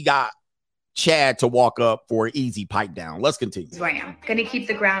 and she got Chad to walk up for an easy pipe down. Let's continue. This is who I am. Gonna keep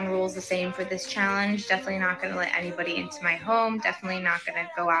the ground rules the same for this challenge. Definitely not gonna let anybody into my home. Definitely not gonna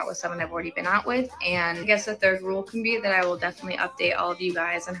go out with someone I've already been out with. And I guess the third rule can be that I will definitely update all of you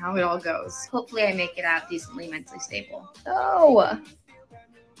guys on how it all goes. Hopefully I make it out decently mentally stable. Oh,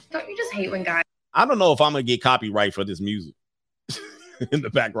 don't you just hate when guys... I don't know if I'm gonna get copyright for this music in the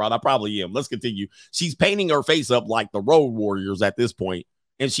background. I probably am. Let's continue. She's painting her face up like the Road Warriors at this point.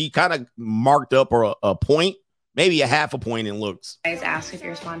 And she kind of marked up a point, maybe a half a point in looks. Guys ask if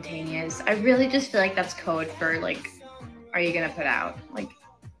you're spontaneous. I really just feel like that's code for, like, are you going to put out? Like,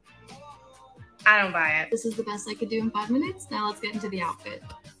 I don't buy it. This is the best I could do in 5 minutes. Now let's get into the outfit.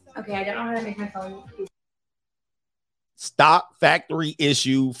 Okay, I don't know how to make my phone. Stock factory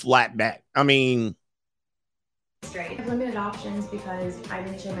issue flat back. I mean, straight. I have limited options because I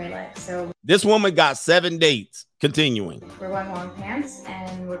didn't shave my legs. So this woman got 7 dates. Continuing. We're going long pants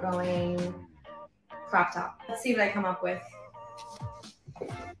and we're going crop top. Let's see what I come up with.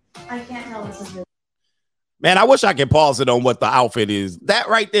 I can't tell this is really. Man, I wish I could pause it on what the outfit is. That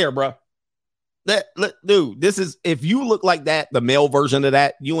right there, bro. Dude, this is, if you look like that, the male version of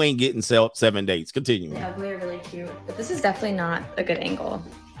that, you ain't getting 7 dates. Continuing. The ugly are really cute, but this is definitely not a good angle.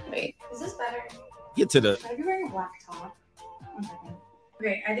 Wait, is this better? Get to the. Should I be wearing a black top? 1 second.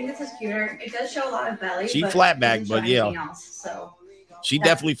 Okay, I think this is cuter. It does show a lot of belly. She flat back, but yeah. Else, so she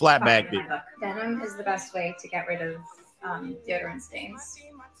definitely flat backed it. Denim is the best way to get rid of deodorant stains.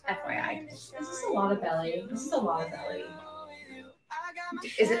 FYI. This is a lot of belly. This is a lot of belly.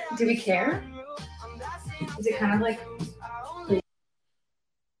 Is it? Do we care? Is it kind of like?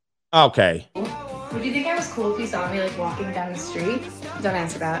 Okay. Would you think I was cool if you saw me like walking down the street? Don't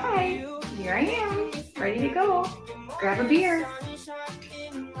answer that. Hi, here I am, ready to go. Grab a beer.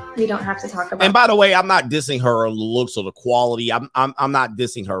 We don't have to talk about. And by the way, I'm not dissing her on the looks or the quality. I'm not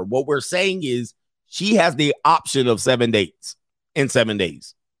dissing her. What we're saying is she has the option of 7 dates in 7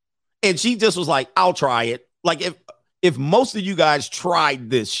 days, and she just was like, "I'll try it." Like if most of you guys tried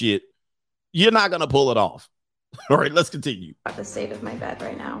this shit, you're not gonna pull it off. All right, let's continue. At the state of my bed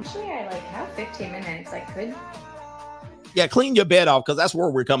right now. Actually, I like have 15 minutes. I could. Yeah, clean your bed off because that's where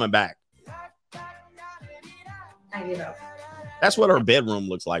we're coming back. I give up. That's what her bedroom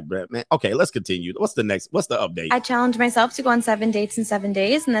looks like, Brett, man. Okay, let's continue. What's the update? I challenged myself to go on 7 dates in 7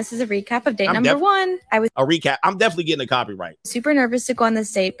 days, and this is a recap of date number 1. A recap. I'm definitely getting a copyright. Super nervous to go on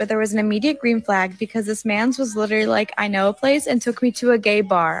this date, but there was an immediate green flag because this man's was literally like, I know a place, and took me to a gay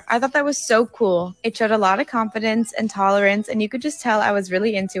bar. I thought that was so cool. It showed a lot of confidence and tolerance, and you could just tell I was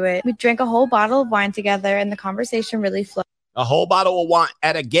really into it. We drank a whole bottle of wine together, and the conversation really flowed. A whole bottle of wine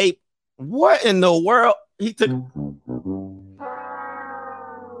at a gay. What in the world? He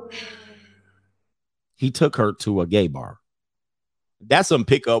took her to a gay bar. That's some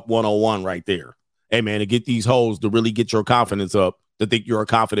pickup 101 right there. Hey, man, to get these hoes to really get your confidence up, to think you're a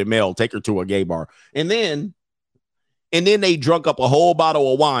confident male, take her to a gay bar. And then they drunk up a whole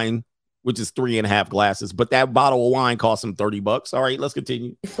bottle of wine, which is 3.5 glasses. But that bottle of wine cost him $30. All right, let's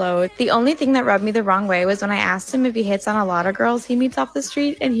continue. Flowed. The only thing that rubbed me the wrong way was when I asked him if he hits on a lot of girls he meets off the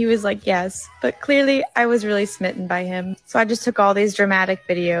street, and he was like, yes. But clearly, I was really smitten by him. So I just took all these dramatic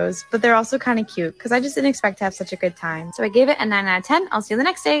videos, but they're also kind of cute because I just didn't expect to have such a good time. So I gave it a 9 out of 10. I'll see you the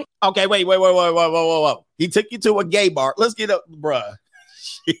next day. Okay, wait. He took you to a gay bar. Let's get up, bruh.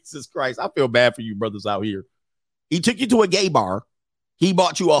 Jesus Christ. I feel bad for you brothers out here. He took you to a gay bar. He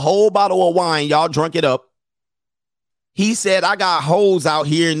bought you a whole bottle of wine. Y'all drunk it up. He said, I got hoes out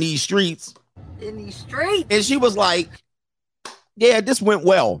here in these streets. In these streets. And she was like, yeah, this went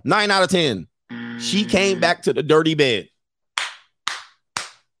well. 9 out of 10. She came back to the dirty bed.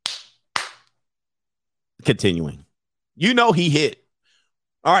 Continuing. You know he hit.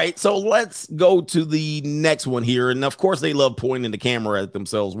 All right, so let's go to the next one here. And of course, they love pointing the camera at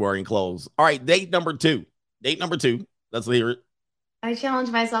themselves wearing clothes. All right, date number 2. Date number 2. Let's hear it. I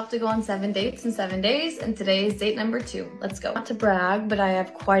challenged myself to go on 7 dates in 7 days, and today is date number 2. Let's go. Not to brag, but I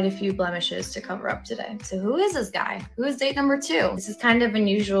have quite a few blemishes to cover up today. So who is this guy? Who is date number 2? This is kind of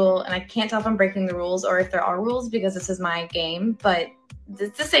unusual, and I can't tell if I'm breaking the rules or if there are rules because this is my game, but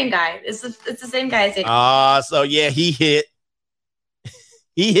it's the same guy. It's the same guy as date. So yeah, he hit.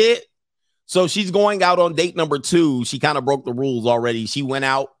 He hit. So she's going out on date number 2. She kind of broke the rules already. She went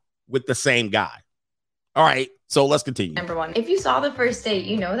out with the same guy. All right, so let's continue. Number 1. If you saw the first date,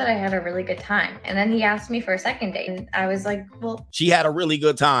 you know that I had a really good time. And then he asked me for a second date. And I was like, well, she had a really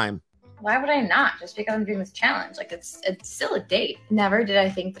good time. Why would I not? Just because I'm doing this challenge. Like, it's still a date. Never did I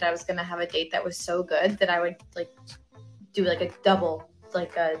think that I was going to have a date that was so good that I would, like, do, like, a double,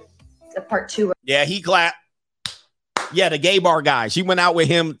 like, a part 2. Yeah, he clapped. Yeah, the gay bar guy. She went out with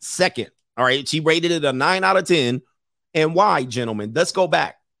him second. All right, she rated it a 9 out of 10. And why, gentlemen? Let's go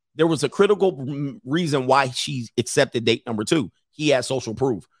back. There was a critical reason why she accepted date number 2. He had social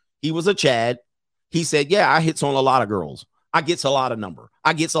proof. He was a Chad. He said, yeah, I hits on a lot of girls. I gets a lot of number.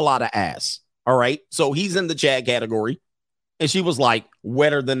 I gets a lot of ass. All right. So he's in the Chad category. And she was like,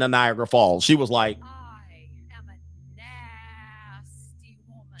 wetter than the Niagara Falls. She was like,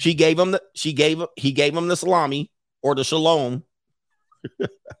 he gave him the salami or the shalom.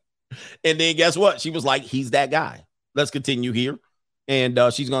 And then guess what? She was like, he's that guy. Let's continue here. And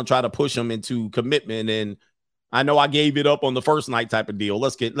she's going to try to push him into commitment. And I know I gave it up on the first night type of deal.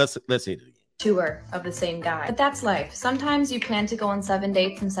 Let's hit it again. Tour of the same guy. But that's life. Sometimes you plan to go on 7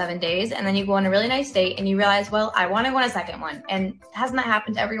 dates in 7 days, and then you go on a really nice date and you realize, well, I want to go on a second one. And hasn't that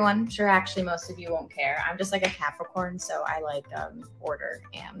happened to everyone? Sure, actually, most of you won't care. I'm just like a Capricorn, so I like order,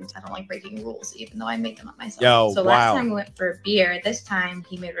 and I don't like breaking rules, even though I make them up myself. So last time we went for a beer, this time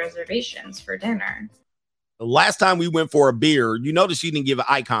he made reservations for dinner. The last time we went for a beer, you notice she didn't give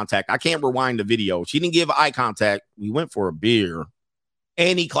eye contact. I can't rewind the video. She didn't give eye contact. We went for a beer.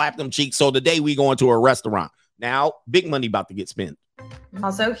 And he clapped them cheeks. So today we going to a restaurant. Now, big money about to get spent.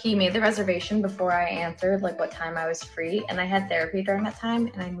 Also, he made the reservation before I answered, like, what time I was free. And I had therapy during that time,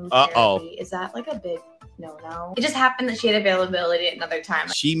 and I moved therapy. Is that, like, a big no-no? It just happened that she had availability at another time.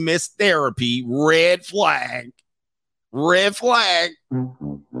 She missed therapy. Red flag. Red flag.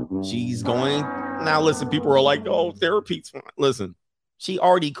 She's going. Now, listen, people are like, oh, therapy's fine. Listen. She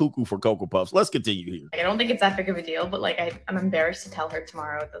already cuckoo for Cocoa Puffs. Let's continue here. I don't think it's that big of a deal, but like I'm embarrassed to tell her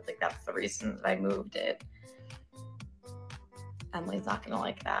tomorrow that like that's the reason that I moved it. Emily's not gonna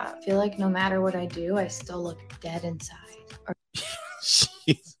like that. I feel like no matter what I do, I still look dead inside.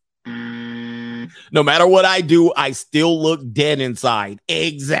 No matter what I do, I still look dead inside.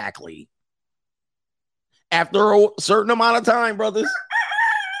 Exactly. After a certain amount of time, brothers,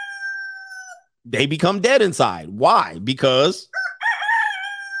 they become dead inside. Why? Because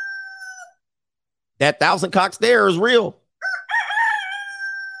that 1,000 cock stare is real.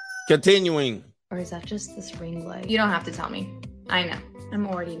 Continuing. Or is that just this ring light? You don't have to tell me. I know. I'm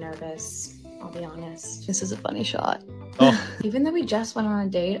already nervous. I'll be honest. This is a funny shot. Oh. Even though we just went on a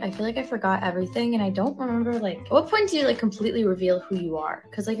date, I feel like I forgot everything and I don't remember, like, at what point do you like completely reveal who you are?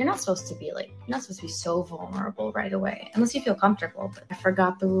 Because like you're not supposed to be so vulnerable right away unless you feel comfortable. But I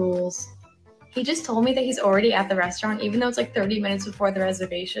forgot the rules. He just told me that he's already at the restaurant, even though it's like 30 minutes before the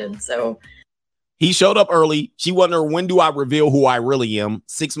reservation. So he showed up early. She wondered, when do I reveal who I really am?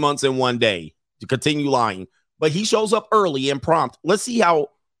 6 months and 1 day to continue lying. But he shows up early and prompt. Let's see how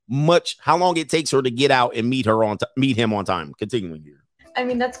long it takes her to get out and meet him on time. Continuing here. I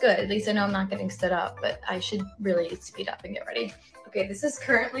mean, that's good. At least I know I'm not getting stood up, but I should really speed up and get ready. Okay, this is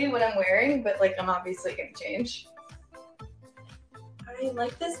currently what I'm wearing, but like I'm obviously gonna change. I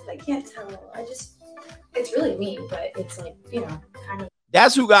like this, but I can't tell. It's really me, but it's like, you know, kind of.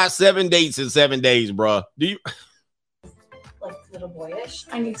 That's who got 7 dates in 7 days, bro. Do you? Like little boyish.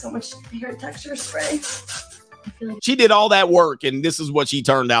 I need so much hair texture spray. She did all that work, and this is what she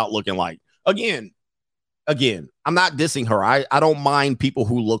turned out looking like. Again, I'm not dissing her. I don't mind people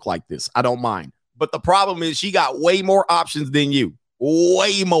who look like this. I don't mind. But the problem is she got way more options than you.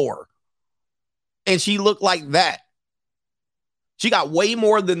 Way more. And she looked like that. She got way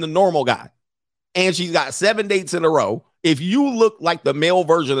more than the normal guy. And she's got 7 dates in a row. If you look like the male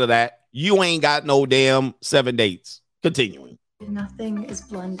version of that, you ain't got no damn 7 dates. Continuing. Nothing is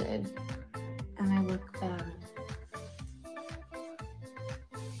blended, and I look bad.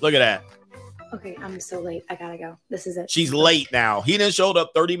 Look at that. Okay, I'm so late. I gotta go. This is it. She's late now. He done showed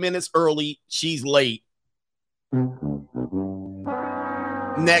up 30 minutes early. She's late.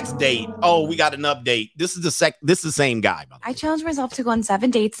 Next date. Oh, we got an update. This is the same guy. I challenged myself to go on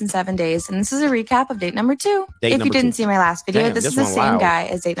 7 dates in 7 days, and this is a recap of date number 2. Date if number you didn't 2. see my last video, Damn, this is this the one same loud. guy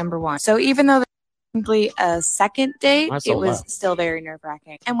as date number 1. So even though simply a second date, Why so it was loud? still very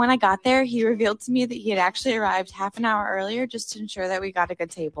nerve-wracking. And when I got there, he revealed to me that he had actually arrived half an hour earlier just to ensure that we got a good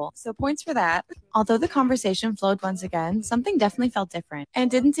table. So points for that. Although the conversation flowed once again, something definitely felt different.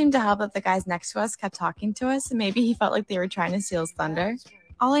 And it didn't seem to help that the guys next to us kept talking to us, and maybe he felt like they were trying to steal his thunder.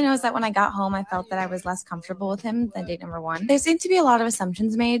 All I know is that when I got home, I felt that I was less comfortable with him than date number 1. There seemed to be a lot of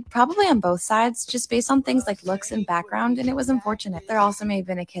assumptions made, probably on both sides, just based on things like looks and background, and it was unfortunate. There also may have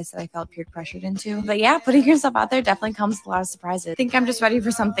been a kiss that I felt peer pressured into. But yeah, putting yourself out there definitely comes with a lot of surprises. I think I'm just ready for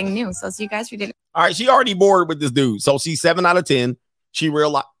something new. So I'll see you guys for dinner. All right, she already bored with this dude. So she's 7 out of 10. She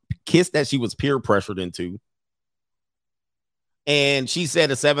realized kiss that she was peer pressured into. And she said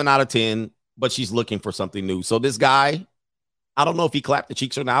a 7 out of 10, but she's looking for something new. So this guy, I don't know if he clapped the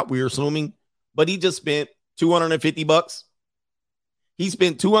cheeks or not, we're assuming, but he just spent $250. He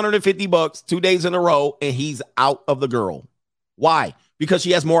spent $250 2 days in a row, and he's out of the girl. Why? Because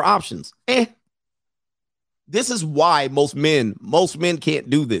she has more options. This is why most men can't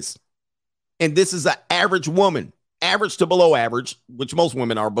do this. And this is an average woman, average to below average, which most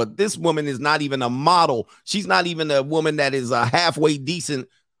women are, but this woman is not even a model. She's not even a woman that is a halfway decent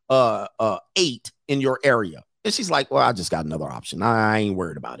 8 in your area. And she's like, well, I just got another option. I ain't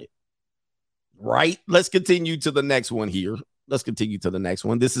worried about it. Right? Let's continue to the next one here. Let's continue to the next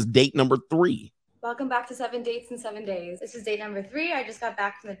one. This is date number 3. Welcome back to 7 dates in 7 days. This is date number 3. I just got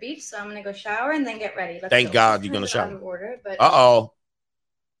back from the beach, so I'm going to go shower and then get ready. Thank God you're going to shower. Out of order, but Uh-oh.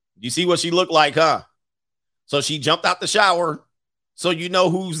 You see what she looked like, huh? So she jumped out the shower. So you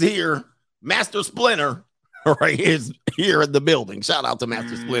know who's here. Master Splinter right is here in the building. Shout out to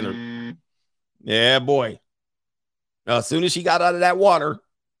Master Splinter. Yeah, boy. As soon as she got out of that water,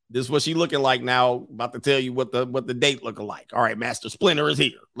 this is what she looking like now. About to tell you what the date looking like. All right, Master Splinter is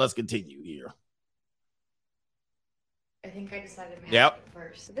here. Let's continue here. I think I decided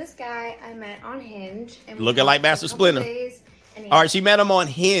first. So this guy I met on Hinge. And we Looking like talked for a Master couple Splinter. days, and he All right, she met him on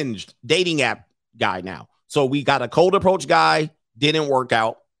Hinged, dating app guy now. So we got a cold approach guy, didn't work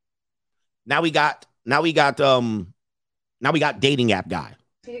out. Now we got dating app guy.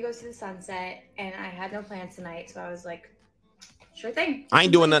 to go see the sunset, and I had no plans tonight, so I was like, sure thing. I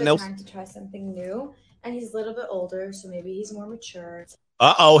ain't doing nothing else. Time to try something new, and he's a little bit older, so maybe he's more mature.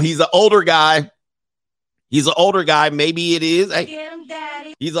 Uh-oh, he's an older guy. He's an older guy. Maybe it is. Hey,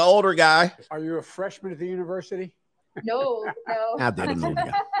 he's an older guy. Are you a freshman at the university? No. I didn't know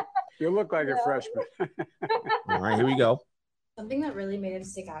that. You look like a freshman. All right, here we go. Something that really made him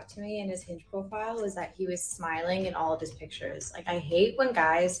stick out to me in his Hinge profile was that he was smiling in all of his pictures. Like, I hate when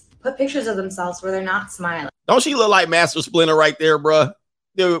guys put pictures of themselves where they're not smiling. Don't she look like Master Splinter right there, bruh?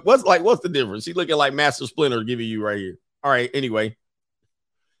 Dude, what's the difference? She looking like Master Splinter giving you right here. All right, anyway.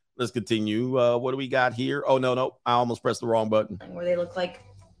 Let's continue. What do we got here? Oh, no. I almost pressed the wrong button. Where they look like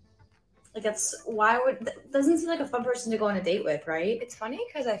that's doesn't seem like a fun person to go on a date with, right? It's funny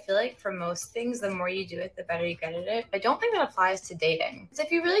because I feel like for most things, the more you do it, the better you get at it. I don't think that applies to dating. Because if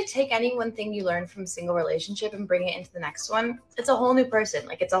you really take any one thing you learn from a single relationship and bring it into the next one, it's a whole new person.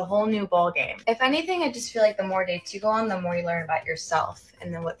 Like, it's a whole new ball game. If anything, I just feel like the more dates you go on, the more you learn about yourself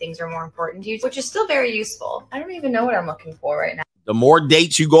and then what things are more important to you, which is still very useful. I don't even know what I'm looking for right now. The more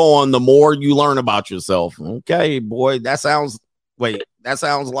dates you go on, the more you learn about yourself. Okay, boy, that sounds like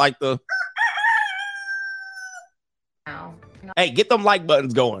the... Hey, get them like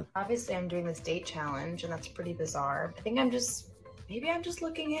buttons going. Obviously, I'm doing this date challenge, and that's pretty bizarre. I think maybe I'm just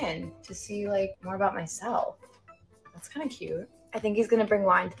looking in to see like more about myself. That's kind of cute. I think he's gonna bring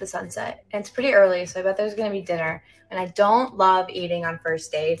wine to the sunset, and it's pretty early, so I bet there's gonna be dinner. And I don't love eating on first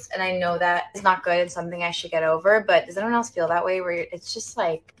dates, and I know that it's not good and something I should get over, but does anyone else feel that way where it's just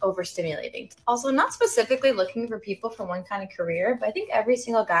like overstimulating? Also, not specifically looking for people from one kind of career, but I think every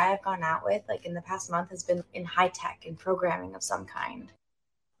single guy I've gone out with like in the past month has been in high tech and programming of some kind.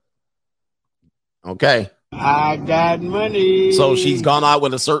 Okay. I got money. So she's gone out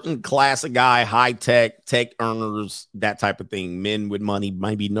with a certain class of guy, high tech earners, that type of thing. Men with money,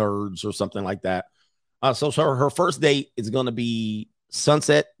 maybe nerds or something like that. So her first date is going to be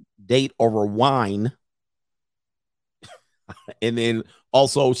sunset date over wine. And then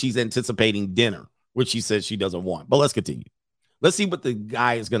also she's anticipating dinner, which she says she doesn't want. But let's continue. Let's see what the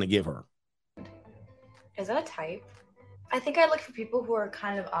guy is going to give her. Is that a type? I think I look for people who are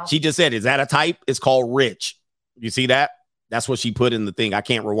kind of off. She just said, is that a type? It's called rich. You see that? That's what she put in the thing. I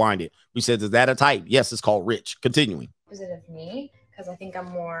can't rewind it. We said, is that a type? Yes, it's called rich. Continuing. Opposite of me, because I think I'm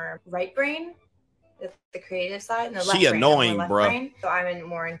more right brain, the creative side, and the left She brain. annoying, left bro. Brain, so I'm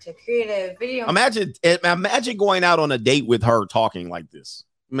more into creative video. Imagine going out on a date with her talking like this.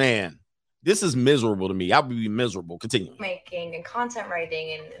 Man, this is miserable to me. I would be miserable. Continuing. Making and content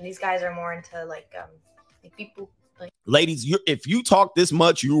writing, and these guys are more into like people. Ladies, if you talk this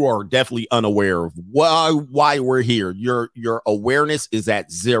much, you are definitely unaware of why we're here. Your awareness is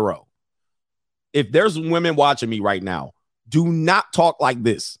at zero. If there's women watching me right now, do not talk like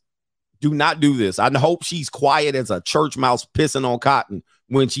this. Do not do this. I hope she's quiet as a church mouse pissing on cotton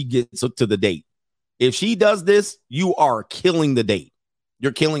when she gets to the date. If she does this, you are killing the date.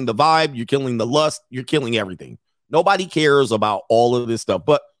 You're killing the vibe. You're killing the lust. You're killing everything. Nobody cares about all of this stuff,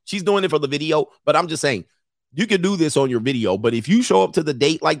 but she's doing it for the video. But I'm just saying, you can do this on your video, but if you show up to the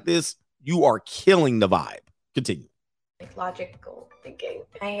date like this, you are killing the vibe. Continue. Like logical thinking.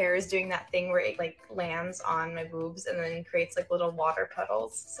 My hair is doing that thing where it like lands on my boobs and then creates like little water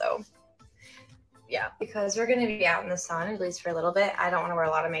puddles. So yeah, because we're going to be out in the sun, at least for a little bit. I don't want to wear a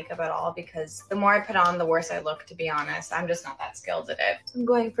lot of makeup at all because the more I put on, the worse I look, to be honest. I'm just not that skilled at it. So I'm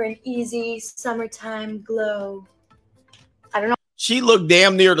going for an easy summertime glow. I don't know She looked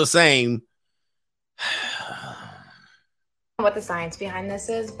damn near the same. what the science behind this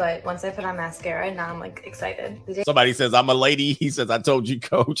is, but once I put on mascara, now I'm like excited. Somebody says, I'm a lady. He says, I told you,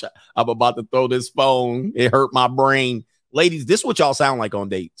 coach, I'm about to throw this phone. It hurt my brain. Ladies, this is what y'all sound like on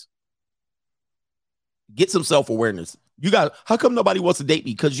dates. Get some self-awareness. How come nobody wants to date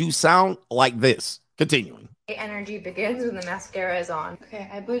me? Because you sound like this. Continuing. Energy begins when the mascara is on. Okay,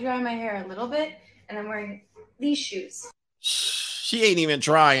 I blow dry my hair a little bit, and I'm wearing these shoes. She ain't even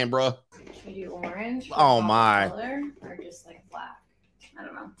trying, bro. Should we do orange? Oh, my. Color, or just like black? I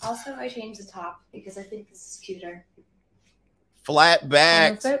don't know. Also, I changed the top because I think this is cuter. Flat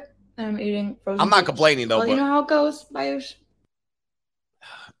backs. I'm eating frozen. I'm not complaining, though. Well, you know how it goes, Bayoush.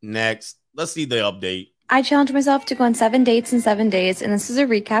 Next, let's see the update. I challenged myself to go on 7 dates in 7 days, and this is a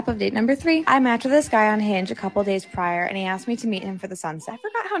recap of date number 3. I matched with this guy on Hinge a couple days prior, and he asked me to meet him for the sunset. I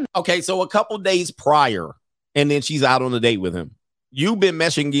forgot how. Okay, so a couple days prior, and then she's out on a date with him. You've been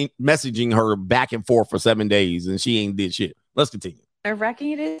messaging her back and forth for 7 days, and she ain't did shit. Let's continue.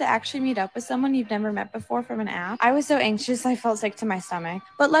 Nerve-wracking it is to actually meet up with someone you've never met before from an app. I was so anxious I felt sick to my stomach,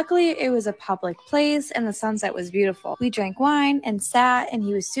 but luckily it was a public place and the sunset was beautiful. We drank wine and sat, and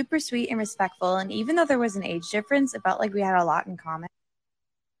he was super sweet and respectful, and even though there was an age difference, it felt like we had a lot in common.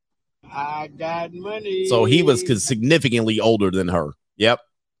 I got money. So he was significantly older than her. Yep.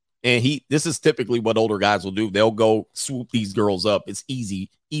 And this is typically what older guys will do. They'll go swoop these girls up. It's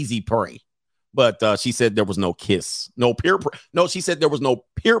easy prey. But she said there was no kiss, no she said there was no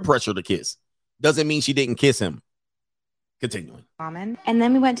peer pressure to kiss. Doesn't mean she didn't kiss him. Continuing. And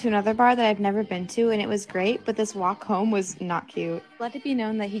then we went to another bar that I've never been to, and it was great, but this walk home was not cute. Let it be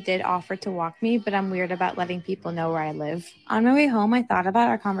known that he did offer to walk me, but I'm weird about letting people know where I live. On my way home, I thought about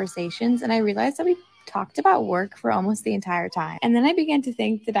our conversations, and I realized that we talked about work for almost the entire time. And then I began to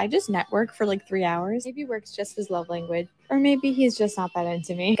think, did I just network for like 3 hours? Maybe work's just his love language, or maybe he's just not that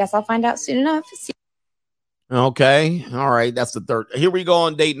into me. Guess I'll find out soon enough. Okay. All right. That's the third. Here we go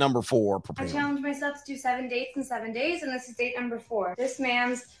on date number 4. I challenged myself to do 7 dates in 7 days, and this is date number 4. This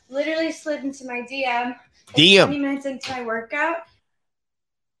man's literally slid into my DM. 20 minutes into my workout.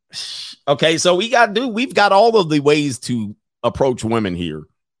 Okay, so we've got all of the ways to approach women here.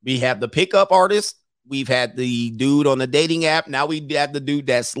 We have the pickup artist. We've had the dude on the dating app. Now we have the dude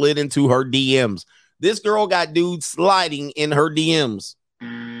that slid into her DMs. This girl got dudes sliding in her DMs.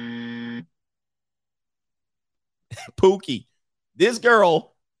 Pookie. This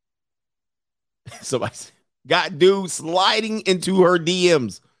girl got dudes sliding into her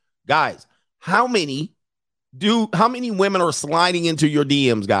DMs. Guys, how many women are sliding into your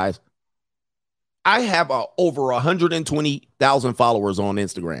DMs, guys? I have over 120,000 followers on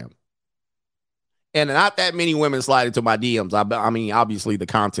Instagram. And not that many women slide into my DMs. I mean, obviously the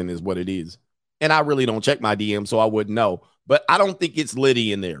content is what it is. And I really don't check my DMs, so I wouldn't know. But I don't think it's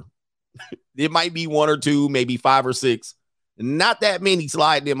Liddy in there. It might be 1 or 2, maybe 5 or 6. Not that many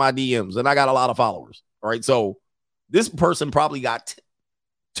sliding in my DMs. And I got a lot of followers. All right. So this person probably got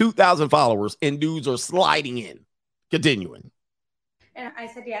 2,000 followers and dudes are sliding in. Continuing. And I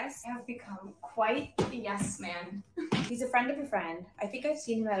said yes. I have become quite a yes man. He's a friend of a friend. I think I've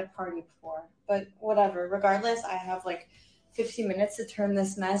seen him at a party before, but whatever. Regardless, I have like 15 minutes to turn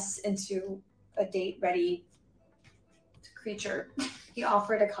this mess into a date-ready creature. He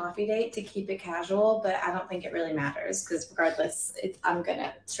offered a coffee date to keep it casual, but I don't think it really matters because regardless, I'm going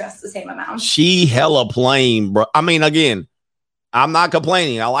to stress the same amount. She hella plain, bro. I mean, again, I'm not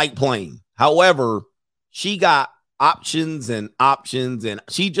complaining. I like plain. However, she got options and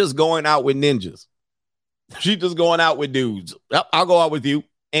she just going out with ninjas. She just going out with dudes. Yep, I'll go out with you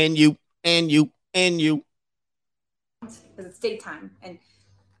and you and you and you. Because it's daytime, and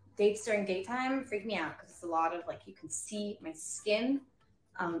dates during daytime freak me out because it's a lot of like you can see my skin.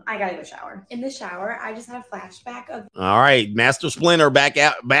 I gotta go shower. In the shower, I just had a flashback of. All right, Master Splinter back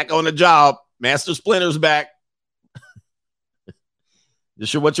on the job. Master Splinter's back.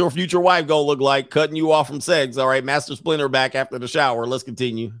 This is what your future wife gonna look like, cutting you off from sex. All right, Master Splinter back after the shower. Let's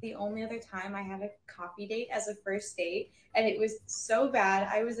continue. The only other time I had a coffee date as a first date, and it was so bad.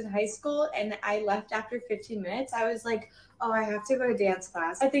 I was in high school, and I left after 15 minutes. I was like, oh, I have to go to dance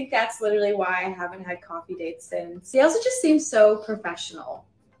class. I think that's literally why I haven't had coffee dates since. He also just seems so professional.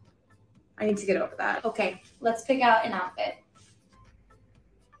 I need to get over that. Okay, let's pick out an outfit.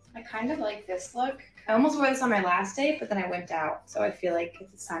 I kind of like this look. I almost wore this on my last date, but then I went out. So I feel like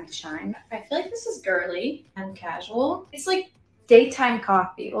it's time to shine. I feel like this is girly and casual. It's like daytime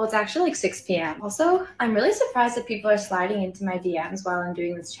coffee. Well, it's actually like 6 p.m. Also, I'm really surprised that people are sliding into my DMs while I'm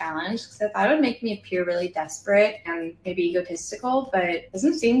doing this challenge because I thought it would make me appear really desperate and maybe egotistical, but it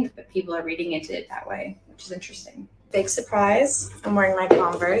doesn't seem that people are reading into it that way, which is interesting. Big surprise, I'm wearing my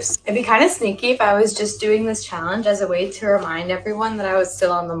Converse. It'd be kind of sneaky if I was just doing this challenge as a way to remind everyone that I was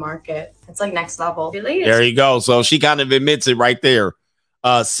still on the market. It's like next level. Really? There you go. So she kind of admits it right there.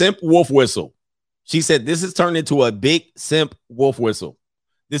 Simp wolf whistle. She said this has turned into a big simp wolf whistle.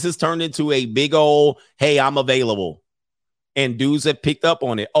 This has turned into a big old, hey, I'm available. And dudes have picked up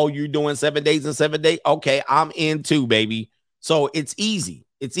on it. Oh, you're doing 7 days and 7 days? Okay, I'm in too, baby. So it's easy.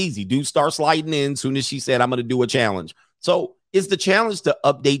 It's easy. Dudes start sliding in as soon as she said, I'm going to do a challenge. So is the challenge to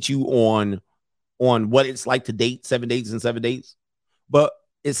update you on what it's like to date 7 days and 7 days? But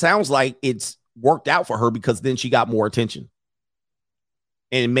it sounds like it's worked out for her because then she got more attention.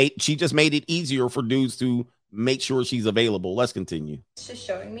 And she just made it easier for dudes to make sure she's available. Let's continue. It's just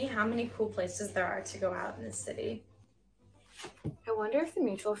showing me how many cool places there are to go out in this city. I wonder if the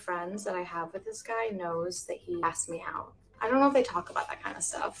mutual friends that I have with this guy knows that he asked me out. I don't know if they talk about that kind of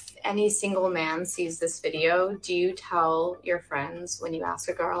stuff. Any single man sees this video. Do you tell your friends when you ask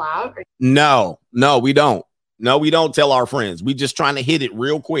a girl out? No, we don't. No, we don't tell our friends. We just trying to hit it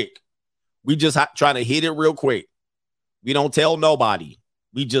real quick. We just trying to hit it real quick. We don't tell nobody.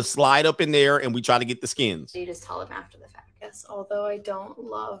 We just slide up in there and we try to get the skins. You just tell them after the fact. Yes, although I don't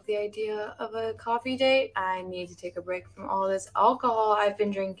love the idea of a coffee date, I need to take a break from all this alcohol I've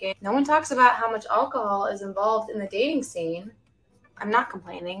been drinking. No one talks about how much alcohol is involved in the dating scene. I'm not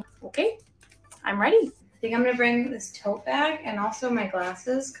complaining. Okay, I'm ready. I think I'm going to bring this tote bag and also my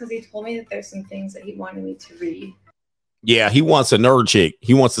glasses because he told me that there's some things that he wanted me to read. Yeah, he wants a nerd chick.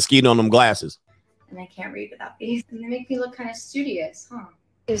 He wants to skeet on them glasses. And I can't read without these. And they make me look kind of studious, huh?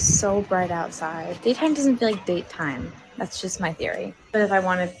 It's so bright outside. Daytime doesn't feel like date time. That's just my theory. But if I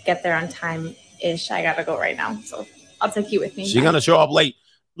want to get there on time-ish, I gotta go right now. So I'll take you with me. She's gonna show up late.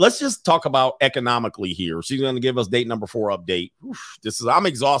 Let's just talk about economically here. She's gonna give us date number 4 update. Oof, I'm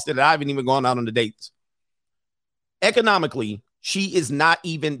exhausted. I haven't even gone out on the dates. Economically, she is not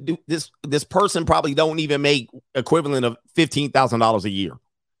even this person probably don't even make equivalent of $15,000 a year.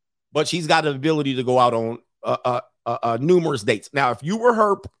 But she's got the ability to go out on numerous dates. Now, if you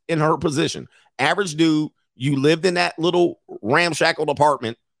were in her position, average dude, you lived in that little ramshackle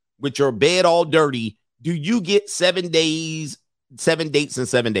apartment with your bed all dirty, do you get 7 days, 7 dates in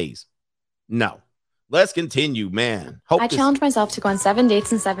 7 days? No. Let's continue, man. I challenged myself to go on 7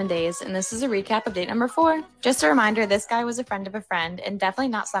 dates in 7 days, and this is a recap of date number 4. Just a reminder, this guy was a friend of a friend, and definitely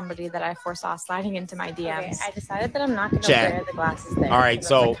not somebody that I foresaw sliding into my DMs. Okay, I decided that I'm not going to wear the glasses there. All right,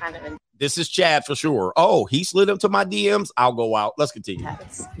 so this is Chad for sure. Oh, he slid into my DMs. I'll go out. Let's continue.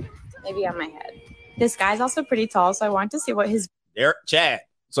 Maybe on my head. This guy's also pretty tall, so I wanted to see what his... There, Chad.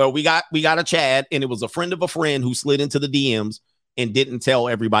 So we got a Chad, and it was a friend of a friend who slid into the DMs and didn't tell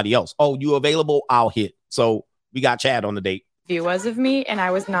everybody else. Oh, you available? I'll hit. So we got Chad on the date. View was of me, and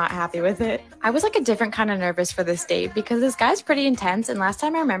I was not happy with it. I was like a different kind of nervous for this date because this guy's pretty intense, and last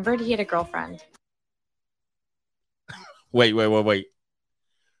time I remembered, he had a girlfriend. Wait.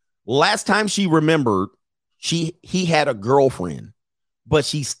 Last time she remembered, he had a girlfriend, but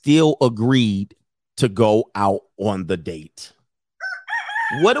she still agreed to go out on the date.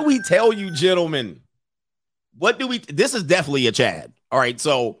 What do we tell you, gentlemen? This is definitely a Chad. All right.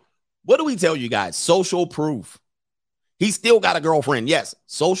 So what do we tell you guys? Social proof. He still got a girlfriend. Yes.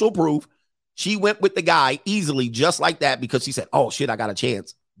 Social proof. She went with the guy easily, just like that, because she said, oh, shit, I got a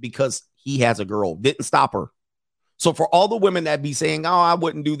chance because he has a girl. Didn't stop her. So for all the women that be saying, oh, I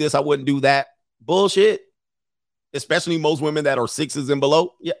wouldn't do this, I wouldn't do that, bullshit, especially most women that are 6s and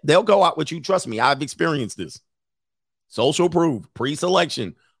below, yeah, they'll go out with you. Trust me, I've experienced this. Social proof,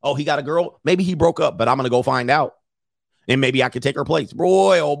 pre-selection. Oh, he got a girl. Maybe he broke up, but I'm going to go find out. And maybe I could take her place.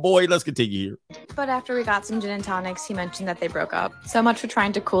 Boy, oh boy, let's continue here. But after we got some gin and tonics, he mentioned that they broke up. So much for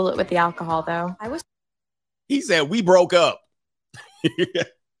trying to cool it with the alcohol, though. He said, we broke up.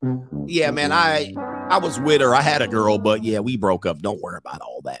 Yeah, man, I was with her. I had a girl, but yeah, we broke up. Don't worry about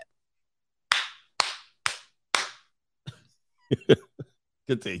all that.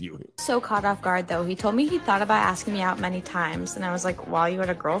 Continuing. So caught off guard, though. He told me he thought about asking me out many times, and I was like, while you had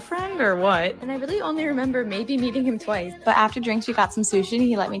a girlfriend or what? And I really only remember maybe meeting him twice. But after drinks, we got some sushi, and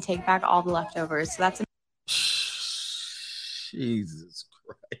he let me take back all the leftovers. So that's Jesus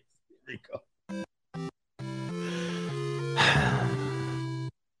Christ. Here we go.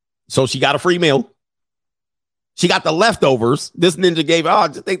 So she got a free meal. She got the leftovers. This ninja gave, I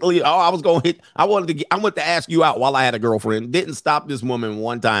was going to hit. I wanted to ask you out while I had a girlfriend. Didn't stop this woman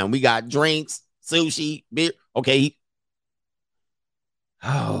one time. We got drinks, sushi, beer. Okay.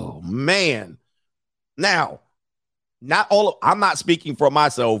 Oh, man. Now, I'm not speaking for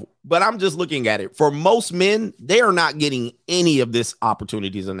myself, but I'm just looking at it. For most men, they are not getting any of this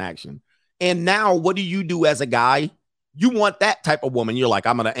opportunities in action. And now what do you do as a guy? You want that type of woman. You're like,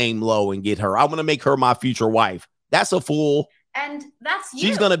 I'm going to aim low and get her. I'm going to make her my future wife. That's a fool. And that's you.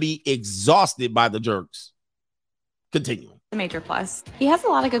 She's going to be exhausted by the jerks. Continuing. A major plus. He has a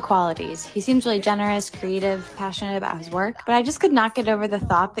lot of good qualities. He seems really generous, creative, passionate about his work, but I just could not get over the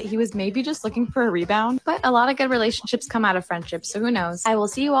thought that he was maybe just looking for a rebound. But a lot of good relationships come out of friendship, so who knows? I will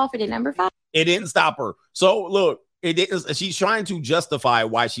see you all for date number 5. It didn't stop her. So look, she's trying to justify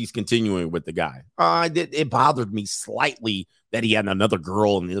why she's continuing with the guy. It bothered me slightly that he had another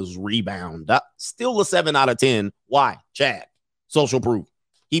girl in his rebound. Still a 7 out of 10. Why? Chad. Social proof.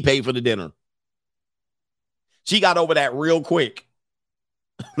 He paid for the dinner. She got over that real quick.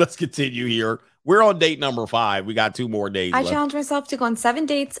 Let's continue here. We're on date number 5. We got 2 more days I left. challenged myself to go on 7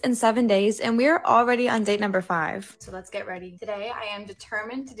 dates in 7 days, and we're already on date number 5. So let's get ready. Today, I am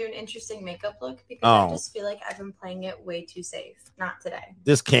determined to do an interesting makeup look because I just feel like I've been playing it way too safe. Not today.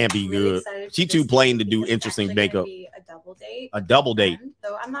 This can't be good. She too plain to do interesting makeup. Be a double date. A double date.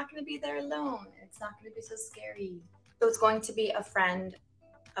 So I'm not going to be there alone. It's not going to be so scary. So it's going to be a friend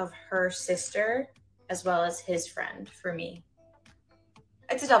of her sister as well as his friend for me.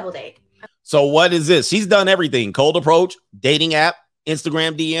 It's a double date. So what is this? She's done everything. Cold approach, dating app,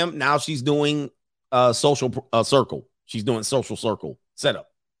 Instagram DM. Now she's doing social circle. She's doing social circle setup.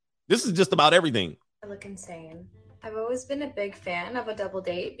 This is just about everything. I look insane. I've always been a big fan of a double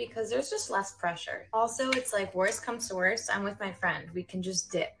date because there's just less pressure. Also, it's like worst comes to worst, I'm with my friend. We can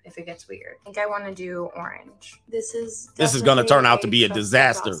just dip if it gets weird. I think I want to do orange. This is going to turn out to be a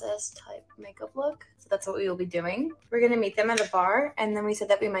disaster. Type makeup look. So that's what we will be doing. We're going to meet them at a bar, and then we said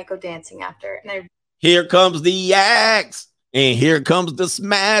that we might go dancing after. And here comes the axe, and here comes the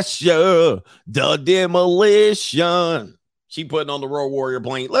smasher, the demolition. She putting on the Road Warrior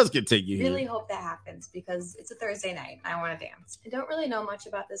plane. Let's continue here. Really hope that happens because it's a Thursday night. I want to dance. I don't really know much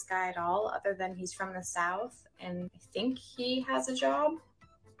about this guy at all other than he's from the South and I think he has a job.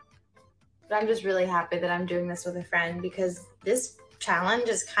 But I'm just really happy that I'm doing this with a friend because this challenge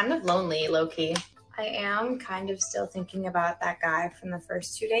is kind of lonely, low-key. I am kind of still thinking about that guy from the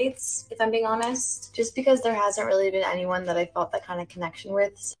first 2 dates, if I'm being honest, just because there hasn't really been anyone that I felt that kind of connection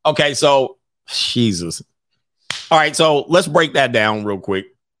with. Okay, so Jesus. All right, so let's break that down real quick.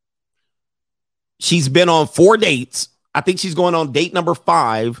 She's been on 4 dates. I think she's going on date number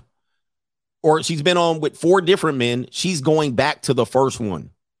 5, or she's been on with 4 different men. She's going back to the first one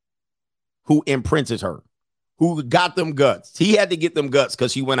who imprinted her, who got them guts. He had to get them guts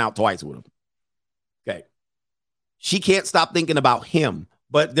because she went out twice with him. Okay. She can't stop thinking about him,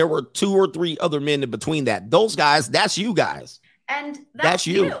 but there were 2 or 3 other men in between that. Those guys, that's you guys. And that's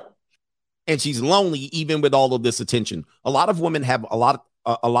you. And she's lonely even with all of this attention. A lot of women have a lot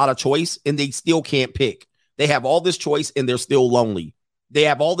of choice and they still can't pick. They have all this choice and they're still lonely. They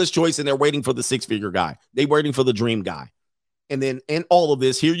have all this choice and they're waiting for the 6-figure guy. They're waiting for the dream guy. And then in all of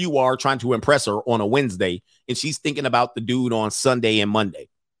this, here you are trying to impress her on a Wednesday and she's thinking about the dude on Sunday and Monday.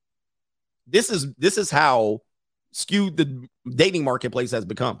 This is how skewed the dating marketplace has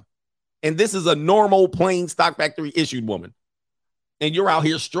become. And this is a normal, plain stock factory issued woman. And you're out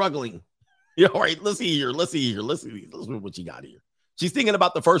here struggling. Yeah, all right, let's see here. Let's see what she got here. She's thinking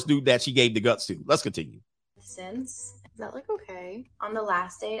about the first dude that she gave the guts to. Let's continue. Since that like okay? On the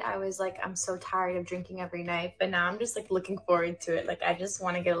last date, I was like, I'm so tired of drinking every night, but now I'm just like looking forward to it. Like I just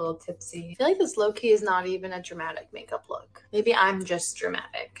want to get a little tipsy. I feel like this low-key is not even a dramatic makeup look. Maybe I'm just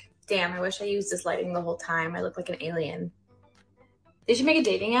dramatic. Damn, I wish I used this lighting the whole time. I look like an alien. They should make a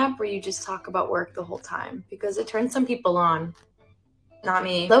dating app where you just talk about work the whole time because it turns some people on. Not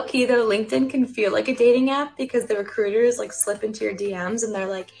me. Low-key though, LinkedIn can feel like a dating app because the recruiters like slip into your DMs and they're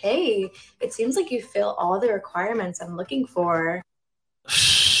like, hey, it seems like you fill all the requirements I'm looking for. So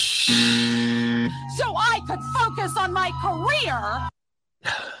I could focus on my career.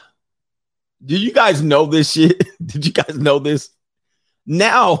 Do you guys know this shit? Did you guys know this?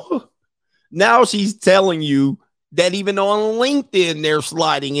 Now she's telling you that even on LinkedIn, they're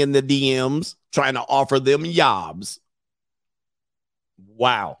sliding in the DMs, trying to offer them jobs.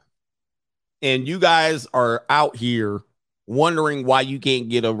 Wow. And you guys are out here wondering why you can't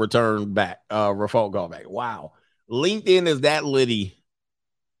get a return back, referral call back. Wow. LinkedIn is that litty.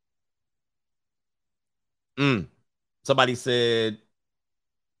 Somebody said,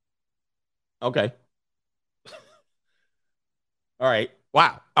 okay. All right.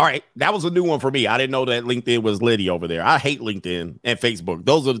 Wow. All right. That was a new one for me. I didn't know that LinkedIn was litty over there. I hate LinkedIn and Facebook.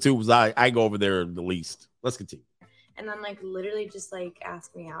 Those are the two I go over there the least. Let's continue. And then like literally just like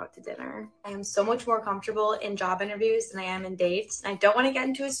ask me out to dinner. I am so much more comfortable in job interviews than I am in dates. And I don't want to get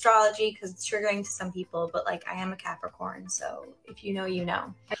into astrology because it's triggering to some people, but like I am a Capricorn. So if you know, you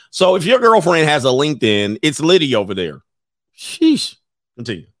know. So if your girlfriend has a LinkedIn, it's litty over there. Sheesh.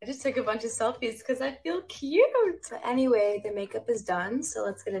 Continue. I just took a bunch of selfies because I feel cute. But anyway, the makeup is done. So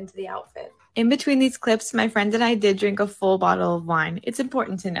let's get into the outfit. In between these clips, my friend and I did drink a full bottle of wine. It's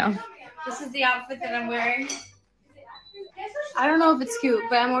important to know. This is the outfit that I'm wearing. I don't know if it's cute,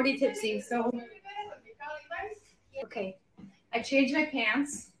 but I'm already tipsy, so. Okay, I changed my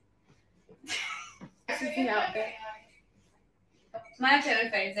pants. This is the outfit.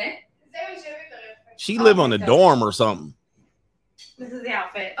 She live on a dorm or something. This is the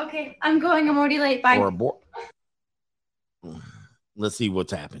outfit. Okay, I'm already late. Bye. Let's see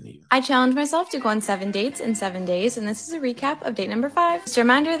what's happening here. I challenged myself to go on 7 dates in 7 days, and this is a recap of date number 5. Just a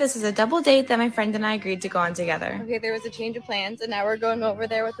reminder, this is a double date that my friend and I agreed to go on together. Okay, there was a change of plans, and now we're going over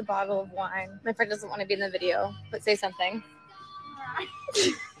there with a bottle of wine. My friend doesn't want to be in the video, but say something.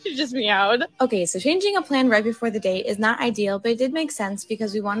 She just meowed. Okay, so changing a plan right before the date is not ideal, but it did make sense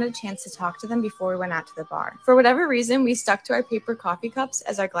because we wanted a chance to talk to them before we went out to the bar. For whatever reason, we stuck to our paper coffee cups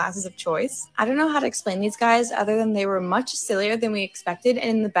as our glasses of choice. I don't know how to explain these guys other than they were much sillier than we expected and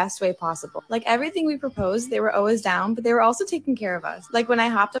in the best way possible. Like everything we proposed, they were always down, but they were also taking care of us. Like when I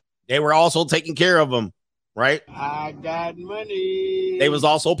hopped up. They were also taking care of them, right? I got money. They was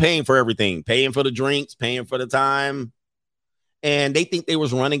also paying for everything, paying for the drinks, paying for the time. And they think they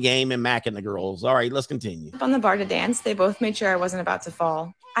was running game and macking the girls. All right, let's continue. On the bar to dance, they both made sure I wasn't about to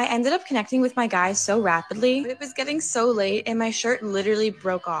fall. I ended up connecting with my guy so rapidly, but it was getting so late and my shirt literally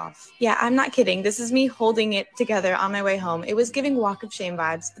broke off. Yeah, I'm not kidding. This is me holding it together on my way home. It was giving walk of shame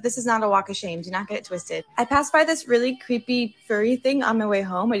vibes, but this is not a walk of shame. Do not get it twisted. I passed by this really creepy furry thing on my way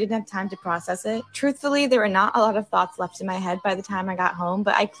home. I didn't have time to process it. Truthfully, there were not a lot of thoughts left in my head by the time I got home,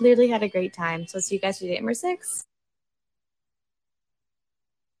 but I clearly had a great time. So see you guys for date number 6.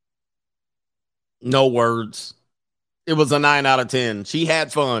 No words. It was a 9 out of 10. She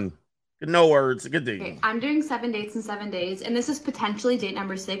had fun. No words. Good day. Okay, I'm doing 7 dates in 7 days, and this is potentially date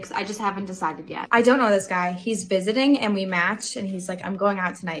number 6. I just haven't decided yet. I don't know this guy. He's visiting, and we matched, and he's like, I'm going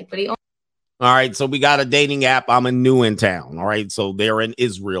out tonight. But he only. All right, so we got a dating app. I'm new in town. All right, so they're in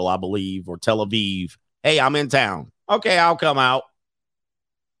Israel, I believe, or Tel Aviv. Hey, I'm in town. Okay, I'll come out.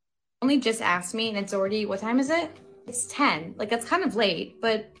 Only just asked me, and it's already, what time is it? It's 10. Like, that's kind of late,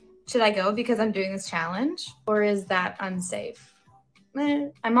 but. Should I go because I'm doing this challenge, or is that unsafe?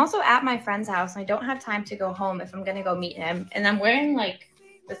 I'm also at my friend's house and I don't have time to go home if I'm gonna go meet him, and I'm wearing like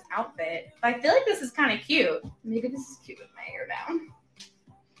this outfit. But I feel like this is kind of cute. Maybe this is cute with my hair down.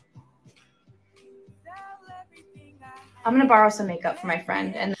 I'm gonna borrow some makeup from my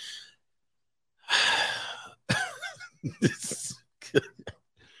friend and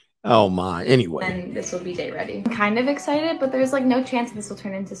oh my, anyway. And this will be date ready. I'm kind of excited, but there's like no chance this will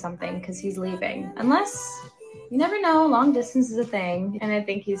turn into something because he's leaving. Unless, you never know, long distance is a thing, and I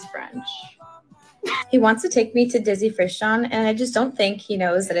think he's French. He wants to take me to Dizzy Frischon, and I just don't think he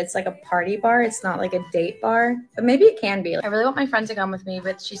knows that it's like a party bar. It's not like a date bar, but maybe it can be. I really want my friend to come with me,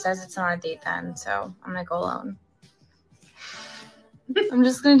 but she says it's not a date then, so I'm gonna go alone. I'm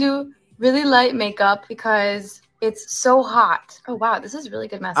just gonna do really light makeup because it's so hot. Oh, wow. This is really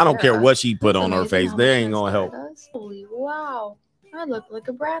good mascara. I don't care what she put on her face. They ain't going to help. Holy wow. I look like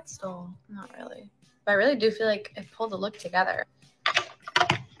a Bratz doll. Not really. But I really do feel like I pulled the look together.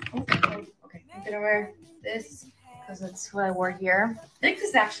 Okay, I'm gonna wear this because that's what I wore here. I think this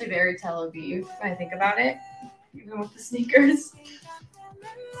is actually very Tel Aviv when I think about it, even with the sneakers.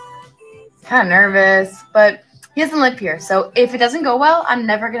 Kind of nervous, but he doesn't live here. So if it doesn't go well, I'm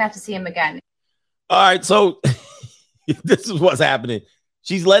never gonna have to see him again. All right, so this is what's happening.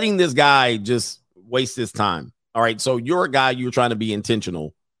 She's letting this guy just waste his time. All right, so you're a guy, you're trying to be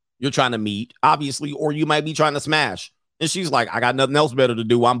intentional. You're trying to meet, obviously, or you might be trying to smash. And she's like, I got nothing else better to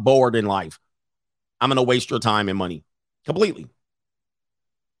do. I'm bored in life. I'm going to waste your time and money completely.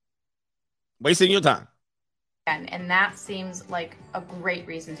 Wasting your time. And that seems like a great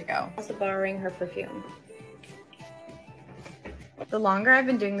reason to go. Also borrowing her perfume. The longer I've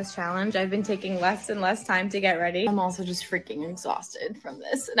been doing this challenge, I've been taking less and less time to get ready. I'm also just freaking exhausted from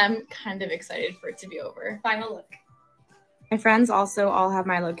this, and I'm kind of excited for it to be over. Final look. My friends also all have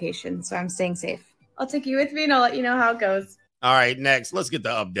my location, so I'm staying safe. I'll take you with me and I'll let you know how it goes. All right, next, let's get the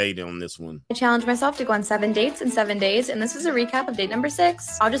update on this one. I challenged myself to go on 7 dates in 7 days, and this is a recap of date number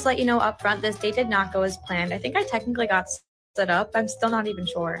 6. I'll just let you know up front, this date did not go as planned. I think I technically got set up. I'm still not even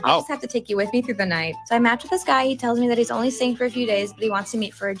sure. I'll just have to take you with me through the night. So I matched with this guy. He tells me that he's only staying for a few days, but he wants to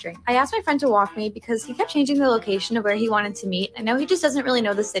meet for a drink. I asked my friend to walk me because he kept changing the location of where he wanted to meet. I know he just doesn't really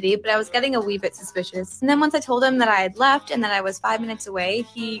know the city, but I was getting a wee bit suspicious. And then once I told him that I had left and that I was 5 minutes away,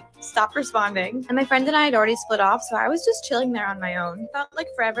 he stopped responding. And my friend and I had already split off, so I was just chilling there on my own. It felt like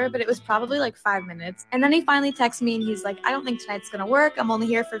forever, but it was probably like 5 minutes. And then he finally texts me and he's like, I don't think tonight's gonna work. I'm only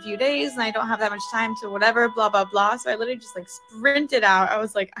here for a few days and I don't have that much time to whatever, blah, blah, blah. So I literally just like sprinted out. I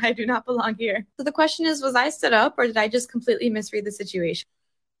was like, I do not belong here. So the question is, was I stood up or did I just completely misread the situation?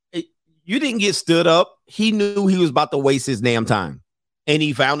 You didn't get stood up. He knew he was about to waste his damn time. And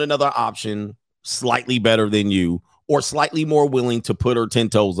he found another option slightly better than you or slightly more willing to put her 10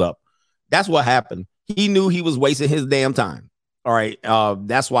 toes up. That's what happened. He knew he was wasting his damn time. All right.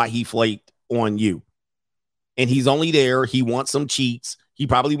 That's why he flaked on you. And he's only there. He wants some cheats. He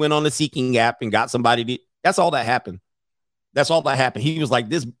probably went on the Seeking app and got somebody to, that's all that happened. That's all that happened. He was like,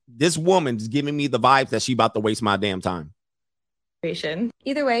 this woman's giving me the vibes that she about to waste my damn time.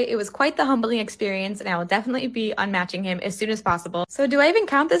 Either way, it was quite the humbling experience, and I will definitely be unmatching him as soon as possible. So do I even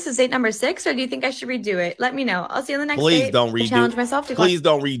count this as date number 6, or do you think I should redo it? Let me know. I'll see you on the next date. Please don't redo it. Challenge myself to Please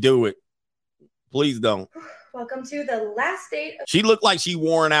don't redo it. Please don't. Welcome to the last date. She looked like she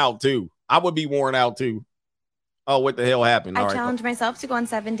worn out, too. I would be worn out, too. Oh, what the hell happened? I challenged myself to go on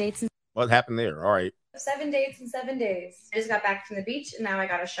 7 dates. What happened there? All right. 7 dates in 7 days. I just got back from the beach and now I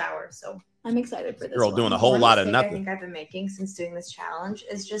got a shower. So I'm excited for this. Girl doing a whole lot of nothing. I think I've been making since doing this challenge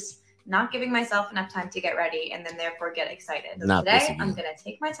is just not giving myself enough time to get ready and then therefore get excited. So today, I'm going to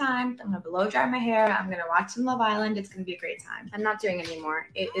take my time. I'm going to blow dry my hair. I'm going to watch some Love Island. It's going to be a great time. I'm not doing it anymore.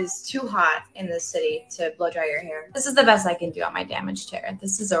 It is too hot in this city to blow dry your hair. This is the best I can do on my damaged hair.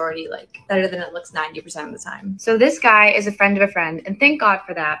 This is already like better than it looks 90% of the time. So this guy is a friend of a friend. And thank God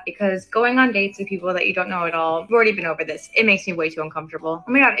for that, because going on dates with people that you don't know at all, you've already been over this. It makes me way too uncomfortable.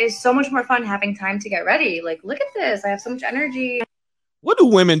 Oh my God, it's so much more fun having time to get ready. Like, look at this. I have so much energy. What do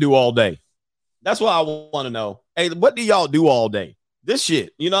women do all day? That's what I want to know. Hey, what do y'all do all day? This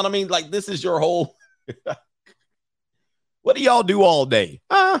shit. You know what I mean? Like, this is your whole... What do y'all do all day?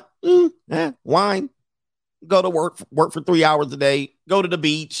 Wine. Go to work for 3 hours a day. Go to the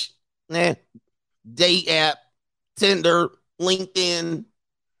beach. Date app. Tinder. LinkedIn.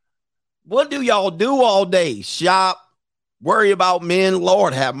 What do y'all do all day? Shop. Worry about men.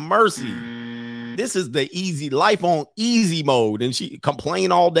 Lord have mercy. This is the easy life on easy mode. And she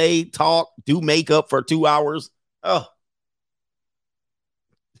complain all day, talk, do makeup for 2 hours. Oh.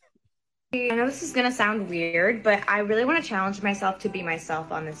 I know this is going to sound weird, but I really want to challenge myself to be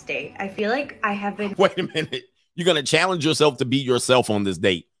myself on this date. I feel like I have been... Wait a minute. You're going to challenge yourself to be yourself on this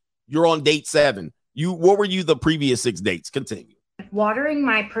date. You're on date 7. What were you the previous 6 dates? Continue. Watering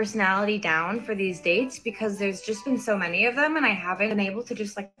my personality down for these dates because there's just been so many of them and I haven't been able to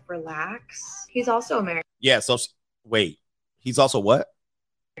just like relax. He's also American. Yeah, so wait. He's also what?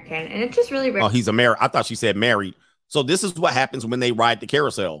 And it's just really... Oh, he's American. I thought she said married. So this is what happens when they ride the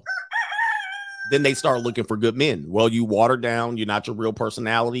carousel. Then they start looking for good men. Well, you water down. You're not your real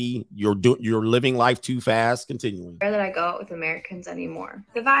personality. You're living life too fast. Continuing. Rare that I go out with Americans anymore.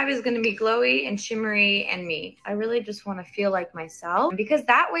 The vibe is going to be glowy and shimmery and me. I really just want to feel like myself because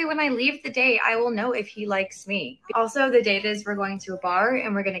that way when I leave the date, I will know if he likes me. Also, the date is we're going to a bar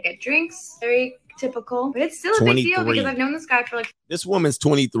and we're going to get drinks. Very typical, but it's still a big deal because I've known this guy for like... This woman's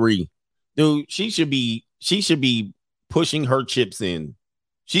 23. Dude, she should be pushing her chips in.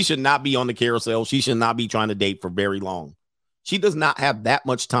 She should not be on the carousel. She should not be trying to date for very long. She does not have that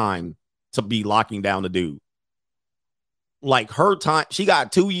much time to be locking down the dude. Like her time, she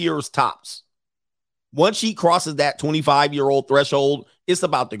got 2 years tops. Once she crosses that 25-year-old threshold, it's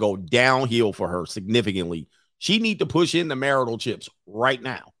about to go downhill for her significantly. She need to push in the marital chips right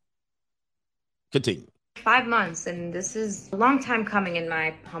now. Continue. 5 months, and this is a long time coming in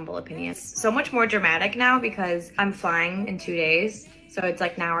my humble opinion. It's so much more dramatic now because I'm flying in 2 days. So it's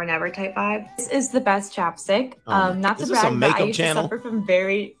like now or never type vibe. This is the best chapstick. Not to brag, but I used to suffer from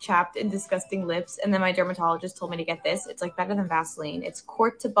very chapped and disgusting lips. And then my dermatologist told me to get this. It's like better than Vaseline. It's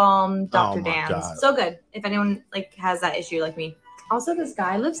Court to Balm, Dr. Dan's. So good. If anyone like has that issue like me. Also, this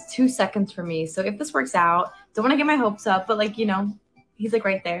guy lives 2 seconds from me. So if this works out, don't want to get my hopes up, but like, you know, he's like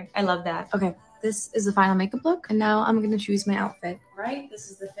right there. I love that. Okay. This is the final makeup look. And now I'm going to choose my outfit. Right? This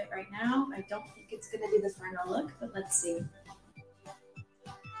is the fit right now. I don't think it's going to be the final look, but let's see.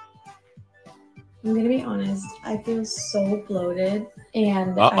 I'm gonna be honest, I feel so bloated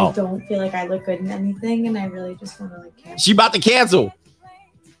and I don't feel like I look good in anything, and I really just want to like cancel. She about to cancel.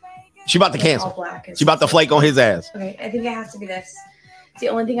 She about to cancel. She about to flake on his ass. Okay, I think it has to be this. It's the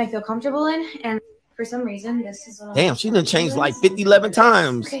only thing I feel comfortable in, and for some reason, this is what damn, she done changed like 11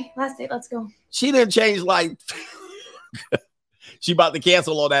 times. Okay, last date, let's go. She done changed like she about to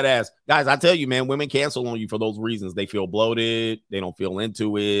cancel all that ass. Guys, I tell you, man, women cancel on you for those reasons. They feel bloated, they don't feel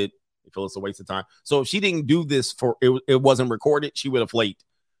into it. Feel it's a waste of time. So if she didn't do this for it wasn't recorded, she would have flaked.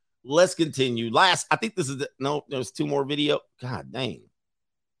 Let's continue. Last, I think this is no, there's 2 more video. God dang.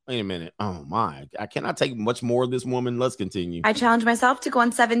 Wait a minute. Oh my, I cannot take much more of this woman. Let's continue. I challenged myself to go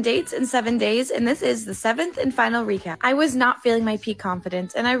on 7 dates in 7 days, and this is the 7th and final recap. I was not feeling my peak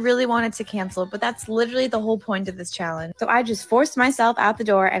confidence, and I really wanted to cancel, but that's literally the whole point of this challenge. So I just forced myself out the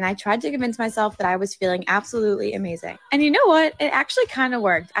door, and I tried to convince myself that I was feeling absolutely amazing. And you know what? It actually kind of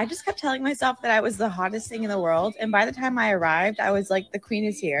worked. I just kept telling myself that I was the hottest thing in the world, and by the time I arrived, I was like, the queen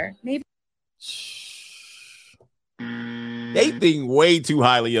is here. Maybe. They think way too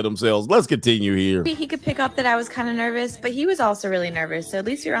highly of themselves. Let's continue here. He could pick up that I was kind of nervous, but he was also really nervous, so at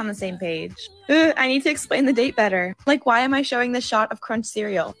least you're on the same page. I need to explain the date better. Like, why am I showing this shot of Crunch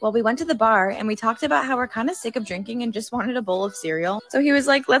cereal? Well, we went to the bar, and we talked about how we're kind of sick of drinking and just wanted a bowl of cereal. So he was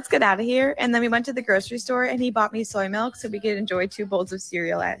like, let's get out of here. And then we went to the grocery store, and he bought me soy milk so we could enjoy 2 bowls of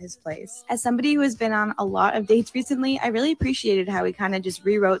cereal at his place. As somebody who has been on a lot of dates recently, I really appreciated how he kind of just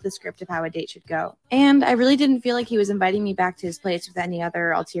rewrote the script of how a date should go. And I really didn't feel like he was inviting me back to his place with any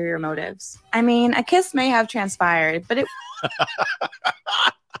other ulterior motives. I mean, a kiss may have transpired, but it...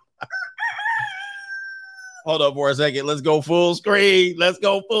 Hold up for a second. Let's go full screen. Let's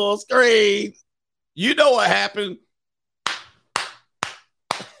go full screen. You know what happened.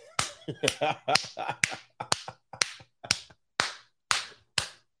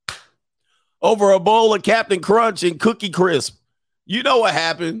 Over a bowl of Captain Crunch and Cookie Crisp. You know what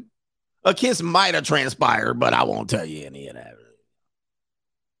happened. A kiss might have transpired, but I won't tell you any of that.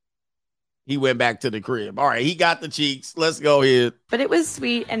 He went back to the crib. All right, he got the cheeks. Let's go ahead. But it was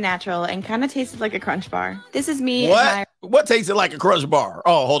sweet and natural and kind of tasted like a Crunch bar. This is me. What? What tasted like a Crunch bar?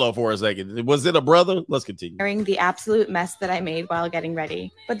 Oh, hold on for a second. Was it a brother? Let's continue. The absolute mess that I made while getting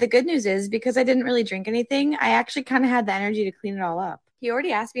ready. But the good news is, because I didn't really drink anything, I actually kind of had the energy to clean it all up. He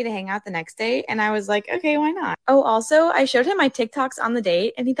already asked me to hang out the next day, and I was like, okay, why not? Oh, also, I showed him my TikToks on the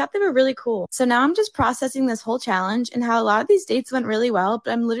date, and he thought they were really cool. So now I'm just processing this whole challenge and how a lot of these dates went really well,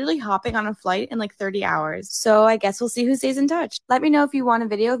 but I'm literally hopping on a flight in like 30 hours. So I guess we'll see who stays in touch. Let me know if you want a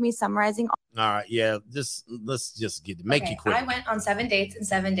video of me summarizing. All right, yeah, let's just make you quick. I went on 7 dates in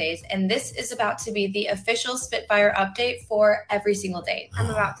 7 days, and this is about to be the official Spitfire update for every single date. I'm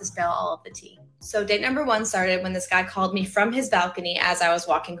about to spill all of the tea. So date number 1 started when this guy called me from his balcony as I was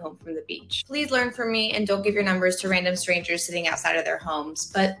walking home from the beach. Please learn from me and don't give your numbers to random strangers sitting outside of their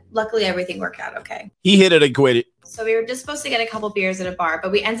homes. But luckily everything worked out okay. He hit it and quit it. So we were just supposed to get a couple beers at a bar,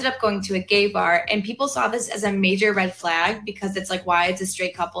 but we ended up going to a gay bar, and people saw this as a major red flag because it's like, why is a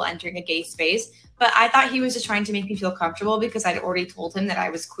straight couple entering a gay space? But I thought he was just trying to make me feel comfortable because I'd already told him that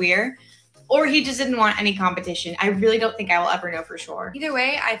I was queer. Or he just didn't want any competition. I really don't think I will ever know for sure. Either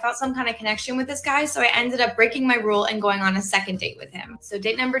way, I felt some kind of connection with this guy, so I ended up breaking my rule and going on a second date with him. So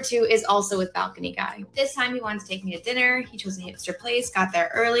date number 2 is also with balcony guy. This time he wanted to take me to dinner. He chose a hipster place, got there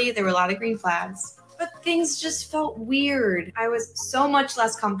early. There were a lot of green flags. But things just felt weird. I was so much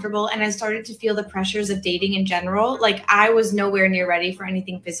less comfortable, and I started to feel the pressures of dating in general. Like, I was nowhere near ready for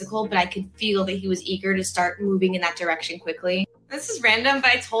anything physical, but I could feel that he was eager to start moving in that direction quickly. This is random,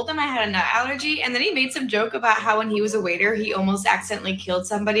 but I told him I had a nut allergy, and then he made some joke about how when he was a waiter, he almost accidentally killed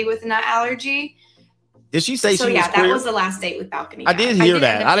somebody with a nut allergy. Did she say she was queer? So yeah, that was the last date with balcony guy. I did hear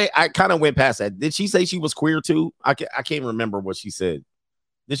that. I kind of went past that. Did she say she was queer too? I can't remember what she said.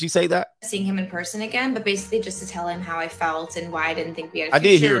 Did she say that? Seeing him in person again, but basically just to tell him how I felt and why I didn't think we had a I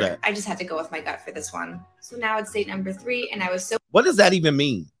did hear future. that. I just had to go with my gut for this one. So now it's date number 3, and I was so What does that even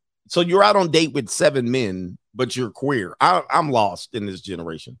mean? So you're out on date with 7 men, but you're queer. I'm lost in this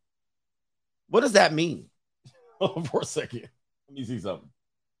generation. What does that mean? For a second. Let me see something.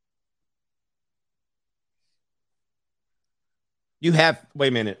 Wait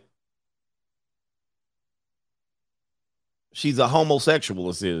a minute. She's a homosexual,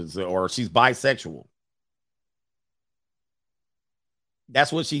 or she's bisexual.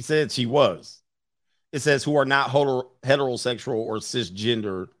 That's what she said she was. It says who are not heterosexual or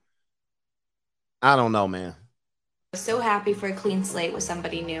cisgender. I don't know, man. so happy for a clean slate with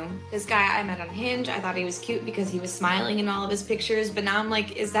somebody new. This guy I met on Hinge, I thought he was cute because he was smiling in all of his pictures, but now I'm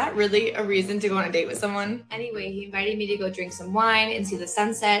like, is that really a reason to go on a date with someone? Anyway, he invited me to go drink some wine and see the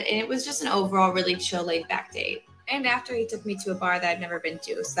sunset, and it was just an overall really chill, laid-back date. And after, he took me to a bar that I've never been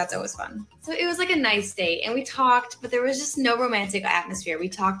to, so that's always fun. So it was like a nice date, and we talked, but there was just no romantic atmosphere. We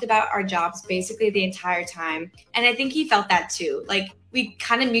talked about our jobs basically the entire time, and I think he felt that too. Like, we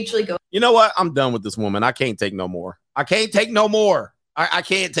kind of mutually go. You know what? I'm done with this woman. I can't take no more. I can't take no more. I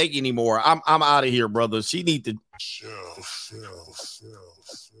can't take any more. I'm out of here, brother. She need to.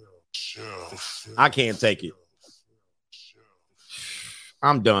 I can't take it.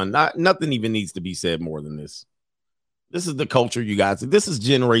 I'm done. Nothing even needs to be said more than this. This is the culture, you guys. This is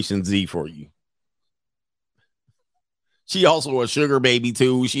Generation Z for you. She also a sugar baby,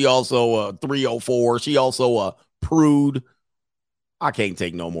 too. She also a 304. She also a prude. I can't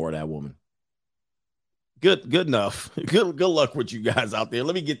take no more of that woman. Good enough. Good luck with you guys out there.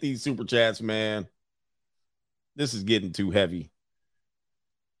 Let me get these super chats, man. This is getting too heavy.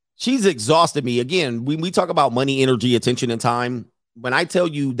 She's exhausted me. Again, when we talk about money, energy, attention, and time, when I tell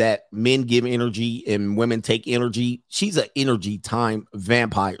you that men give energy and women take energy, she's an energy time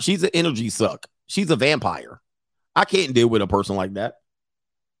vampire. She's an energy suck. She's a vampire. I can't deal with a person like that.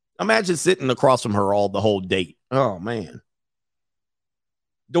 Imagine sitting across from her the whole date. Oh, man.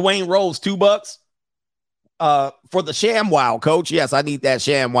 Dwayne Rose, $2. For the ShamWow, coach. Yes, I need that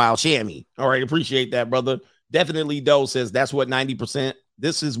ShamWow shammy. All right, appreciate that, brother. Definitely Doe says that's what 90%.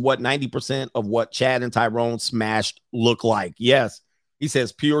 This is what 90% of what Chad and Tyrone smashed look like. Yes. He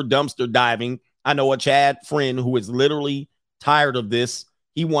says pure dumpster diving. I know a Chad friend who is literally tired of this.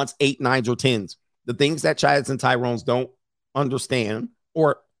 He wants 8, 9s, or 10s. The things that Chads and Tyrones don't understand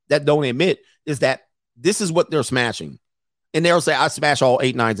or that don't admit is that this is what they're smashing. And they'll say, I smash all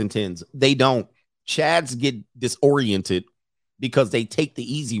 8, 9s, and 10s. They don't. Chads get disoriented because they take the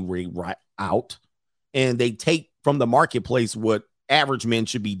easy way right out and they take from the marketplace what average men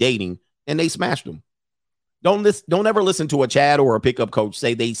should be dating, and they smashed them. Don't ever listen to a Chad or a pickup coach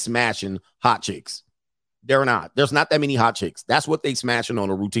say they smashing hot chicks. They're not. There's not that many hot chicks. That's what they smashing on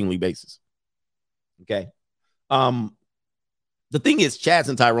a routinely basis. Okay. The thing is, Chads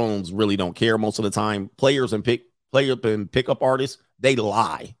and Tyrones really don't care most of the time. Players and pickup artists, they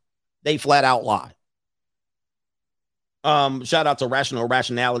lie. They flat out lie. Shout out to Rational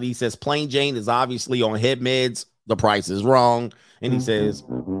Rationality. He says Plain Jane is obviously on head meds. The price is wrong. And he says,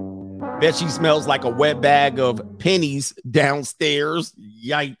 bet she smells like a wet bag of pennies downstairs.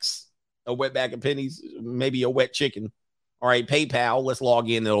 Yikes. A wet bag of pennies, maybe a wet chicken. All right, PayPal. Let's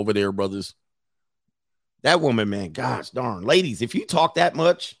log in over there, brothers. That woman, man, gosh darn. Ladies, if you talk that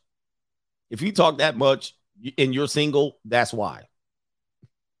much and you're single, that's why.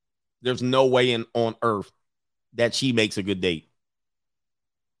 There's no way on earth that she makes a good date.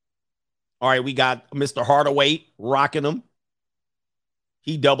 All right, we got Mr. Hardaway rocking him.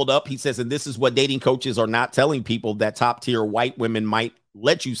 He doubled up. He says, and this is what dating coaches are not telling people, that top-tier white women might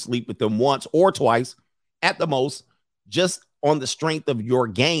let you sleep with them once or twice at the most, just on the strength of your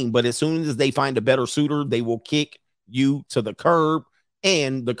game. But as soon as they find a better suitor, they will kick you to the curb.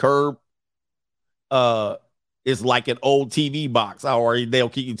 And the curb is like an old TV box. Or they'll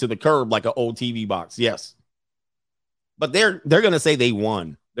kick you to the curb like an old TV box. Yes. But they're going to say they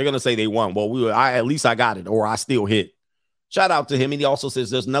won. They're going to say they won. Well, at least I got it, or I still hit. Shout out to him. And he also says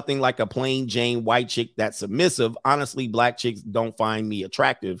there's nothing like a plain Jane white chick that's submissive. Honestly, black chicks don't find me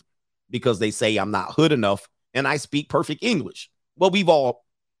attractive because they say I'm not hood enough and I speak perfect English. Well,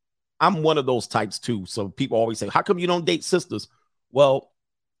 I'm one of those types too. So people always say, how come you don't date sisters? Well,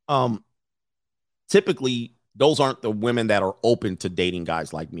 typically those aren't the women that are open to dating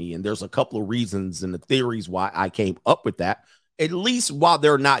guys like me. And there's a couple of reasons and the theories why I came up with that, at least while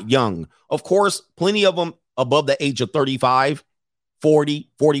they're not young. Of course, plenty of them above the age of 35, 40,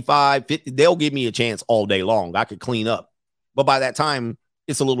 45, 50, they'll give me a chance all day long. I could clean up. But by that time,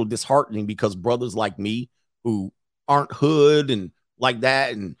 it's a little disheartening because brothers like me who aren't hood and like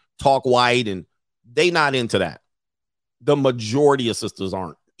that and talk white, and they not into that. The majority of sisters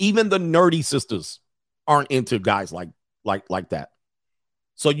aren't. Even the nerdy sisters aren't into guys like that.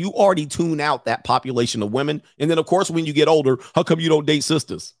 So you already tune out that population of women. And then, of course, when you get older, how come you don't date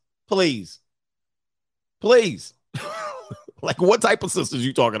sisters? Please. Please. Like, what type of sisters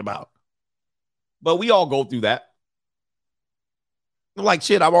you talking about? But we all go through that. Like,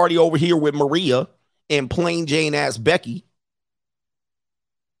 shit, I'm already over here with Maria and plain Jane ass Becky.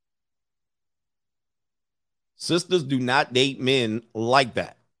 Sisters do not date men like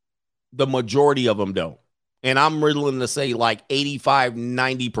that. The majority of them don't. And I'm willing to say like 85,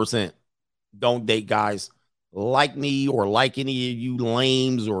 90% don't date guys like me or like any of you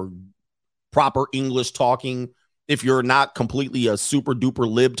lames or proper English talking. If you're not completely a super duper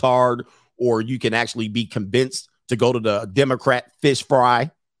libtard, or you can actually be convinced to go to the Democrat fish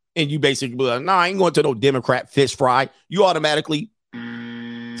fry, and you basically be like, I ain't going to no Democrat fish fry. You automatically,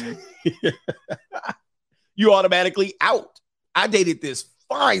 out. I dated this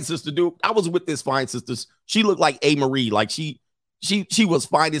fine sister, dude. I was with this fine sister. She looked like A. Marie. Like she was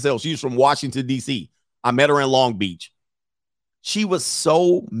fine as hell. She was from Washington, D.C. I met her in Long Beach. She was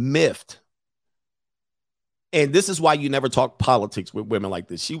so miffed. And this is why you never talk politics with women like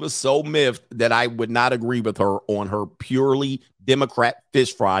this. She was so miffed that I would not agree with her on her purely Democrat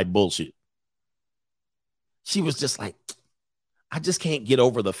fish fry bullshit. She was just like, I just can't get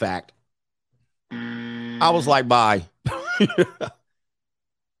over the fact. I was like, bye.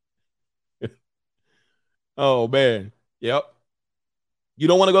 Oh, man. Yep. You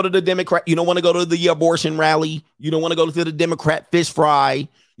don't want to go to the Democrat. You don't want to go to the abortion rally. You don't want to go to the Democrat fish fry.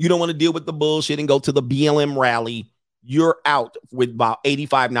 You don't want to deal with the bullshit and go to the BLM rally. You're out with about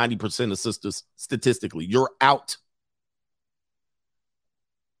 85, 90% of sisters statistically. You're out.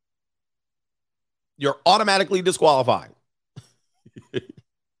 You're automatically disqualified.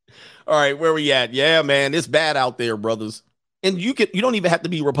 All right, where we at? Yeah, man, it's bad out there, brothers. And you don't even have to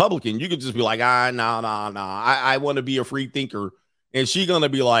be Republican. You could just be like, nah. I want to be a free thinker. And she's going to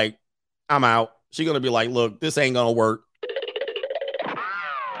be like, I'm out. She's going to be like, look, this ain't going to work.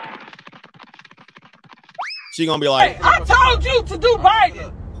 She's going to be like, I told you to do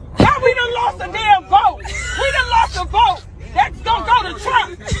Biden. Now we done lost a damn vote. We done lost a vote. That's going to go to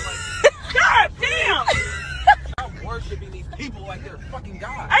Trump. God damn. I'm worshiping these people like they're fucking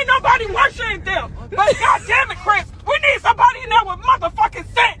God. Ain't nobody worshiping them. But God damn it, Chris, we need somebody in there with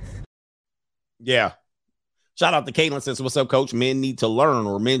motherfucking sense. Yeah. Shout out to Caitlin says, what's up, coach? Men need to learn,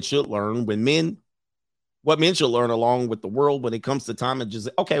 or men should learn what men should learn along with the world when it comes to time and just,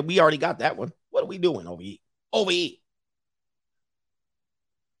 okay, we already got that one. What are we doing over here? Over here.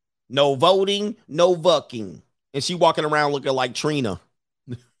 No voting, no vucking. And she walking around looking like Trina.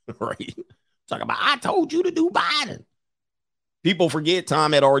 Right? Talking about, I told you to do Biden. People forget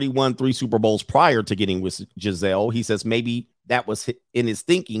Tom had already won 3 Super Bowls prior to getting with Giselle. He says maybe that was in his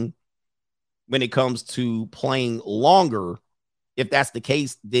thinking when it comes to playing longer. If that's the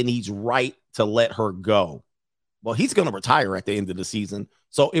case, then he's right to let her go. Well, he's going to retire at the end of the season.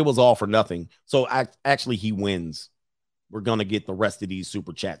 So it was all for nothing. So actually he wins. We're going to get the rest of these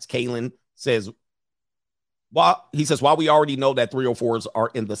super chats. Kaylin says, while we already know that 304s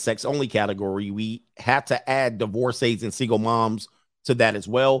are in the sex only category, we have to add divorcees and single moms to that as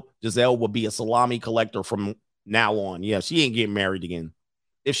well. Giselle will be a salami collector from now on. Yeah, she ain't getting married again.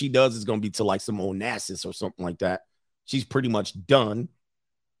 If she does, it's going to be to like some Onassis or something like that. She's pretty much done.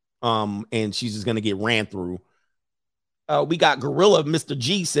 And she's just going to get ran through. We got Gorilla. Mr.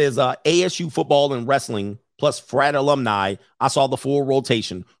 G says ASU football and wrestling plus frat alumni. I saw the full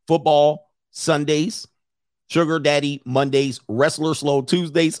rotation. Football Sundays, Sugar Daddy Mondays, Wrestler Slow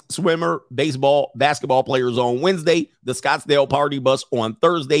Tuesdays, swimmer, baseball, basketball players on Wednesday, the Scottsdale Party Bus on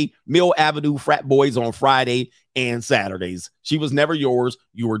Thursday, Mill Avenue Frat Boys on Friday and Saturdays. She was never yours.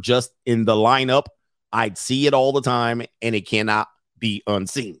 You were just in the lineup. I'd see it all the time, and it cannot be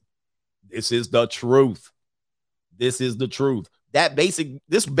unseen. This is the truth. This is the truth.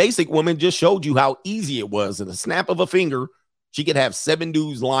 This basic woman just showed you how easy it was. In a snap of a finger, she could have 7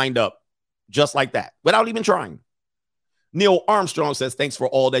 dudes lined up just like that without even trying. Neil Armstrong says, thanks for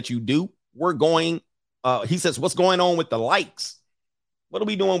all that you do. We're going, he says, what's going on with the likes? What are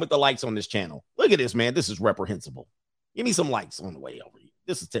we doing with the likes on this channel? Look at this, man. This is reprehensible. Give me some likes on the way over here.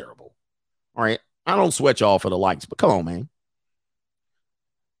 This is terrible. All right. I don't sweat y'all for the likes, but come on, man.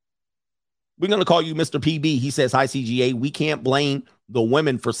 We're going to call you Mr. PB. He says, hi, CGA. We can't blame the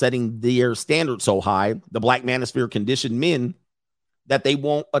women for setting their standards so high. The Black Manosphere conditioned men that they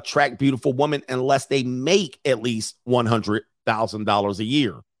won't attract beautiful women unless they make at least $100,000 a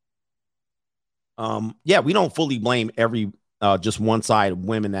year. Yeah, we don't fully blame every just one side of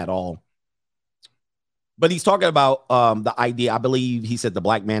women at all. But he's talking about the idea. I believe he said the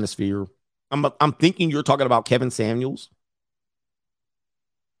Black Manosphere. I'm thinking you're talking about Kevin Samuels.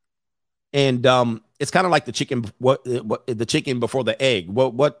 And it's kind of like the chicken. What the chicken before the egg?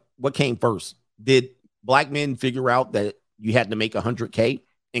 What came first? Did black men figure out that you had to make 100K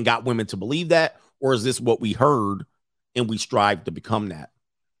and got women to believe that, or is this what we heard and we strive to become that?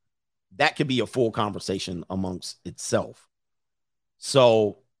 That could be a full conversation amongst itself.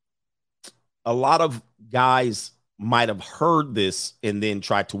 So a lot of guys might have heard this and then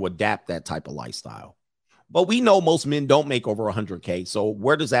tried to adapt that type of lifestyle. But we know most men don't make over 100K. So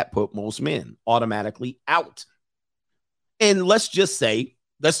where does that put most men? Automatically out. And let's just say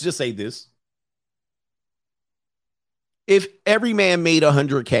this. If every man made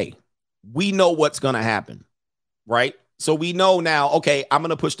 100K, we know what's going to happen, right? So we know now, okay, I'm going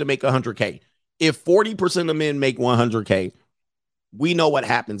to push to make 100K. If 40% of men make 100K, we know what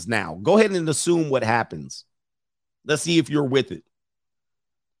happens now. Go ahead and assume what happens. Let's see if you're with it.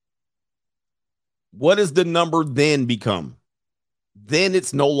 What does the number then become? Then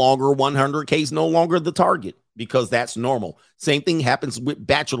it's no longer 100K is no longer the target because that's normal. Same thing happens with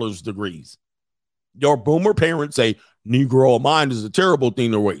bachelor's degrees. Your boomer parents say, Negro of mine is a terrible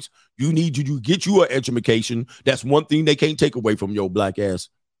thing to waste. You need to get you an education. That's one thing they can't take away from your black ass.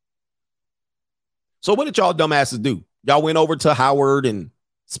 So what did y'all dumbasses do? Y'all went over to Howard and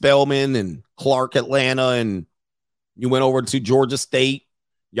Spelman and Clark Atlanta, and you went over to Georgia State.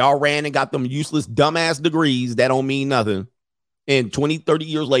 Y'all ran and got them useless dumbass degrees that don't mean nothing. And 20, 30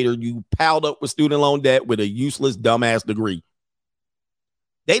 years later, you piled up with student loan debt with a useless dumbass degree.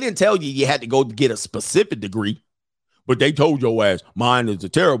 They didn't tell you had to go get a specific degree, but they told your ass, mine is a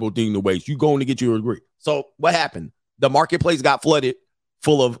terrible thing to waste. You going to get your degree. So what happened? The marketplace got flooded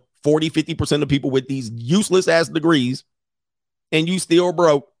full of 40, 50% of people with these useless ass degrees, and you still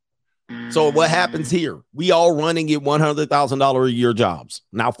broke. So what happens here? We all run and get $100,000 a year jobs.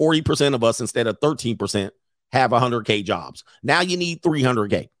 Now 40% of us, instead of 13%, have 100K jobs. Now you need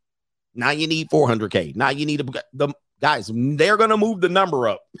 300K. Now you need 400K. Now you need the guys. They're going to move the number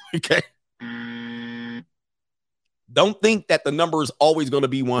up. Okay. Don't think that the number is always going to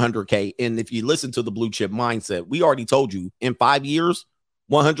be 100K. And if you listen to the blue chip mindset, we already told you in 5 years,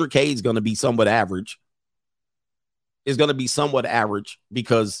 100K is going to be somewhat average. It's going to be somewhat average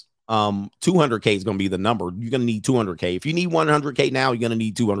because 200K is going to be the number. You're going to need 200K. If you need 100K now, you're going to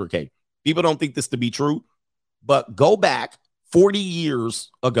need 200K. People don't think this to be true, but go back 40 years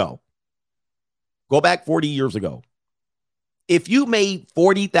ago. Go back 40 years ago. If you made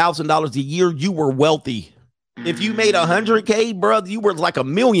 $40,000 a year, you were wealthy. If you made 100K, brother, you were like a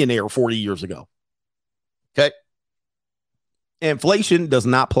millionaire 40 years ago. Okay. Inflation does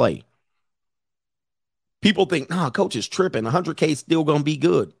not play. People think, nah, coach is tripping. 100K is still going to be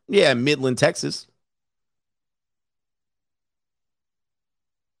good. Yeah, Midland, Texas.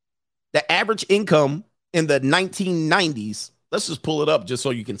 The average income in the 1990s, let's just pull it up just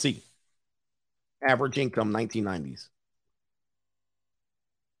so you can see. Average income, 1990s.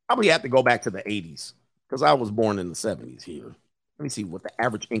 Probably have to go back to the 80s because I was born in the 70s here. Let me see what the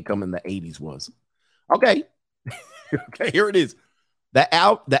average income in the 80s was. Okay. Okay, here it is. The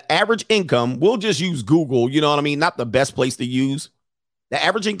average income, we'll just use Google, you know what I mean? Not the best place to use. The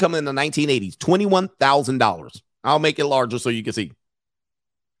average income in the 1980s, $21,000. I'll make it larger so you can see.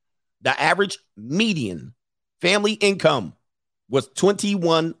 The average median family income was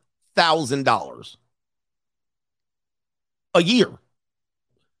 $21,000 a year.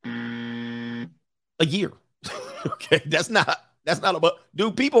 A year. Okay, that's not a,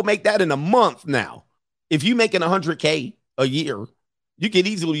 dude, people make that in a month now. If you making 100K a year, you can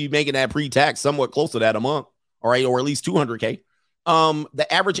easily be making that pre-tax somewhat close to that a month, all right, or at least 200K. The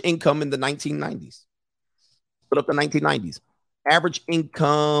average income in the 1990s. Put up the 1990s. Average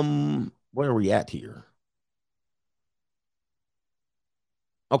income, where are we at here?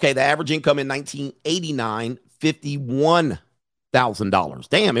 Okay, the average income in 1989, $51,000.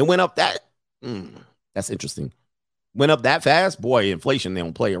 Damn, it went up that. That's interesting. Went up that fast? Boy, inflation, they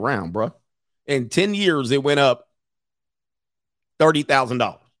don't play around, bro. In 10 years, it went up $30,000.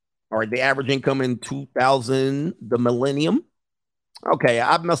 All right, the average income in 2000, the millennium. Okay,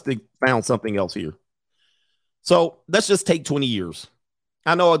 I must have found something else here. So let's just take 20 years.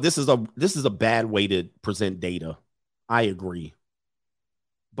 I know this is a bad way to present data. I agree.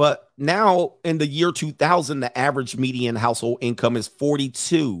 But now in the year 2000, the average median household income is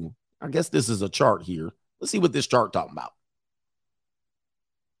 42. I guess this is a chart here. Let's see what this chart talking about.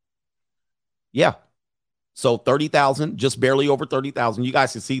 Yeah. So 30,000, just barely over 30,000. You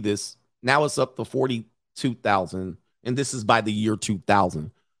guys can see this. Now it's up to 42,000. And this is by the year 2000.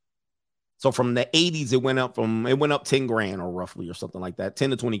 So from the 80s, it went up 10 grand or roughly or something like that,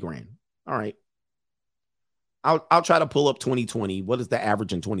 10 to 20 grand. All right. I'll try to pull up 2020. What is the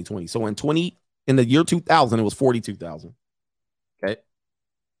average in 2020? So in the year 2000, it was 42,000. Okay.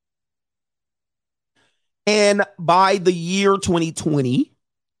 And by the year 2020,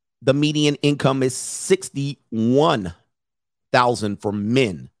 the median income is 61,000 for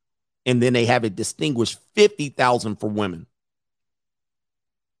men. And then they have it distinguished 50,000 for women.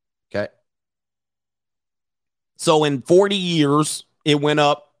 Okay. So in 40 years, it went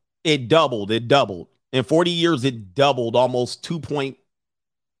up, it doubled. In 40 years, it doubled almost it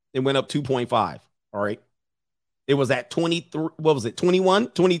went up 2.5. All right. It was at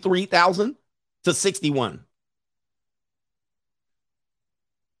 23,000 to 61.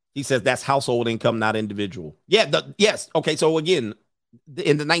 He says that's household income, not individual. Yeah. Yes. Okay. So again,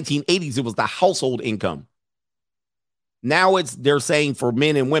 in the 1980s, it was the household income. Now they're saying for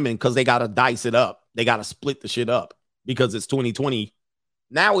men and women, because they got to dice it up. They got to split the shit up because it's 2020.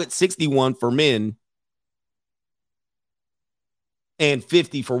 Now it's 61 for men and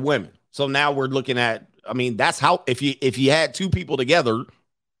 50 for women. So now we're looking at, I mean, that's how, if you had two people together,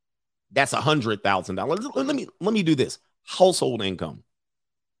 that's $100,000. Let me do this. Household income.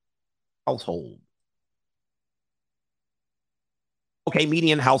 Household. Okay,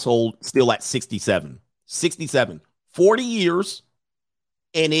 median household still at 67. 40 years,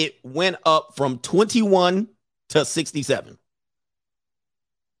 and it went up from 21 to 67.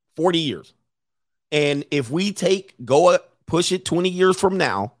 40 years. And if we push it 20 years from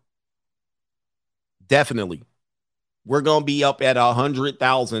now, definitely, we're going to be up at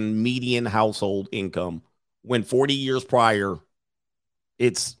 100,000 median household income when 40 years prior,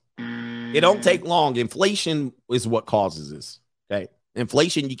 it don't take long. Inflation is what causes this. Okay.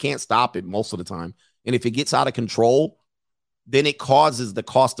 Inflation, you can't stop it most of the time. And if it gets out of control, then it causes the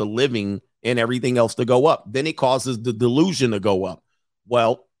cost of living and everything else to go up. Then it causes the delusion to go up.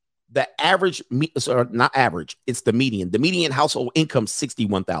 Well, the average, not average, it's the median. The median household income,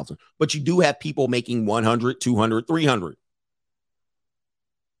 61,000. But you do have people making 100, 200, 300.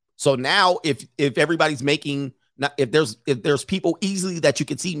 So now if everybody's making, if there's people easily that you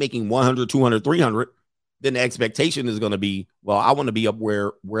could see making 100, 200, 300, then the expectation is going to be, well, I want to be up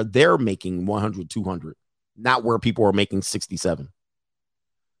where they're making 100, 200, not where people are making 67.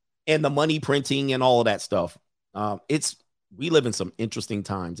 And the money printing and all of that stuff. We live in some interesting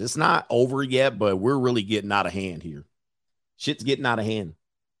times. It's not over yet, but we're really getting out of hand here. Shit's getting out of hand.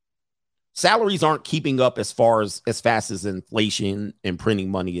 Salaries aren't keeping up as fast as inflation and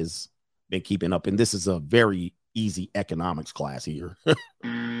printing money has been keeping up. And this is a very easy economics class here.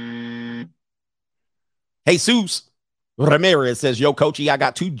 Jesus Ramirez says, yo, Coachy, I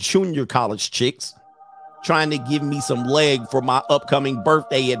got 2 junior college chicks trying to give me some leg for my upcoming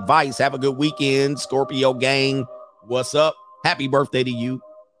birthday advice. Have a good weekend, Scorpio gang. What's up? Happy birthday to you.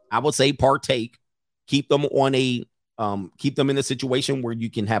 I would say partake. Keep them in a situation where you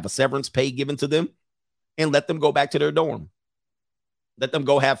can have a severance pay given to them and let them go back to their dorm. Let them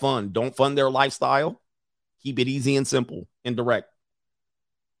go have fun. Don't fund their lifestyle. Keep it easy and simple and direct.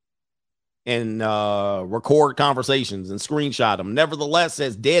 And record conversations and screenshot them. Nevertheless,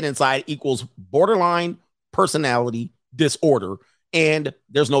 says dead inside equals borderline personality disorder. And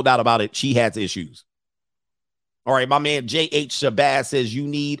there's no doubt about it. She has issues. All right, my man J.H. Shabazz says you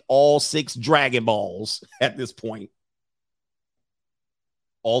need all 6 Dragon Balls at this point.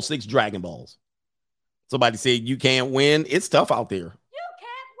 All 6 Dragon Balls. Somebody said you can't win. It's tough out there. You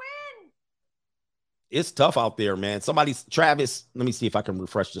can't win. It's tough out there, man. Travis, let me see if I can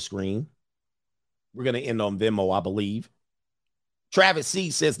refresh the screen. We're going to end on Venmo, I believe. Travis C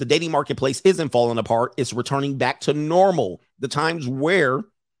says the dating marketplace isn't falling apart. It's returning back to normal. The times where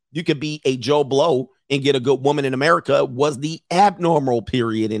you could be a Joe Blow and get a good woman in America was the abnormal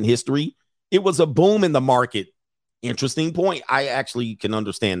period in history. It was a boom in the market. Interesting point. I actually can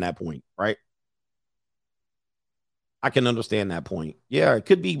understand that point, right? I can understand that point. Yeah, it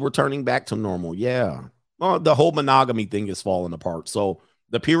could be returning back to normal. Yeah. Well, the whole monogamy thing is falling apart. So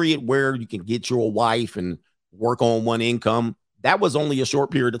the period where you can get your wife and work on one income, that was only a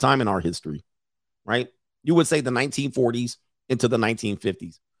short period of time in our history, right? You would say the 1940s into the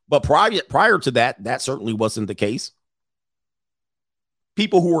 1950s. But prior to that, that certainly wasn't the case.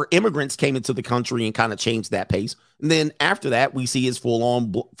 People who were immigrants came into the country and kind of changed that pace. And then after that, we see is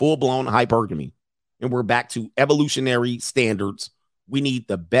full-blown hypergamy. And we're back to evolutionary standards. We need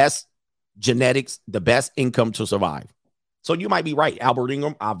the best genetics, the best income to survive. So you might be right. Albert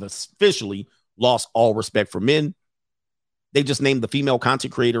Ingram, I've officially lost all respect for men. They just named the female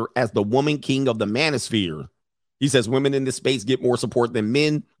content creator as the woman king of the manosphere. He says women in this space get more support than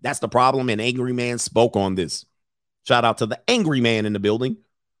men. That's the problem. And Angry Man spoke on this. Shout out to the Angry Man in the building.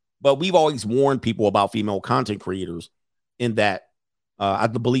 But we've always warned people about female content creators in that I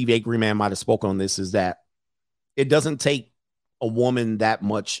believe Angry Man might have spoken on this, is that it doesn't take a woman that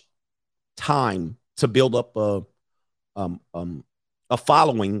much time to build up a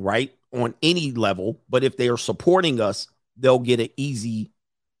following, right, on any level. But if they are supporting us, they'll get an easy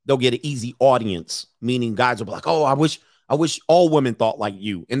audience, meaning guys will be like, oh, I wish all women thought like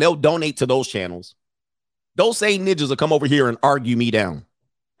you. And they'll donate to those channels. Those same ninjas will come over here and argue me down.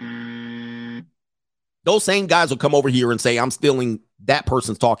 Those same guys will come over here and say, I'm stealing that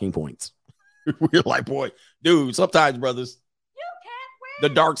person's talking points. We're like, boy, dude, sometimes, brothers. The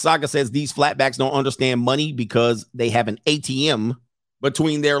Dark Saga says these flatbacks don't understand money because they have an ATM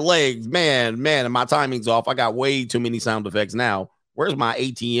between their legs. Man, and my timing's off. I got way too many sound effects now. Where's my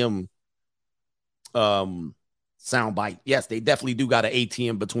ATM sound bite? Yes, they definitely do got an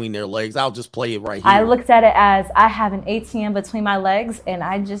ATM between their legs. I'll just play it right here. I looked at it as I have an ATM between my legs, and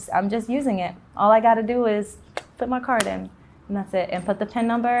I'm just using it. All I got to do is put my card in, and that's it, and put the PIN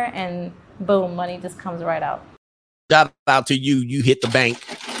number, and boom, money just comes right out. Shout out to you. You hit the bank.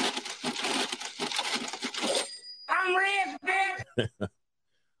 I'm rich, bitch.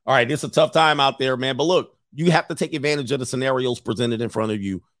 All right, it's a tough time out there, man. But look, you have to take advantage of the scenarios presented in front of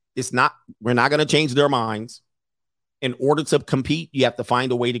you. We're not going to change their minds. In order to compete, you have to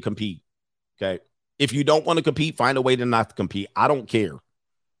find a way to compete. Okay. If you don't want to compete, find a way to not compete. I don't care.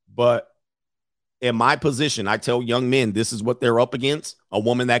 But in my position, I tell young men, this is what they're up against. A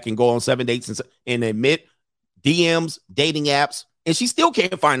woman that can go on 7 dates and admit DMs, dating apps, and she still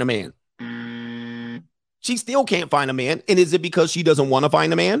can't find a man. She still can't find a man. And is it because she doesn't want to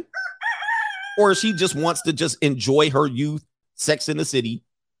find a man? Or she just wants to just enjoy her youth, Sex in the City?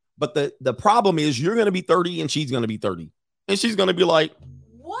 But the problem is you're going to be 30 and she's going to be 30. And she's going to be like,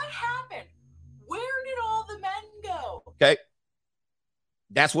 what happened? Where did all the men go? Okay.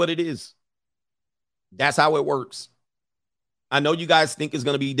 That's what it is. That's how it works. I know you guys think it's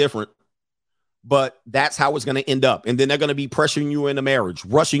going to be different, but that's how it's going to end up. And then they're going to be pressuring you into marriage,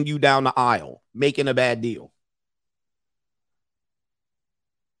 rushing you down the aisle, making a bad deal.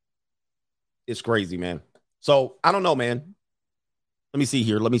 It's crazy, man. So I don't know, man. Let me see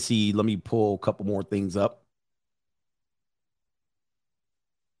here. Let me pull a couple more things up.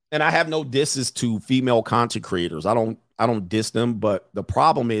 And I have no disses to female content creators. I don't diss them, but the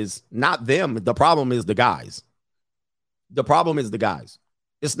problem is not them. The problem is the guys. The problem is the guys.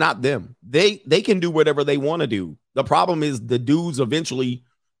 It's not them. They can do whatever they want to do. The problem is the dudes eventually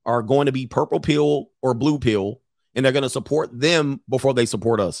are going to be purple pill or blue pill, and they're going to support them before they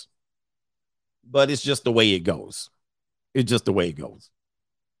support us. But it's just the way it goes. It's just the way it goes.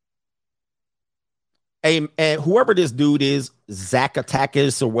 Hey, and whoever this dude is,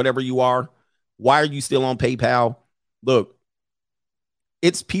 Zacatacus or whatever you are, why are you still on PayPal? Look,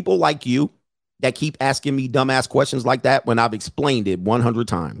 it's people like you that keep asking me dumbass questions like that when I've explained it 100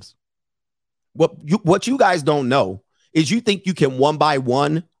 times. What you guys don't know is you think you can one by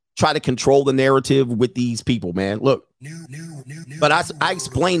one try to control the narrative with these people, man. Look, but I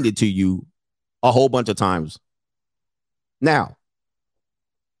explained it to you a whole bunch of times. Now,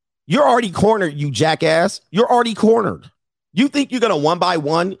 you're already cornered, you jackass. You're already cornered. You think you're going to one by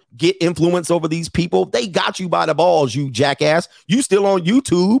one get influence over these people? They got you by the balls, you jackass. You still on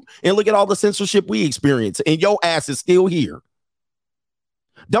YouTube and look at all the censorship we experience and your ass is still here.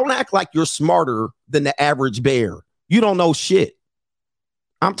 Don't act like you're smarter than the average bear. You don't know shit.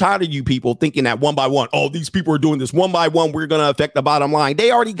 I'm tired of you people thinking that one by one, oh, these people are doing this one by one. We're going to affect the bottom line.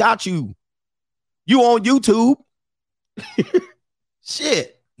 They already got you. You on YouTube.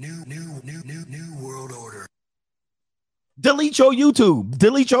 Shit. New world order. Delete your YouTube.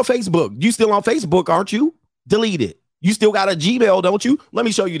 Delete your Facebook. You still on Facebook, aren't you? Delete it. You still got a Gmail, don't you? Let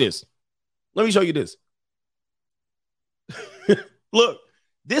me show you this. Let me show you this. Look,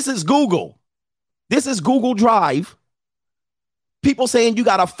 this is Google. This is Google Drive. People saying you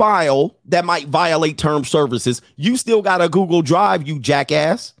got a file that might violate term services. You still got a Google Drive, you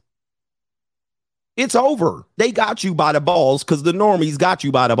jackass. It's over. They got you by the balls because the normies got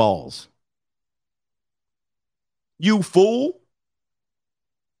you by the balls. You fool.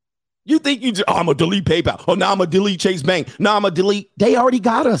 You think you just, oh, I'm going to delete PayPal. Oh, now I'm going to delete Chase Bank. Now I'm going to delete. They already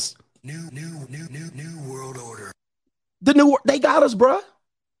got us. New world order. They got us, bruh.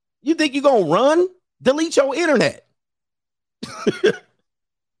 You think you're going to run? Delete your internet.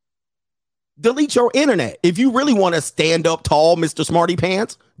 Delete your internet. If you really want to stand up tall, Mr. Smarty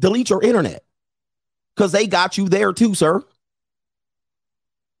Pants, delete your internet. Because they got you there too, sir.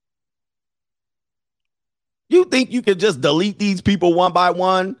 You think you can just delete these people one by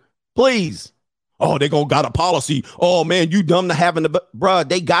one? Please. Oh, they gonna got a policy. Oh man, you dumb to having the bruh,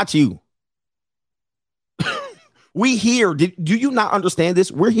 they got you. We here. Do you not understand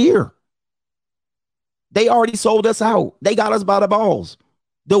this? We're here. They already sold us out. They got us by the balls.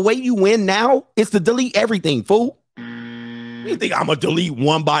 The way you win now is to delete everything, fool. You think I'm gonna delete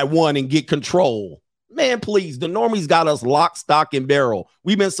one by one and get control? Man, please. The normies got us lock, stock, and barrel.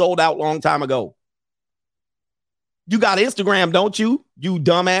 We've been sold out long time ago. You got Instagram, don't you? You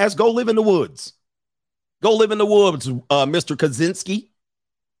dumbass. Go live in the woods. Go live in the woods, Mr. Kaczynski.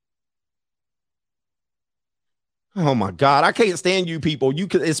 Oh my God, I can't stand you people. You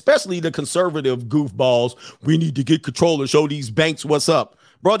can, especially the conservative goofballs. We need to get control and show these banks what's up.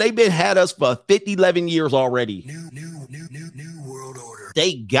 Bro, they've been had us for 50, 11 years already. New world order.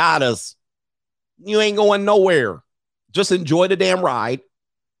 They got us. You ain't going nowhere. Just enjoy the damn ride.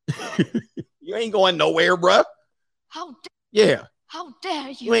 You ain't going nowhere, bruh. Yeah. How dare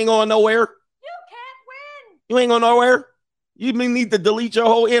you? You ain't going nowhere. You can't win. You ain't going nowhere. You need to delete your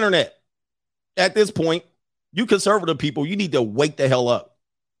whole internet. At this point, you conservative people, you need to wake the hell up.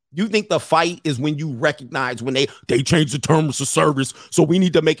 You think the fight is when you recognize when they change the terms of service, so we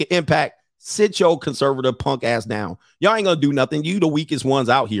need to make an impact. Sit your conservative punk ass down. Y'all ain't gonna do nothing. You the weakest ones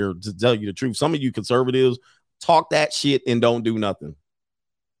out here, to tell you the truth. Some of you conservatives talk that shit and don't do nothing.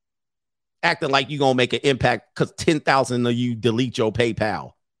 Acting like you gonna make an impact because 10,000 of you delete your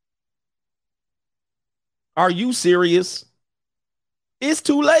PayPal. Are you serious? It's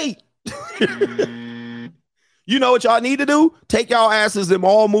too late. You know what y'all need to do? Take y'all asses and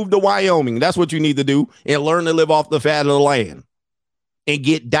all move to Wyoming. That's what you need to do, and learn to live off the fat of the land and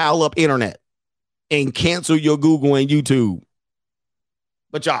get dial-up internet and cancel your Google and YouTube.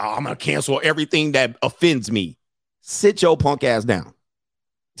 But y'all, I'm going to cancel everything that offends me. Sit your punk ass down.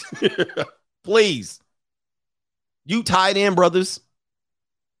 Please. You tied in, brothers.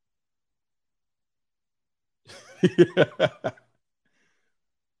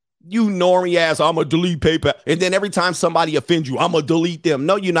 You normie ass, I'm going to delete PayPal. And then every time somebody offends you, I'm going to delete them.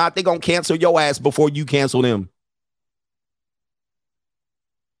 No, you're not. They're going to cancel your ass before you cancel them.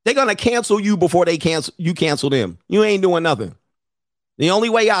 They're going to cancel you before you cancel them. You ain't doing nothing. The only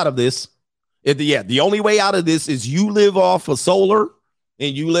way out of this, the only way out of this is you live off of solar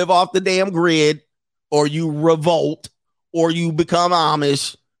and you live off the damn grid, or you revolt, or you become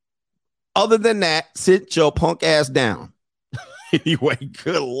Amish. Other than that, sit your punk ass down. Anyway,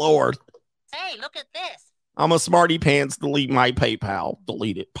 good Lord. Hey, look at this. I'm a smarty pants. Delete my PayPal.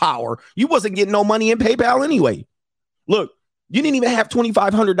 Delete it. Power. You wasn't getting no money in PayPal anyway. Look, you didn't even have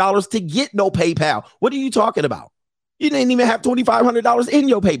 $2,500 to get no PayPal. What are you talking about? You didn't even have $2,500 in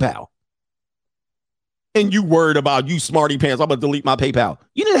your PayPal. And you worried about, you smarty pants, I'm going to delete my PayPal.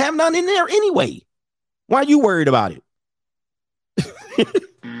 You didn't have none in there anyway. Why are you worried about it?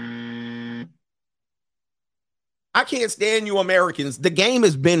 I can't stand you Americans. The game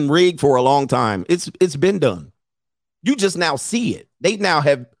has been rigged for a long time. It's been done. You just now see it. They now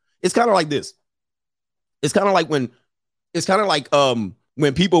have, it's kind of like this. It's kind of like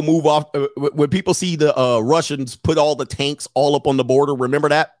when people move off, when people see the Russians put all the tanks all up on the border. Remember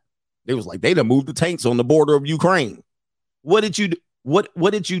that? They was like, they done moved the tanks on the border of Ukraine. What did you do?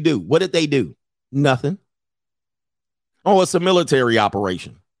 What did you do? What did they do? Nothing. Oh, it's a military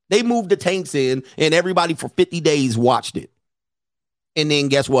operation. They moved the tanks in and everybody for 50 days watched it. And then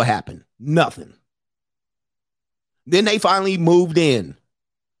guess what happened? Nothing. Then they finally moved in.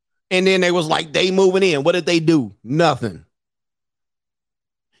 And then they was like, they moving in. What did they do? Nothing.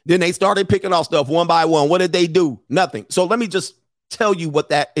 Then they started picking off stuff one by one. What did they do? Nothing. So let me just tell you what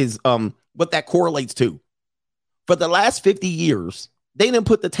that is, what that correlates to. For the last 50 years, they didn't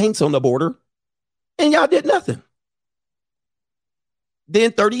put the tanks on the border and y'all did nothing.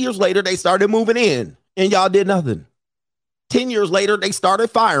 Then 30 years later, they started moving in and y'all did nothing. 10 years later, they started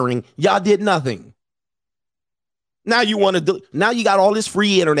firing. Y'all did nothing. Now you want to do, now you got all this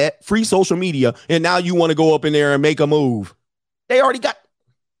free internet, free social media, and now you want to go up in there and make a move. They already got,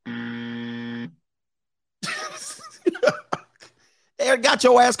 they got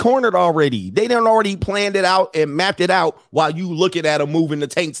your ass cornered already. They done already planned it out and mapped it out while you looking at them moving the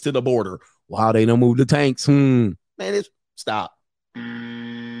tanks to the border. Wow, they don't move the tanks. Man, stop.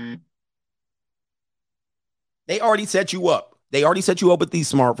 They already set you up. They already set you up with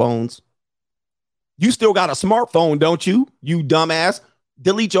these smartphones. You still got a smartphone, don't you? You dumbass.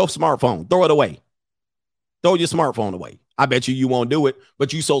 Delete your smartphone. Throw it away. Throw your smartphone away. I bet you won't do it,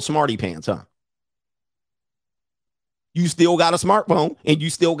 but you so smarty pants, huh? You still got a smartphone and you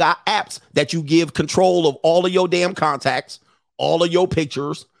still got apps that you give control of all of your damn contacts, all of your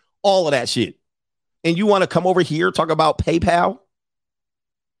pictures, all of that shit. And you want to come over here talk about PayPal?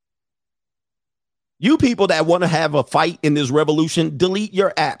 You people that want to have a fight in this revolution, delete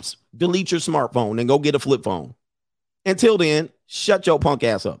your apps, delete your smartphone, and go get a flip phone. Until then, shut your punk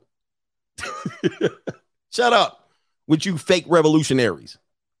ass up. Shut up with you fake revolutionaries.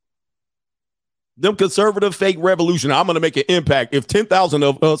 Them conservative fake revolution. I'm going to make an impact. If 10,000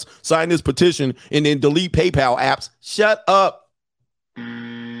 of us sign this petition and then delete PayPal apps, shut up.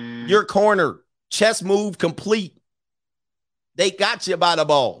 Your corner. Chess move complete. They got you by the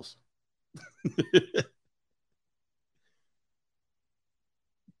balls.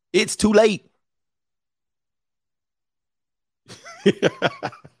 It's too late.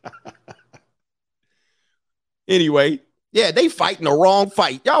 Anyway, yeah, they fighting the wrong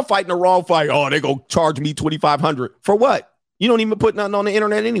fight. Y'all fighting the wrong fight. Oh, they gonna charge me $2,500 for what? You don't even put nothing on the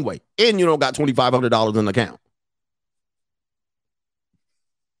internet anyway, and you don't got $2,500 in the account.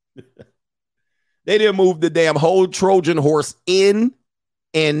 They didn't move the damn whole Trojan horse in,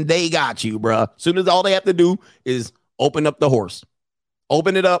 and they got you, bruh. As soon as all they have to do is open up the horse.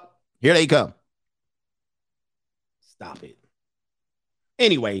 Open it up. Here they come. Stop it.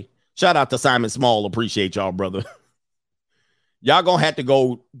 Anyway, shout out to Simon Small. Appreciate y'all, brother. Y'all gonna have to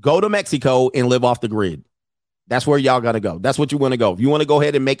go to Mexico and live off the grid. That's where y'all gotta go. That's what you want to go. If you want to go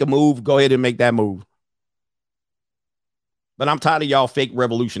ahead and make a move, go ahead and make that move. But I'm tired of y'all fake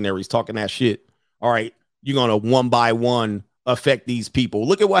revolutionaries talking that shit. All right, you're gonna one by one affect these people.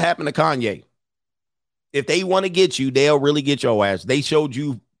 Look at what happened to Kanye. If they want to get you, they'll really get your ass. They showed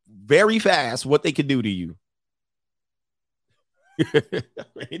you very fast what they could do to you.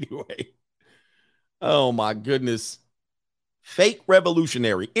 Anyway. Oh my goodness. Fake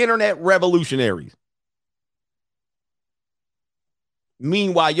revolutionary, internet revolutionaries.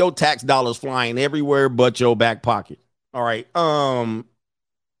 Meanwhile, your tax dollars flying everywhere but your back pocket. All right.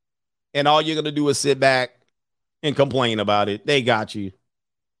 And all you're going to do is sit back and complain about it. They got you.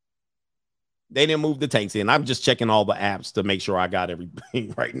 They didn't move the tanks in. I'm just checking all the apps to make sure I got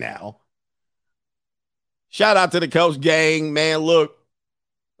everything right now. Shout out to the Coach gang, man. Look,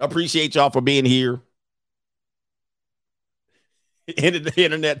 appreciate y'all for being here.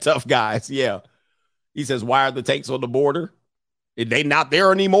 Internet tough guys. Yeah. He says, why are the tanks on the border? They not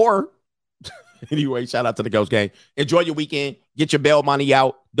there anymore. Anyway, shout out to the Coach gang. Enjoy your weekend. Get your bail money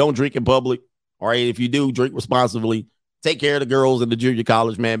out. Don't drink in public. All right. If you do, drink responsibly. Take care of the girls in the junior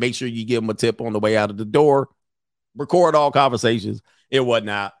college, man. Make sure you give them a tip on the way out of the door. Record all conversations and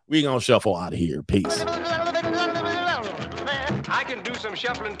whatnot. We're going to shuffle out of here. Peace. I can do some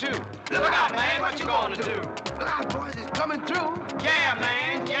shuffling too. Look out, man. What you going to do? Look out, boys. It's coming through. Yeah,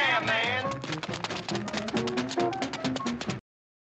 man. Yeah.